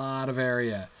a lot of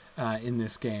area in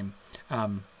this game.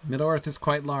 Middle-earth is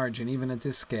quite large, and even at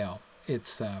this scale,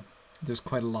 there's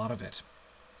quite a lot of it.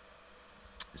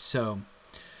 So,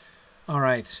 all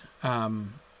right.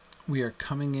 We are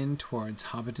coming in towards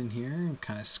Hobbiton here, and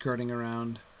kind of skirting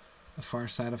around the far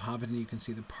side of Hobbiton. You can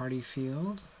see the party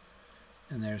field,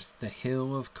 and there's the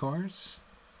hill, of course.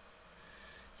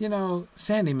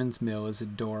 Sandyman's Mill is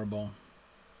adorable.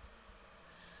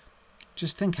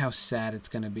 Just think how sad it's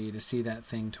going to be to see that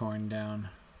thing torn down.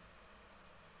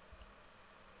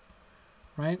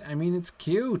 Right? I mean, it's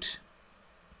cute.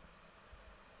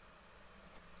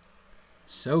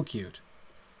 So cute.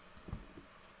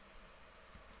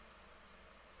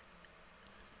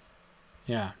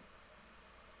 Yeah.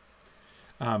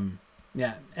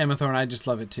 Yeah, Amathorn, I just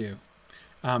love it too.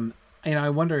 I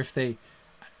wonder if they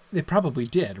probably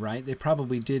did, right? They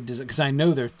probably did, because I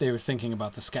know they were thinking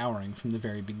about the scouring from the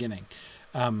very beginning.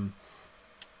 The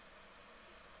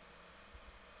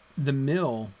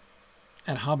mill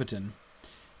at Hobbiton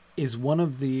is one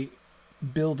of the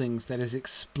buildings that is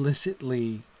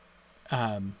explicitly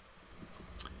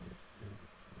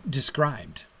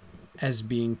described as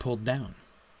being pulled down,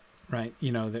 right?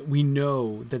 That we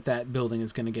know that building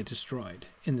is going to get destroyed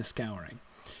in the scouring.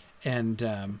 And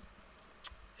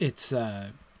it's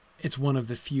one of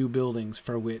the few buildings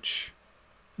for which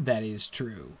that is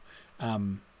true.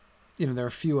 There are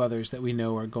a few others that we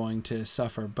know are going to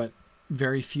suffer, but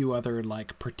very few other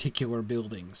particular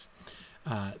buildings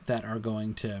that are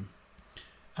going to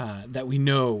that we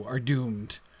know are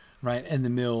doomed, right? And the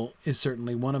mill is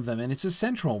certainly one of them, and it's a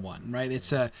central one, right?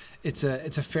 It's a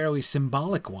fairly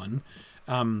symbolic one,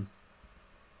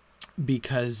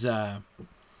 because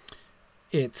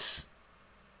it's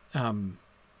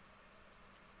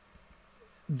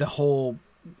the whole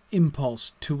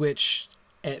impulse to which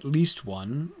at least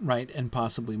one, right, and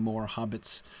possibly more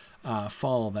hobbits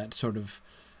follow, that sort of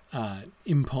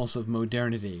impulse of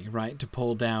modernity, right, to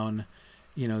pull down,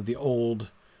 the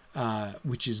old,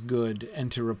 which is good,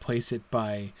 and to replace it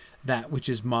by that which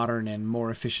is modern and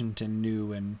more efficient and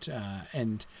new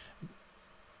and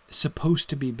supposed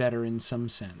to be better in some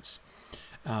sense,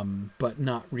 but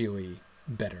not really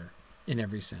better in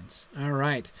every sense. All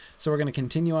right, so we're going to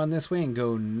continue on this way and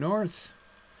go north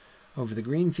over the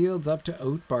green fields up to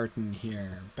Oatbarton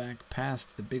here, back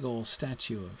past the big old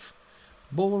statue of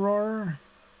Bullroarer,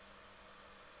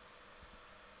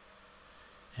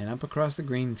 and up across the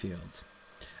green fields.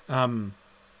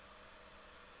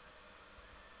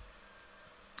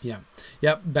 Yeah.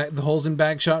 Yep. The holes in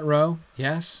Bagshot Row.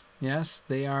 Yes. Yes,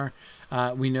 they are.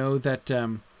 We know that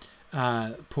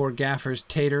poor Gaffer's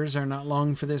taters are not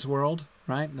long for this world,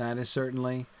 right? That is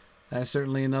certainly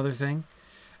another thing.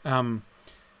 Yeah,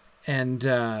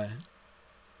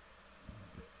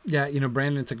 you know,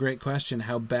 Brandon, it's a great question.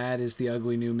 How bad is the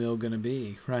ugly new mill going to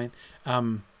be, right?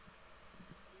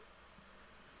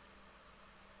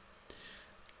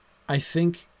 I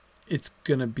think it's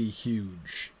going to be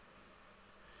huge.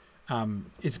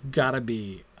 It's got to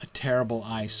be a terrible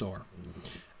eyesore.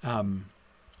 And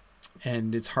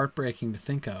it's heartbreaking to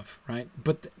think of, right?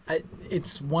 But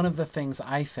it's one of the things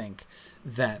I think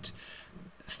that...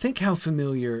 Think how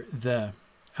familiar the...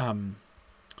 and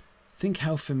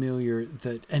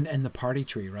the party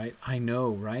tree, right? I know,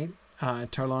 right?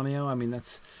 Tarlonio, I mean,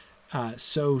 that's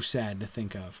so sad to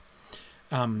think of.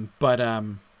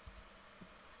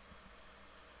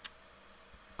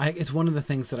 It's one of the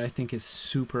things that I think is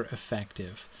super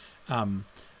effective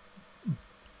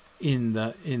in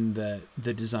the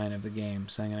design of the game.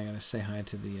 So I'm gonna say hi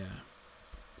to the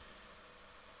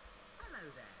Hello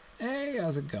there. Hey,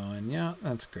 how's it going? Yeah,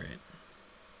 that's great.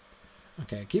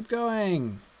 Okay, keep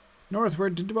going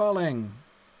northward to Dwelling.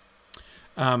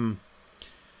 I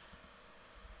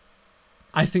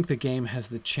think the game has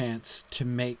the chance to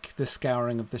make the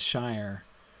Scouring of the Shire...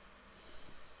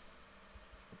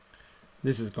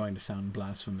 This is going to sound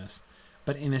blasphemous,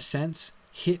 but in a sense,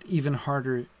 hit even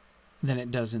harder than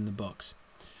it does in the books.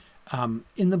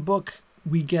 In the book,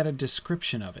 we get a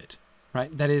description of it,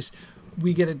 right? That is,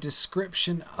 we get a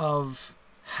description of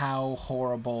how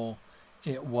horrible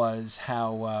it was,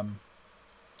 how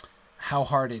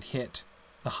hard it hit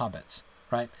the hobbits,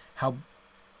 right? How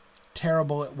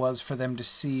terrible it was for them to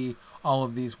see all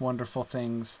of these wonderful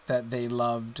things that they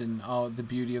loved and all the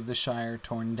beauty of the Shire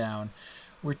torn down.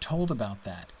 We're told about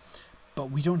that,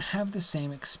 but we don't have the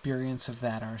same experience of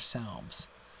that ourselves.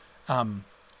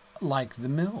 Like the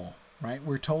mill, right?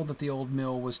 We're told that the old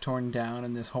mill was torn down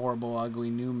and this horrible, ugly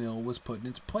new mill was put in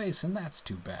its place, and that's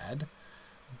too bad.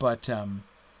 But you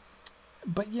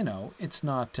know, it's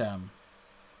not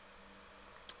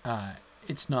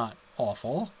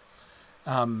awful.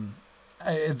 Then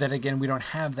again, we don't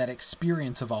have that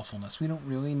experience of awfulness. We don't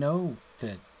really know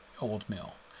the old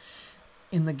mill.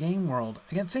 In the game world,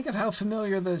 again, think of how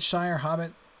familiar the Shire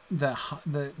Hobbit, the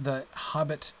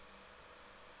Hobbit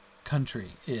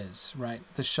country is, right?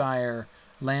 The Shire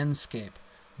landscape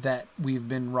that we've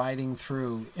been riding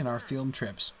through in our field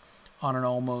trips on an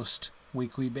almost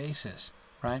weekly basis,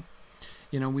 right?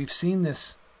 You know, we've seen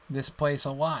this place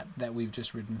a lot that we've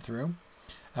just ridden through.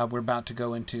 We're about to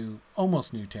go into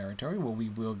almost new territory. Well, we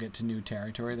will get to new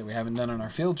territory that we haven't done on our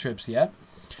field trips yet.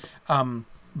 I'll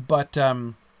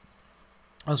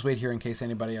just wait here in case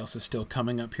anybody else is still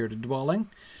coming up here to Dwelling.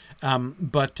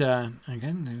 Again,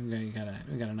 we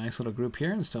got a nice little group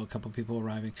here and still a couple people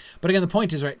arriving. But again, the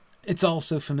point is, right, it's all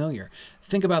so familiar.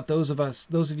 Think about those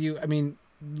of you, I mean,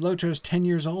 Lotro's 10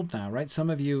 years old now, right? Some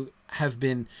of you have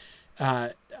been, you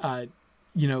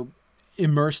know,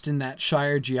 immersed in that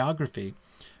Shire geography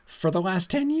for the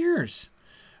last 10 years,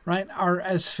 right? Are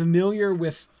as familiar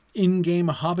with in-game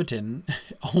Hobbiton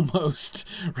almost,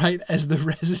 right, as the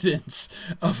residents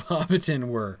of Hobbiton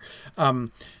were.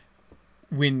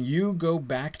 When you go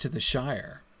back to the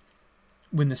Shire,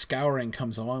 when the Scouring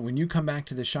comes along, when you come back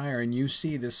to the Shire and you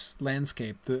see this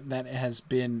landscape that is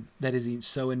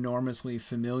so enormously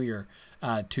familiar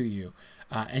to you,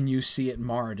 and you see it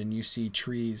marred, and you see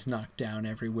trees knocked down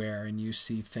everywhere, and you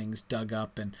see things dug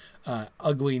up, and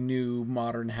ugly new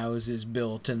modern houses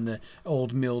built, and the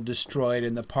old mill destroyed,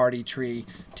 and the party tree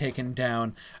taken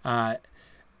down.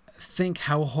 Think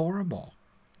how horrible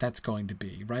that's going to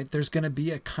be, right? There's going to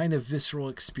be a kind of visceral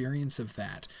experience of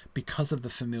that because of the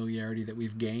familiarity that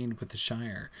we've gained with the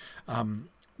Shire,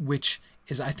 which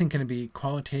is, I think, going to be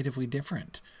qualitatively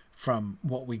different from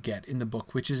what we get in the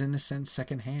book, which is in a sense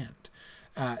secondhand.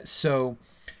 So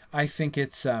I think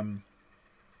it's going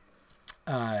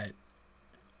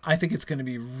to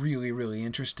be really, really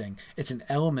interesting. It's an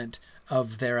element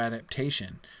of their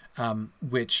adaptation,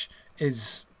 which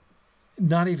is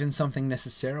not even something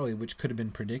necessarily which could have been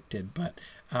predicted, but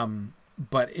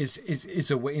but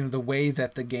is a way, the way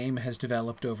that the game has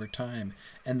developed over time,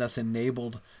 and thus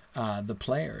enabled the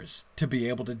players to be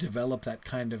able to develop that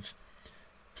kind of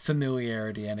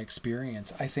familiarity and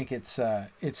experience. I think it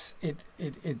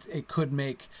could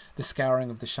make the Scouring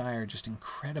of the Shire just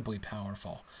incredibly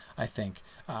powerful, I think.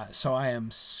 So I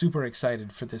am super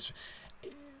excited for this.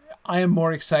 I am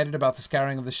more excited about the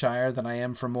Scouring of the Shire than I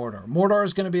am for Mordor. Mordor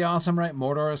is going to be awesome, right?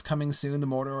 Mordor is coming soon. The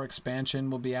Mordor expansion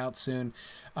will be out soon.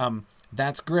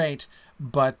 That's great,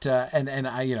 but and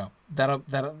I, you know,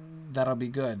 that'll be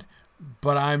good.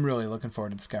 But I'm really looking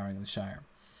forward to the Scouring of the Shire.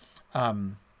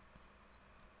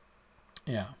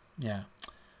 Yeah.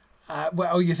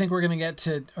 Well, you think we're going to get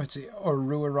to, or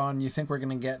Ruaron, you think we're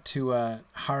going to get to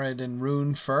Harad and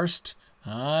Rune first?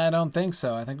 I don't think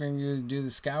so. I think we're going to do the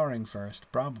Scouring first,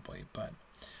 probably. But,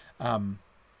 all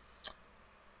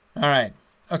right.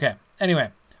 Okay. Anyway,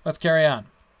 let's carry on.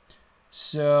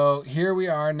 So here we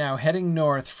are now heading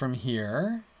north from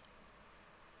here.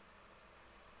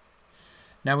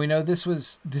 Now we know this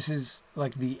is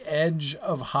like the edge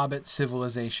of Hobbit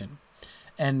civilization.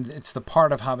 And it's the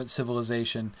part of Hobbit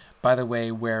civilization, by the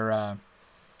way, where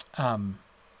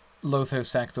Lotho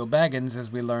Sackville Baggins,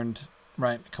 as we learned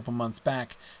right a couple months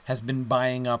back, has been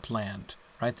buying up land.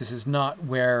 Right, this is not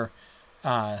where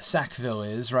Sackville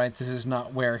is. Right, this is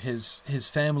not where his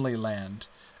family land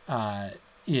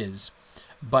is,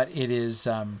 but it is.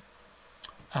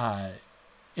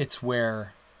 It's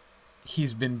where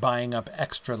he's been buying up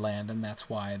extra land, and that's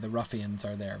why the ruffians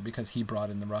are there, because he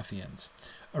brought in the ruffians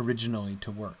originally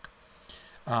to work.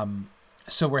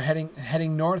 So we're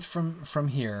heading north from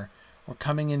here. We're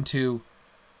coming into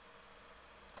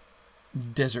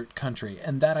desert country,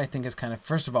 and that I think is kind of,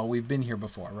 first of all, we've been here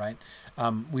before, right?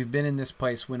 We've been in this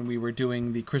place when we were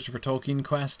doing the Christopher Tolkien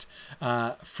quest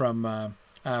from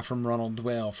Ronald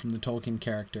Dwale, from the Tolkien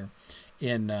character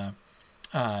in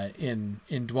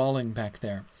Dwalling back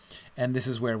there. And this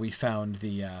is where we found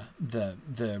the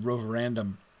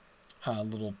Roverandom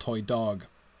little toy dog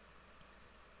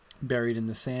buried in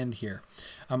the sand here.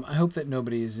 I hope that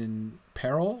nobody is in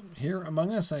peril here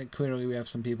among us. Clearly we have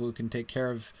some people who can take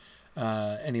care of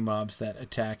any mobs that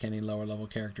attack any lower level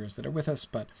characters that are with us.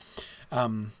 But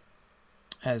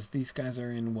as these guys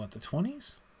are in, what, the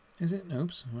 20s? Is it?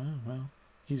 Oops. Well,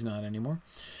 he's not anymore.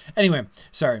 Anyway,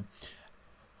 sorry.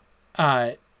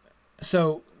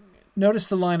 So notice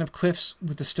the line of cliffs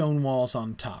with the stone walls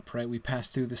on top, right? We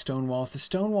passed through the stone walls. The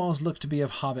stone walls look to be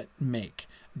of Hobbit make.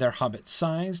 They're Hobbit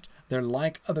sized. They're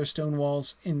like other stone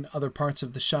walls in other parts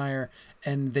of the Shire,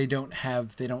 and they're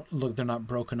not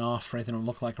broken off, right? They don't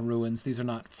look like ruins. These are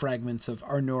not fragments of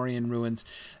Arnorian ruins.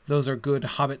 Those are good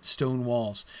Hobbit stone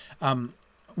walls,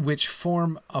 which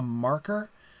form a marker.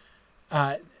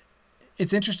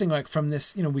 It's interesting, like from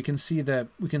this, you know, we can see the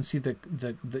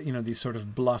you know, these sort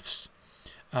of bluffs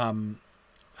from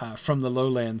the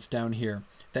lowlands down here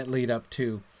that lead up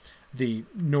to the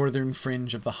northern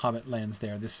fringe of the Hobbit lands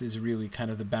there. This is really kind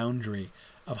of the boundary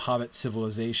of Hobbit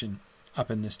civilization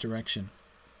up in this direction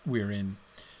we're in.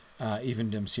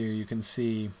 Evendoms here, you can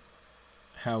see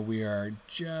how we are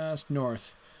just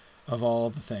north of all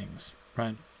the things,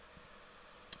 right?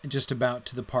 Just about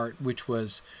to the part which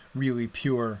was really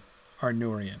pure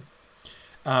Arnorian.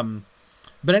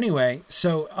 But anyway,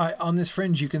 so on this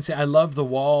fringe, you can see, I love the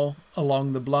wall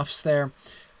along the bluffs there,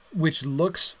 which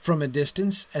looks from a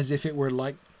distance as if it were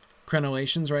like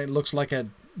crenellations, right? It looks like a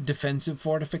defensive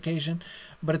fortification,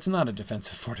 but it's not a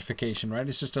defensive fortification, right?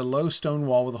 It's just a low stone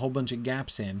wall with a whole bunch of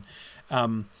gaps in.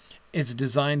 It's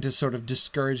designed to sort of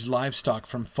discourage livestock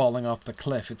from falling off the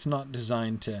cliff. It's not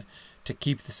designed to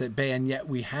keep this at bay, and yet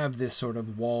we have this sort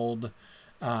of walled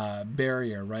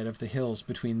barrier, right, of the hills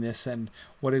between this and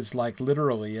what is like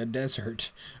literally a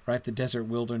desert, right? The desert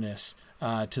wilderness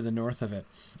to the north of it.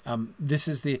 This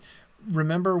is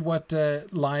remember what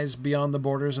lies beyond the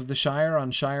borders of the Shire on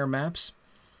Shire maps?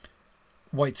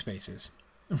 White spaces,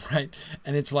 right?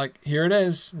 And it's like, here it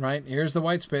is, right? Here's the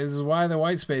white space. This is why the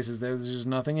white spaces, there's just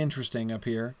nothing interesting up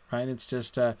here, right? It's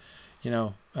just, you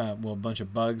know, well, a bunch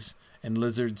of bugs and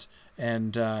lizards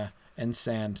and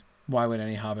sand. Why would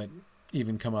any hobbit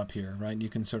even come up here, right? You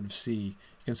can sort of see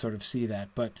that.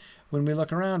 But when we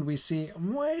look around, we see,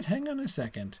 wait, hang on a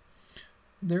second.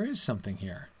 There is something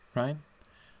here, right?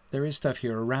 There is stuff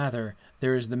here, or rather,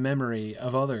 there is the memory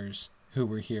of others who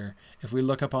were here. If we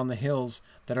look up on the hills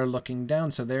that are looking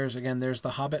down, so there's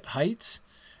the Hobbit Heights,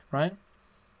 right?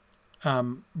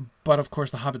 But of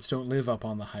course the hobbits don't live up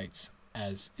on the heights,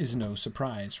 as is no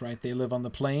surprise, right? They live on the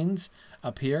plains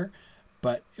up here.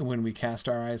 But when we cast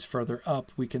our eyes further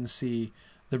up, we can see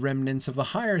the remnants of the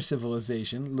higher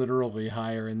civilization, literally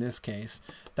higher in this case,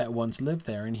 that once lived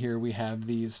there. And here we have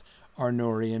these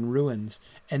Arnorian ruins.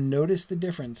 And notice the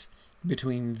difference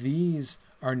between these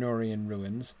Arnorian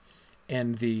ruins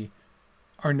and the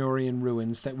Arnorian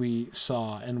ruins that we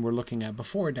saw and were looking at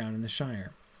before down in the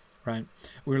Shire, right?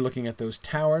 We were looking at those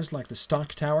towers like the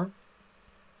Stock Tower.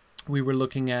 We were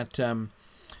looking at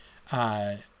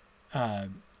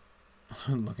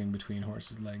looking between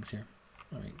horses' legs here.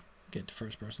 Let me get to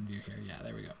first person view here. Yeah,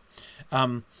 there we go.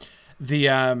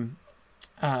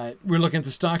 We're looking at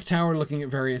the Stock Tower, looking at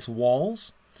various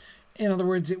walls. In other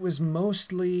words, it was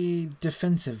mostly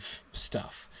defensive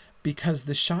stuff because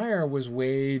the Shire was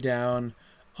way down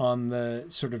on the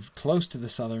sort of close to the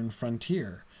southern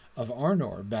frontier of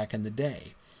Arnor back in the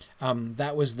day.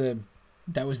 That was the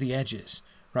edges,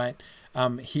 right?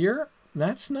 Here,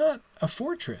 that's not a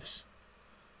fortress.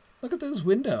 Look at those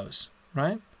windows,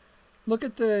 right? Look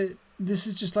at this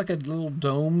is just like a little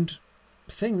domed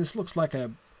thing. This looks like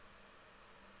a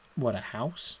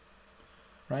house,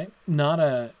 right? Not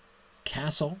a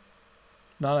castle,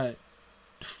 not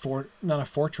a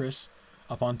fortress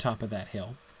up on top of that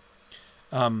hill.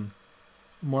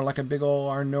 More like a big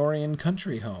old Arnorian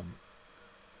country home.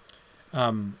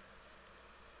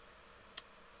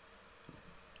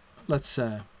 Let's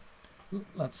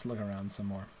look around some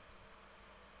more.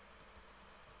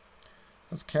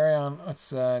 Let's carry on.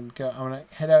 Let's go. I'm going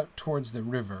to head out towards the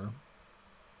river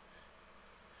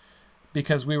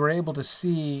because we were able to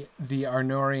see the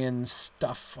Arnorian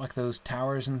stuff, like those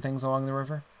towers and things along the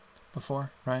river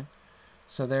before, right?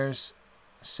 So there's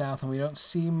south, and we don't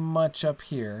see much up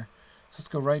here. So let's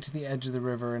go right to the edge of the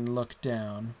river and look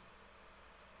down.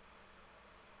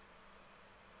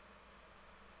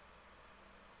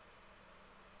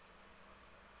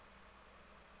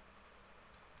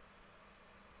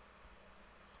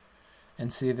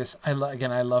 And see this,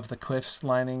 again, I love the cliffs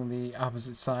lining the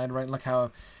opposite side, right? Look how,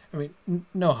 I mean,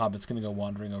 no hobbit's going to go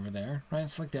wandering over there, right?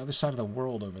 It's like the other side of the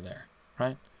world over there,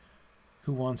 right?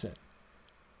 Who wants it?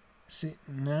 See,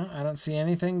 no, I don't see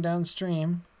anything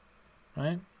downstream,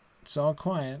 right? It's all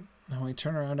quiet. Now we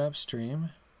turn around upstream.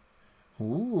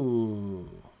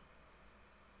 Ooh.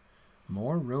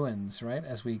 More ruins, right?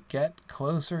 As we get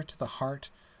closer to the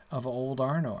heart of Old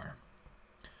Arnor.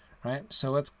 Right, so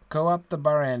let's go up the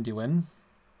Baranduin,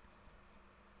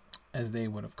 as they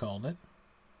would have called it,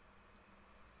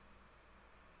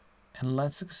 and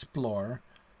let's explore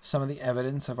some of the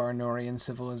evidence of Arnorian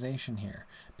civilization here,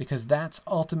 because that's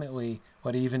ultimately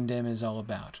what Evendim is all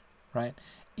about, right?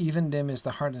 Evendim is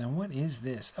the heart. And what is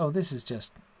this? Oh, these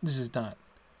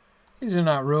are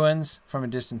not ruins. From a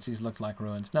distance, these look like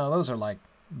ruins. No, those are like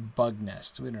bug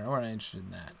nests. We're not interested in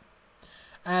that.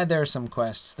 There are some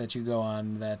quests that you go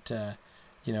on that,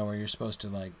 where you're supposed to,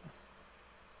 like,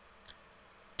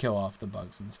 kill off the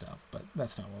bugs and stuff. But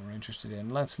that's not what we're interested in.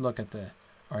 Let's look at the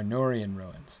Arnorian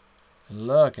ruins.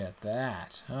 Look at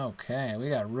that. Okay, we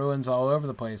got ruins all over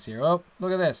the place here. Oh,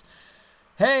 look at this.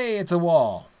 Hey, it's a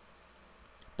wall.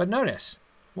 But notice,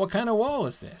 what kind of wall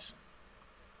is this?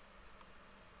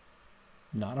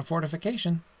 Not a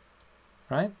fortification,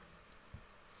 right?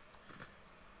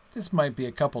 This might be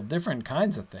a couple different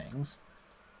kinds of things.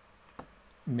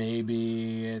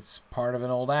 Maybe it's part of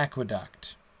an old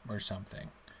aqueduct or something.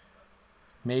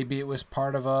 Maybe it was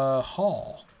part of a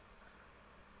hall.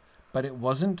 But it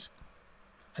wasn't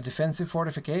a defensive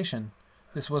fortification.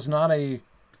 This was not a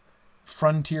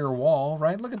frontier wall,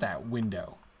 right? Look at that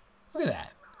window. Look at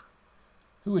that.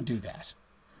 Who would do that?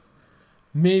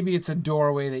 Maybe it's a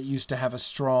doorway that used to have a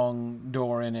strong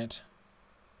door in it.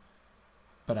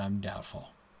 But I'm doubtful.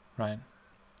 Right?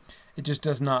 It just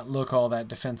does not look all that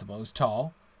defensible. It's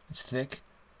tall, it's thick,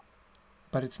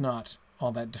 but it's not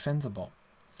all that defensible.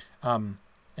 And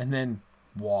then,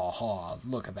 waha,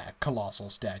 look at that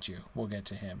colossal statue. We'll get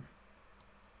to him.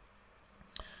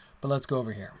 But let's go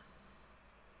over here.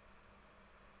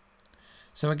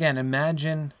 So again,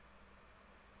 imagine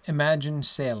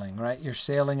sailing, right? You're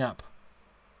sailing up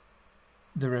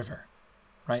the river,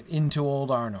 right, into Old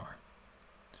Arnor.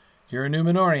 You're a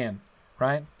Númenórean,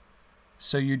 right?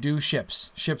 So you do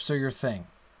ships. Ships are your thing.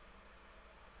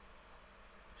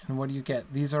 And what do you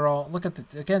get? These are all, look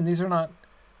at again, these are not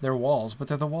their walls, but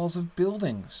they're the walls of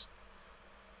buildings.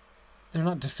 They're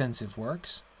not defensive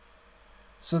works.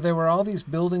 So there were all these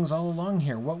buildings all along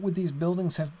here. What would these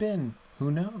buildings have been?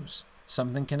 Who knows?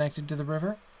 Something connected to the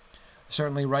river?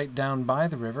 Certainly right down by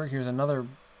the river. Here's another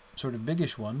sort of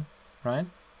biggish one, right?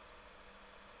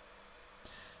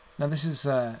 Now this is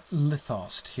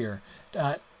Lithost here.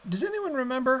 Does anyone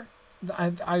remember?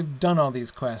 I've done all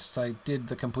these quests. I did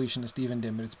the completionist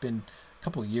Evendim, but it's been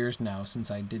couple years now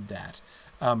since I did that.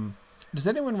 Does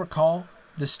anyone recall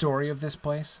the story of this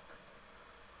place?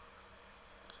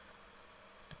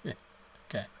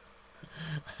 Okay.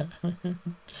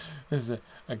 This is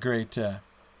a great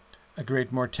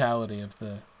mortality of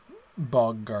the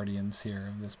bog guardians here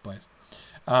of this place.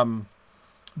 Hey,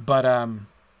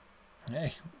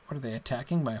 what are they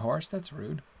attacking my horse? That's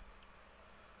rude.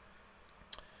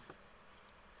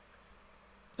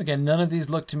 Again, none of these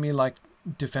look to me like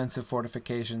defensive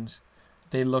fortifications.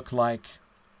 They look like,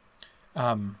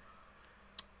 what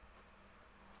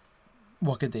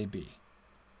could they be?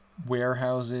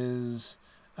 Warehouses,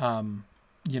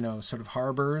 you know, sort of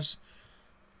harbors.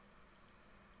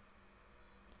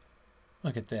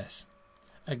 Look at this.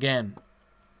 Again,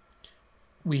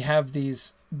 we have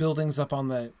these buildings up on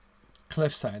the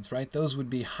cliff sides, right? Those would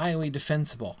be highly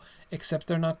defensible, except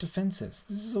they're not defenses.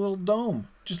 This is a little dome,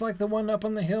 just like the one up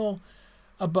on the hill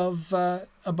above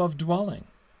Dwelling,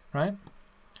 right?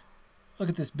 Look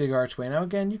at this big archway. Now,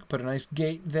 again, you could put a nice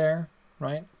gate there,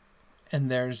 right?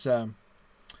 And there's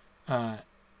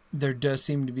there does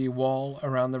seem to be a wall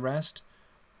around the rest.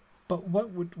 But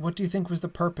what do you think was the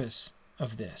purpose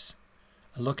of this?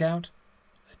 A lookout,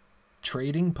 a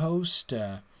trading post,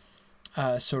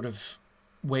 sort of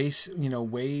way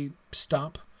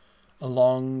stop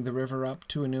along the river up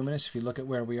to Anuminous. If you look at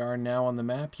where we are now on the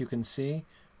map, you can see,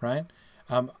 right?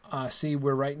 See,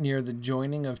 we're right near the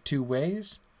joining of two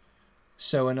ways.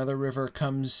 So another river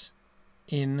comes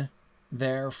in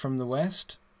there from the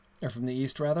west, or from the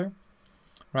east rather,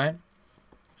 right?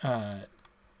 Where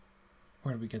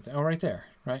did we get that? Oh, right there,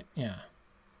 right? Yeah.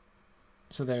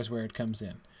 So there's where it comes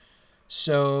in.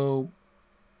 So,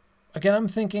 again, I'm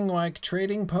thinking like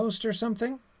trading post or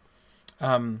something.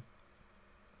 Hologro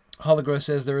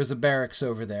says there is a barracks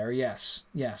over there. Yes,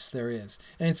 yes, there is.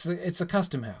 And it's a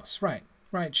custom house. Right,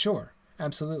 right, sure.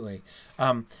 Absolutely.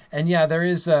 And yeah, there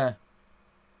is a...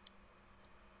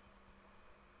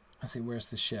 Let's see, where's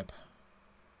the ship?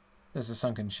 There's a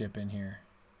sunken ship in here.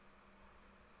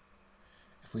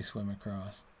 If we swim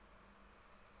across.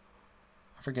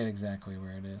 I forget exactly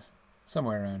where it is.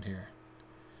 Somewhere around here.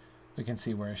 We can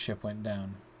see where a ship went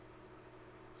down.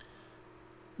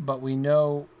 But we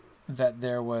know that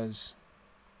there was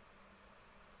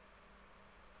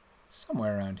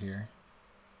somewhere around here.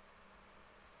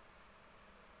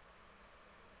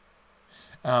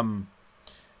 Yeah,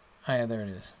 there it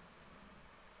is.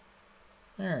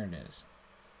 There it is.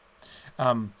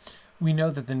 We know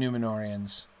that the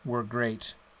Numenorians were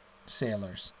great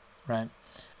sailors, right?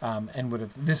 And would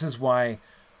have. This is why,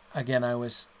 again, I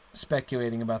was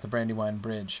speculating about the Brandywine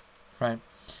Bridge, right?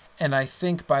 And I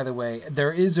think, by the way,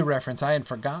 there is a reference. I had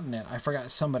forgotten it. I forgot.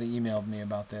 Somebody emailed me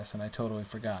about this, and I totally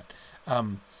forgot.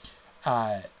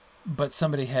 But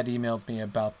somebody had emailed me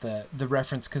about the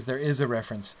reference, because there is a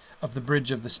reference of the Bridge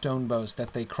of the Stone Bows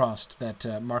that they crossed, that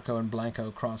Marco and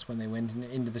Blanco crossed when they went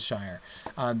into the Shire.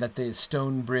 That the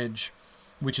stone bridge,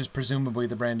 which is presumably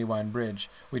the Brandywine Bridge,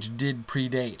 which did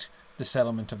predate the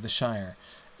settlement of the Shire,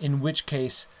 in which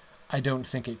case I don't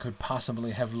think it could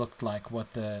possibly have looked like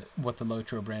what the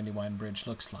Lotro Brandywine Bridge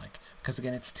looks like. Because,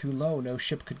 again, it's too low. No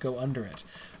ship could go under it.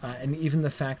 And even the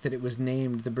fact that it was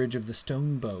named the Bridge of the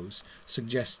Stone Bows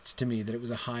suggests to me that it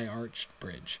was a high-arched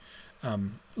bridge,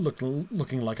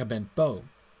 looking like a bent bow.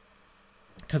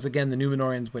 Because, again, the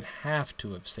Numenorians would have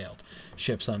to have sailed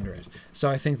ships under it. So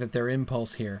I think that their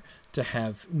impulse here to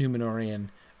have Numenorian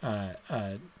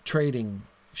trading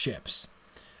ships.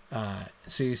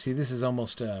 So you see, this is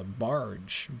almost a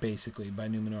barge, basically, by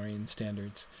Numenorian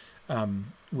standards,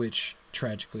 which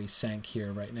tragically sank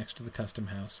here right next to the custom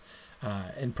house,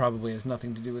 and probably has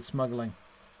nothing to do with smuggling.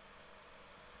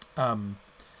 Yeah,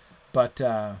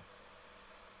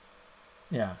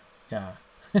 yeah.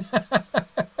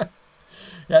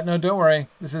 Yeah, no, don't worry.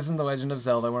 This isn't The Legend of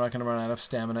Zelda. We're not going to run out of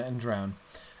stamina and drown.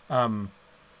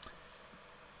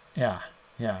 Yeah.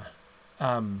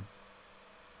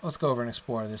 Let's go over and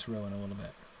explore this ruin a little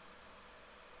bit.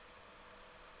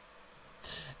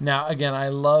 Now, again, I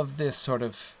love this sort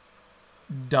of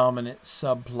dominant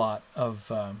subplot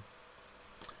of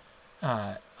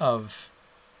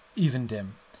Evendim,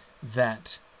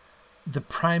 that the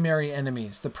primary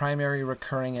enemies, the primary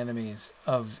recurring enemies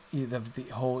of the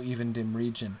whole Evendim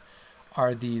region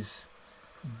are these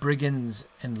brigands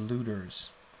and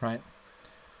looters, right?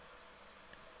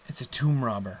 It's a tomb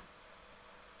robber.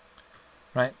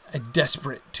 Right? A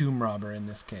desperate tomb robber in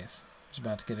this case. He's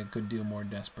about to get a good deal more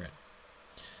desperate.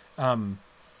 The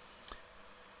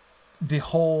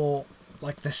whole,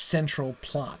 like the central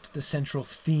plot, the central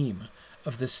theme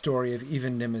of the story of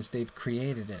Evendim as they've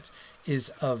created it is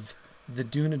of the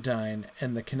Dunedain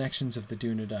and the connections of the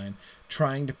Dunedain,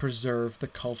 trying to preserve the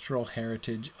cultural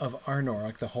heritage of Arnor.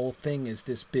 Like the whole thing is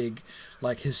this big,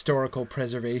 like, historical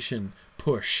preservation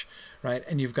push, right?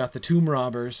 And you've got the tomb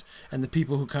robbers and the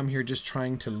people who come here just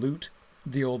trying to loot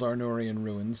the old Arnorian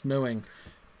ruins, knowing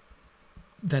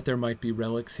that there might be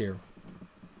relics here.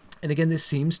 And again, this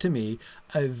seems to me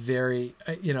a very,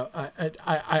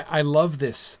 I love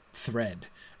this thread,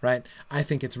 right? I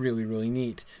think it's really, really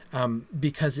neat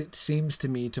because it seems to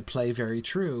me to play very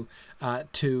true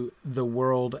to the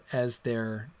world as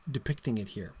they're depicting it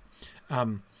here.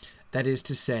 That is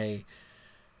to say,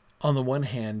 on the one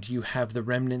hand, you have the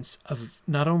remnants of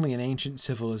not only an ancient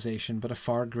civilization, but a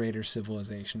far greater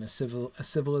civilization, a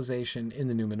civilization in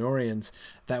the Númenóreans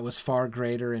that was far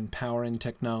greater in power and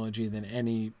technology than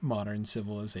any modern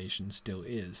civilization still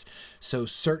is. So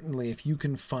certainly if you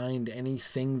can find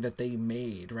anything that they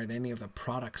made, right, any of the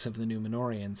products of the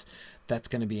Númenóreans, that's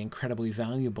going to be incredibly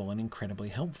valuable and incredibly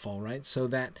helpful, right? So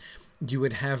that you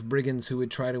would have brigands who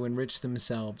would try to enrich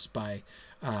themselves by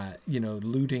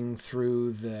looting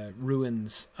through the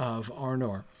ruins of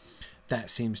Arnor. That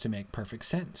seems to make perfect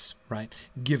sense, right?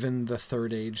 Given the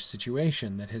Third Age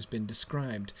situation that has been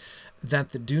described, that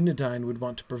the Dunedain would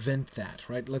want to prevent that,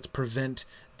 right? Let's prevent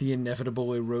the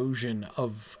inevitable erosion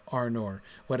of Arnor.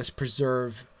 Let us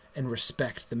preserve and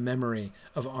respect the memory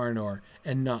of Arnor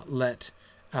and not let,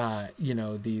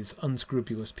 these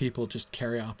unscrupulous people just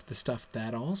carry off the stuff.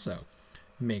 That also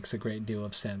makes a great deal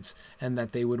of sense, and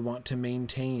that they would want to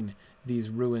maintain these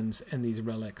ruins and these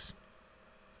relics,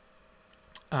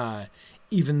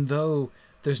 even though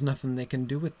there's nothing they can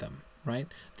do with them, right?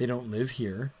 They don't live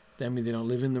here. They don't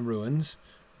live in the ruins,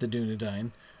 the Dunedain,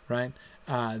 right?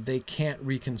 They can't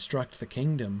reconstruct the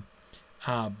kingdom,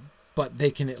 but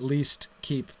they can at least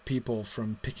keep people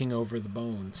from picking over the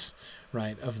bones,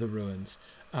 right, of the ruins.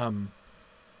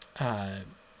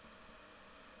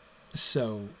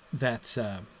 So that's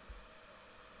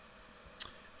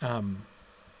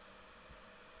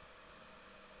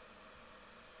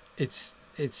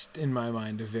it's in my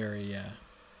mind a very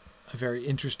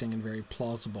interesting and very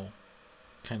plausible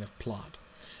kind of plot.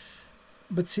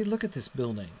 But see, look at this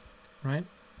building, right?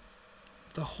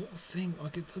 The whole thing.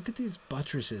 Look at these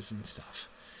buttresses and stuff.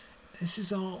 This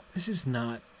is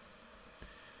not.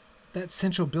 That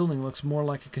central building looks more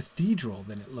like a cathedral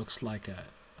than it looks like a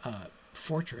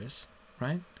fortress,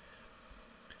 right?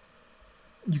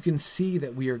 You can see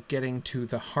that we are getting to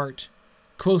the heart,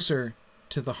 closer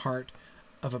to the heart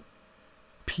of a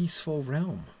peaceful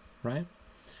realm, right?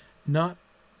 Not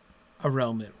a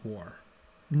realm at war,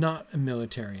 not a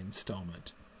military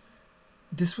installment.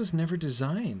 This was never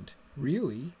designed,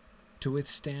 really, to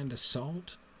withstand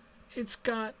assault. It's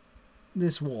got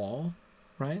this wall,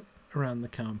 right, around the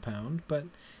compound, but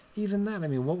even that,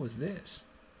 what was this,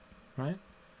 right?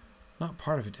 Not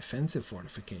part of a defensive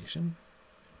fortification.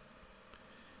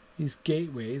 These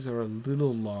gateways are a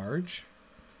little large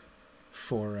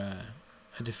for a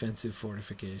defensive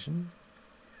fortification.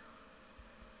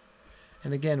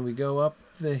 And again, we go up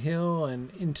the hill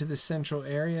and into the central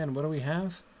area, and what do we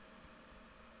have?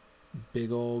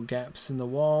 Big old gaps in the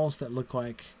walls that look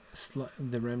like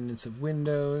the remnants of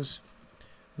windows.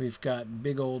 We've got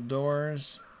big old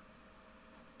doors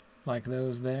like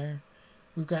those there.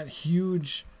 We've got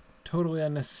huge, totally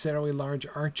unnecessarily large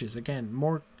arches. Again,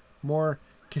 more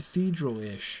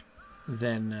cathedral-ish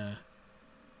than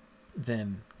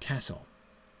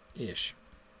castle-ish.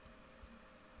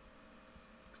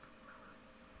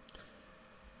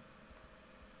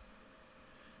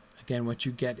 Again, what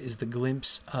you get is the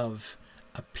glimpse of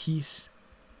a piece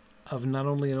of not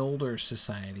only an older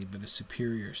society, but a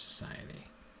superior society,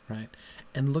 right?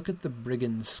 And look at the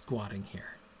brigands squatting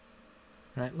here,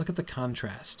 right? Look at the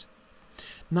contrast.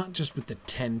 Not just with the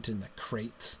tent and the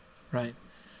crates, right?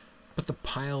 But the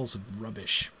piles of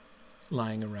rubbish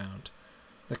lying around.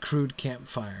 The crude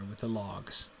campfire with the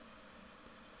logs.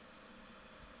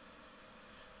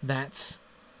 That's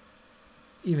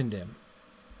even dim,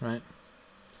 right?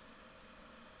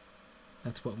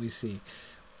 That's what we see.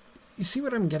 You see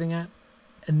what I'm getting at?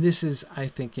 And this is, I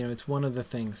think, it's one of the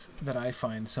things that I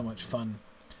find so much fun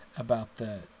about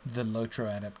the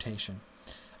Lotro adaptation.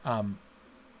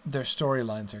 Their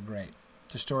storylines are great.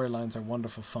 Their storylines are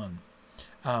wonderful fun.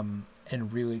 And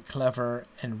really clever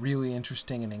and really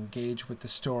interesting, and engage with the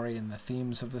story and the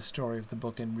themes of the story of the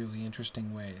book in really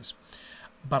interesting ways.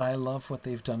 But I love what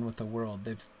they've done with the world.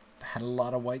 They've had a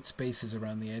lot of white spaces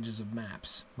around the edges of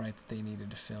maps, right, that they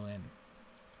needed to fill in.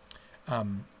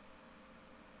 And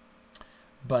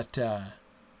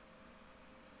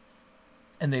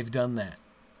they've done that.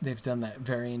 They've done that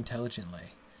very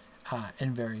intelligently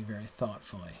and very, very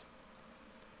thoughtfully.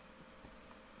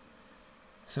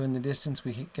 So in the distance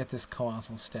we get this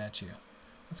colossal statue.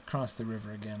 Let's cross the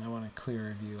river again. I want a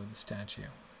clearer view of the statue.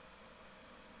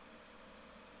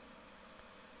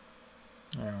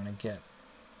 I want to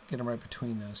get him right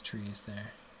between those trees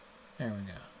there. There we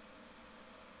go.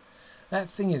 That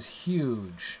thing is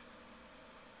huge.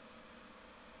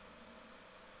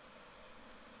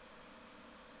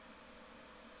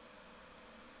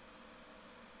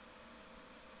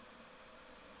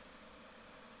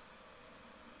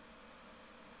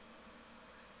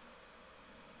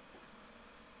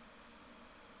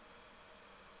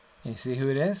 Can you see who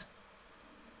it is?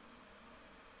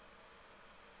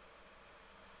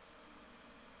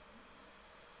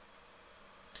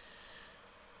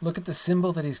 Look at the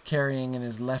symbol that he's carrying in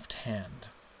his left hand.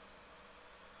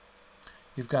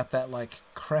 You've got that like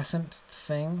crescent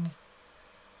thing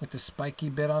with the spiky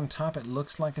bit on top. It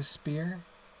looks like a spear,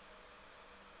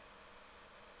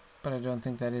 but I don't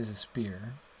think that is a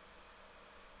spear.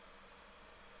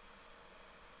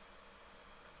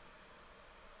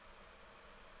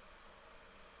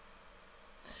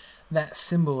 That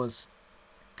symbol is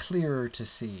clearer to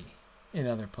see in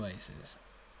other places.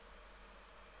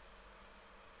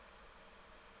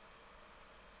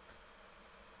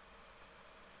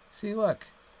 See, look,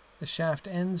 the shaft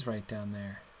ends right down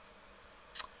there.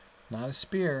 Not a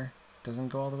spear, doesn't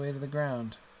go all the way to the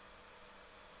ground.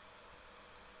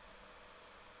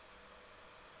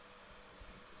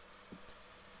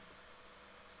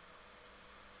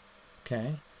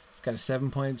 Okay, it's got a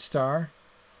 7-pointed star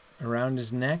around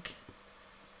his neck.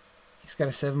 He's got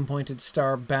a 7-pointed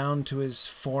star bound to his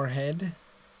forehead.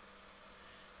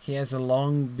 He has a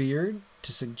long beard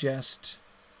to suggest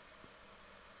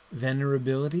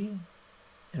venerability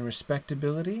and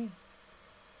respectability.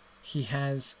 He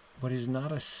has what is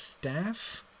not a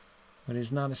staff, what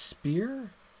is not a spear,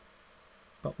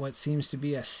 but what seems to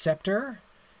be a scepter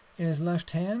in his left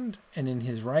hand, and in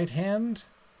his right hand,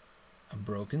 a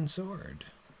broken sword.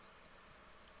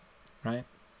 Right?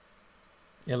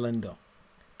 Elendil.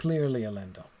 Clearly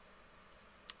Elendil.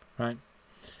 Right?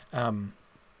 And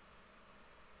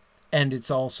it's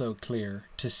also clear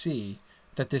to see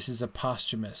that this is a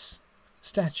posthumous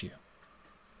statue.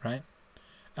 Right?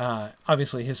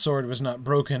 Obviously, his sword was not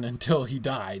broken until he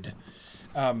died.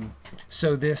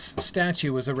 So this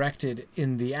statue was erected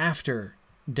in the after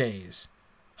days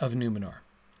of Numenor,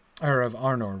 or of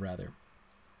Arnor, rather,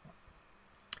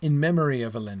 in memory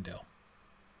of Elendil,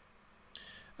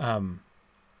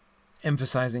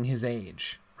 emphasizing his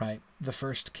age, right? The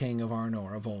first king of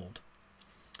Arnor of old.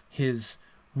 His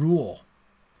rule,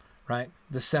 right?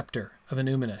 The scepter of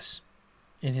Enumenes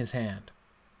in his hand.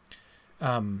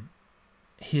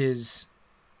 His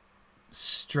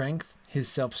strength, his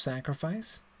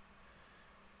self-sacrifice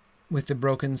with the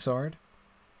broken sword,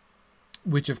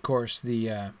 which of course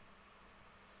the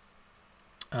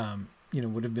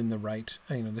would have been the right,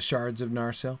 the shards of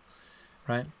Narsil,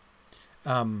 right?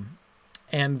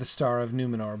 And the Star of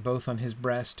Numenor, both on his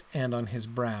breast and on his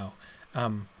brow.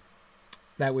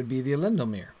 That would be the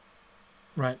Elendilmere,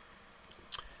 right?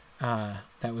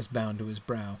 That was bound to his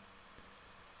brow.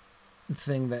 The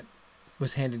thing that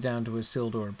was handed down to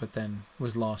Isildur, but then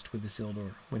was lost with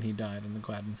Isildur when he died in the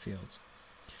Gladden Fields.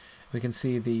 We can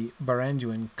see the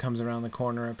Baranduin comes around the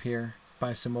corner up here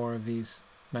by some more of these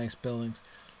nice buildings.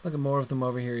 Look at more of them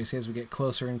over here. You see as we get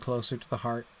closer and closer to the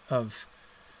heart of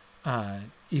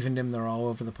Evendim, they're all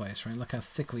over the place, right? Look how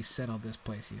thickly settled this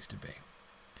place used to be.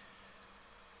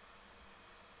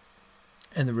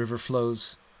 And the river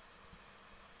flows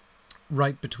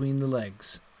right between the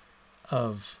legs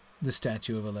of the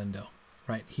statue of Elendil,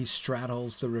 right? He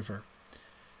straddles the river.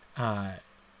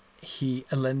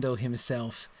 Elendil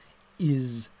himself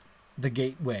is the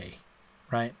gateway,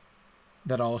 right?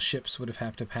 That all ships would have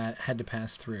had to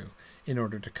pass through in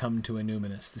order to come to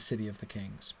Enumenes, the city of the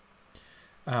kings.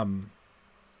 Amathorn,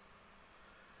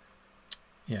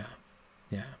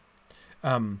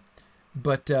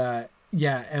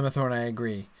 I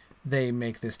agree. They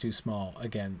make this too small.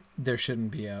 Again, there shouldn't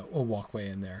be a walkway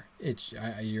in there.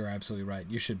 You're absolutely right.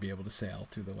 You should be able to sail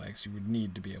through the legs. You would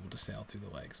need to be able to sail through the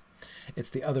legs.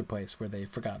 It's the other place where they've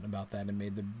forgotten about that and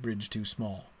made the bridge too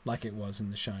small, like it was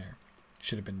in the Shire.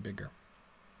 Should have been bigger.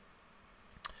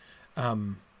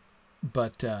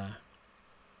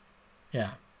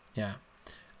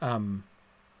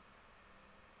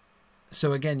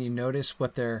 So again, you notice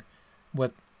what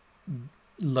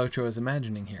Lotro is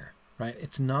imagining here, right?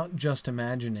 It's not just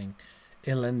imagining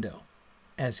Elendil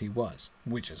as he was,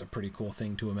 which is a pretty cool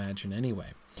thing to imagine anyway,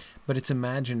 but it's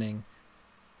imagining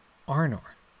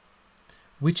Arnor,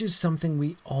 which is something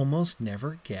we almost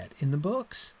never get in the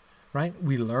books, right?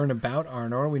 We learn about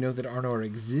Arnor. We know that Arnor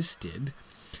existed,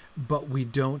 but we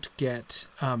don't get,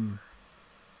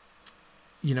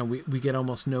 you know, we get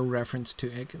almost no reference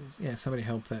to it. Yeah, somebody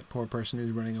help that poor person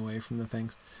who's running away from the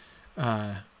things.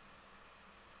 What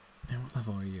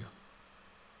level are you?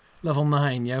 Level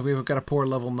 9. Yeah, we've got a poor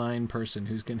level 9 person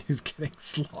who's getting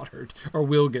slaughtered, or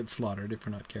will get slaughtered if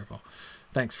we're not careful.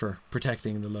 Thanks for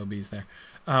protecting the low bees there.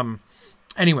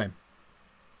 Anyway,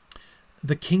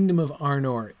 the kingdom of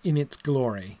Arnor in its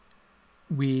glory,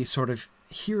 we sort of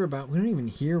hear about. We don't even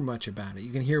hear much about it.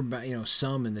 You can hear about, you know,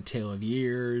 some in the Tale of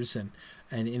Years and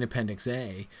in Appendix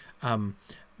A,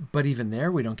 but even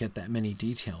there we don't get that many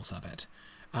details of it.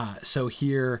 So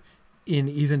here in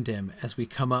Evendim, as we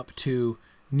come up to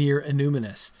near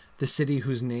Enuminus, the city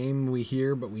whose name we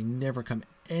hear, but we never come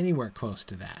anywhere close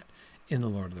to that in The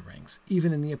Lord of the Rings.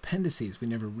 Even in the appendices, we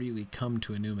never really come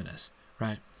to Enuminus,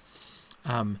 right?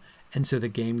 And so the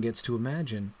game gets to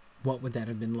imagine, what would that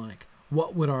have been like?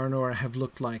 What would Arnor have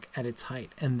looked like at its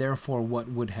height? And therefore, what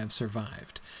would have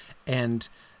survived? And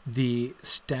the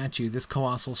statue, this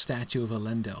colossal statue of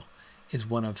Elendil, is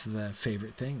one of the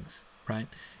favorite things, right?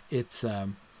 It's...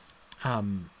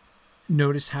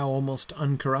 notice how almost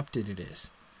uncorrupted it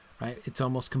is, right? It's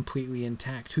almost completely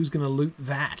intact. Who's going to loot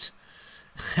that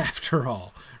after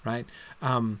all, right?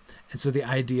 And so the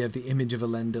idea of the image of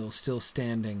Elendil still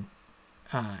standing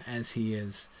as he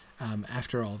is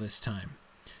after all this time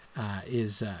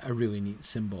is a really neat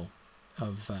symbol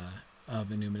of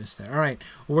Enuminus there. All right,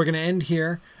 well, we're going to end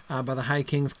here by the High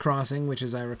King's Crossing, which,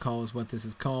 as I recall, is what this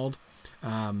is called.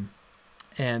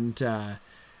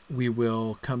 We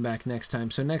will come back next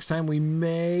time. So next time we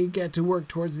may get to work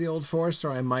towards the Old Forest,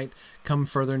 or I might come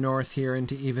further north here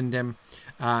into Evendim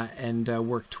and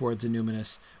work towards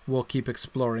Enuminus. We'll keep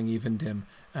exploring Evendim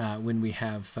when we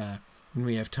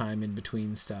have time in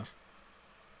between stuff.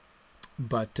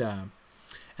 But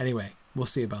anyway, we'll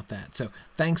see about that. So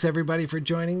thanks everybody for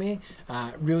joining me.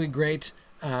 Really great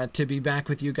to be back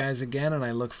with you guys again, and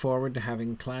I look forward to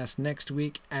having class next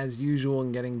week as usual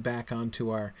and getting back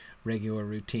onto our regular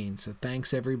routine. So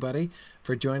thanks everybody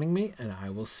for joining me, and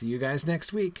I will see you guys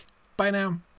next week. Bye now.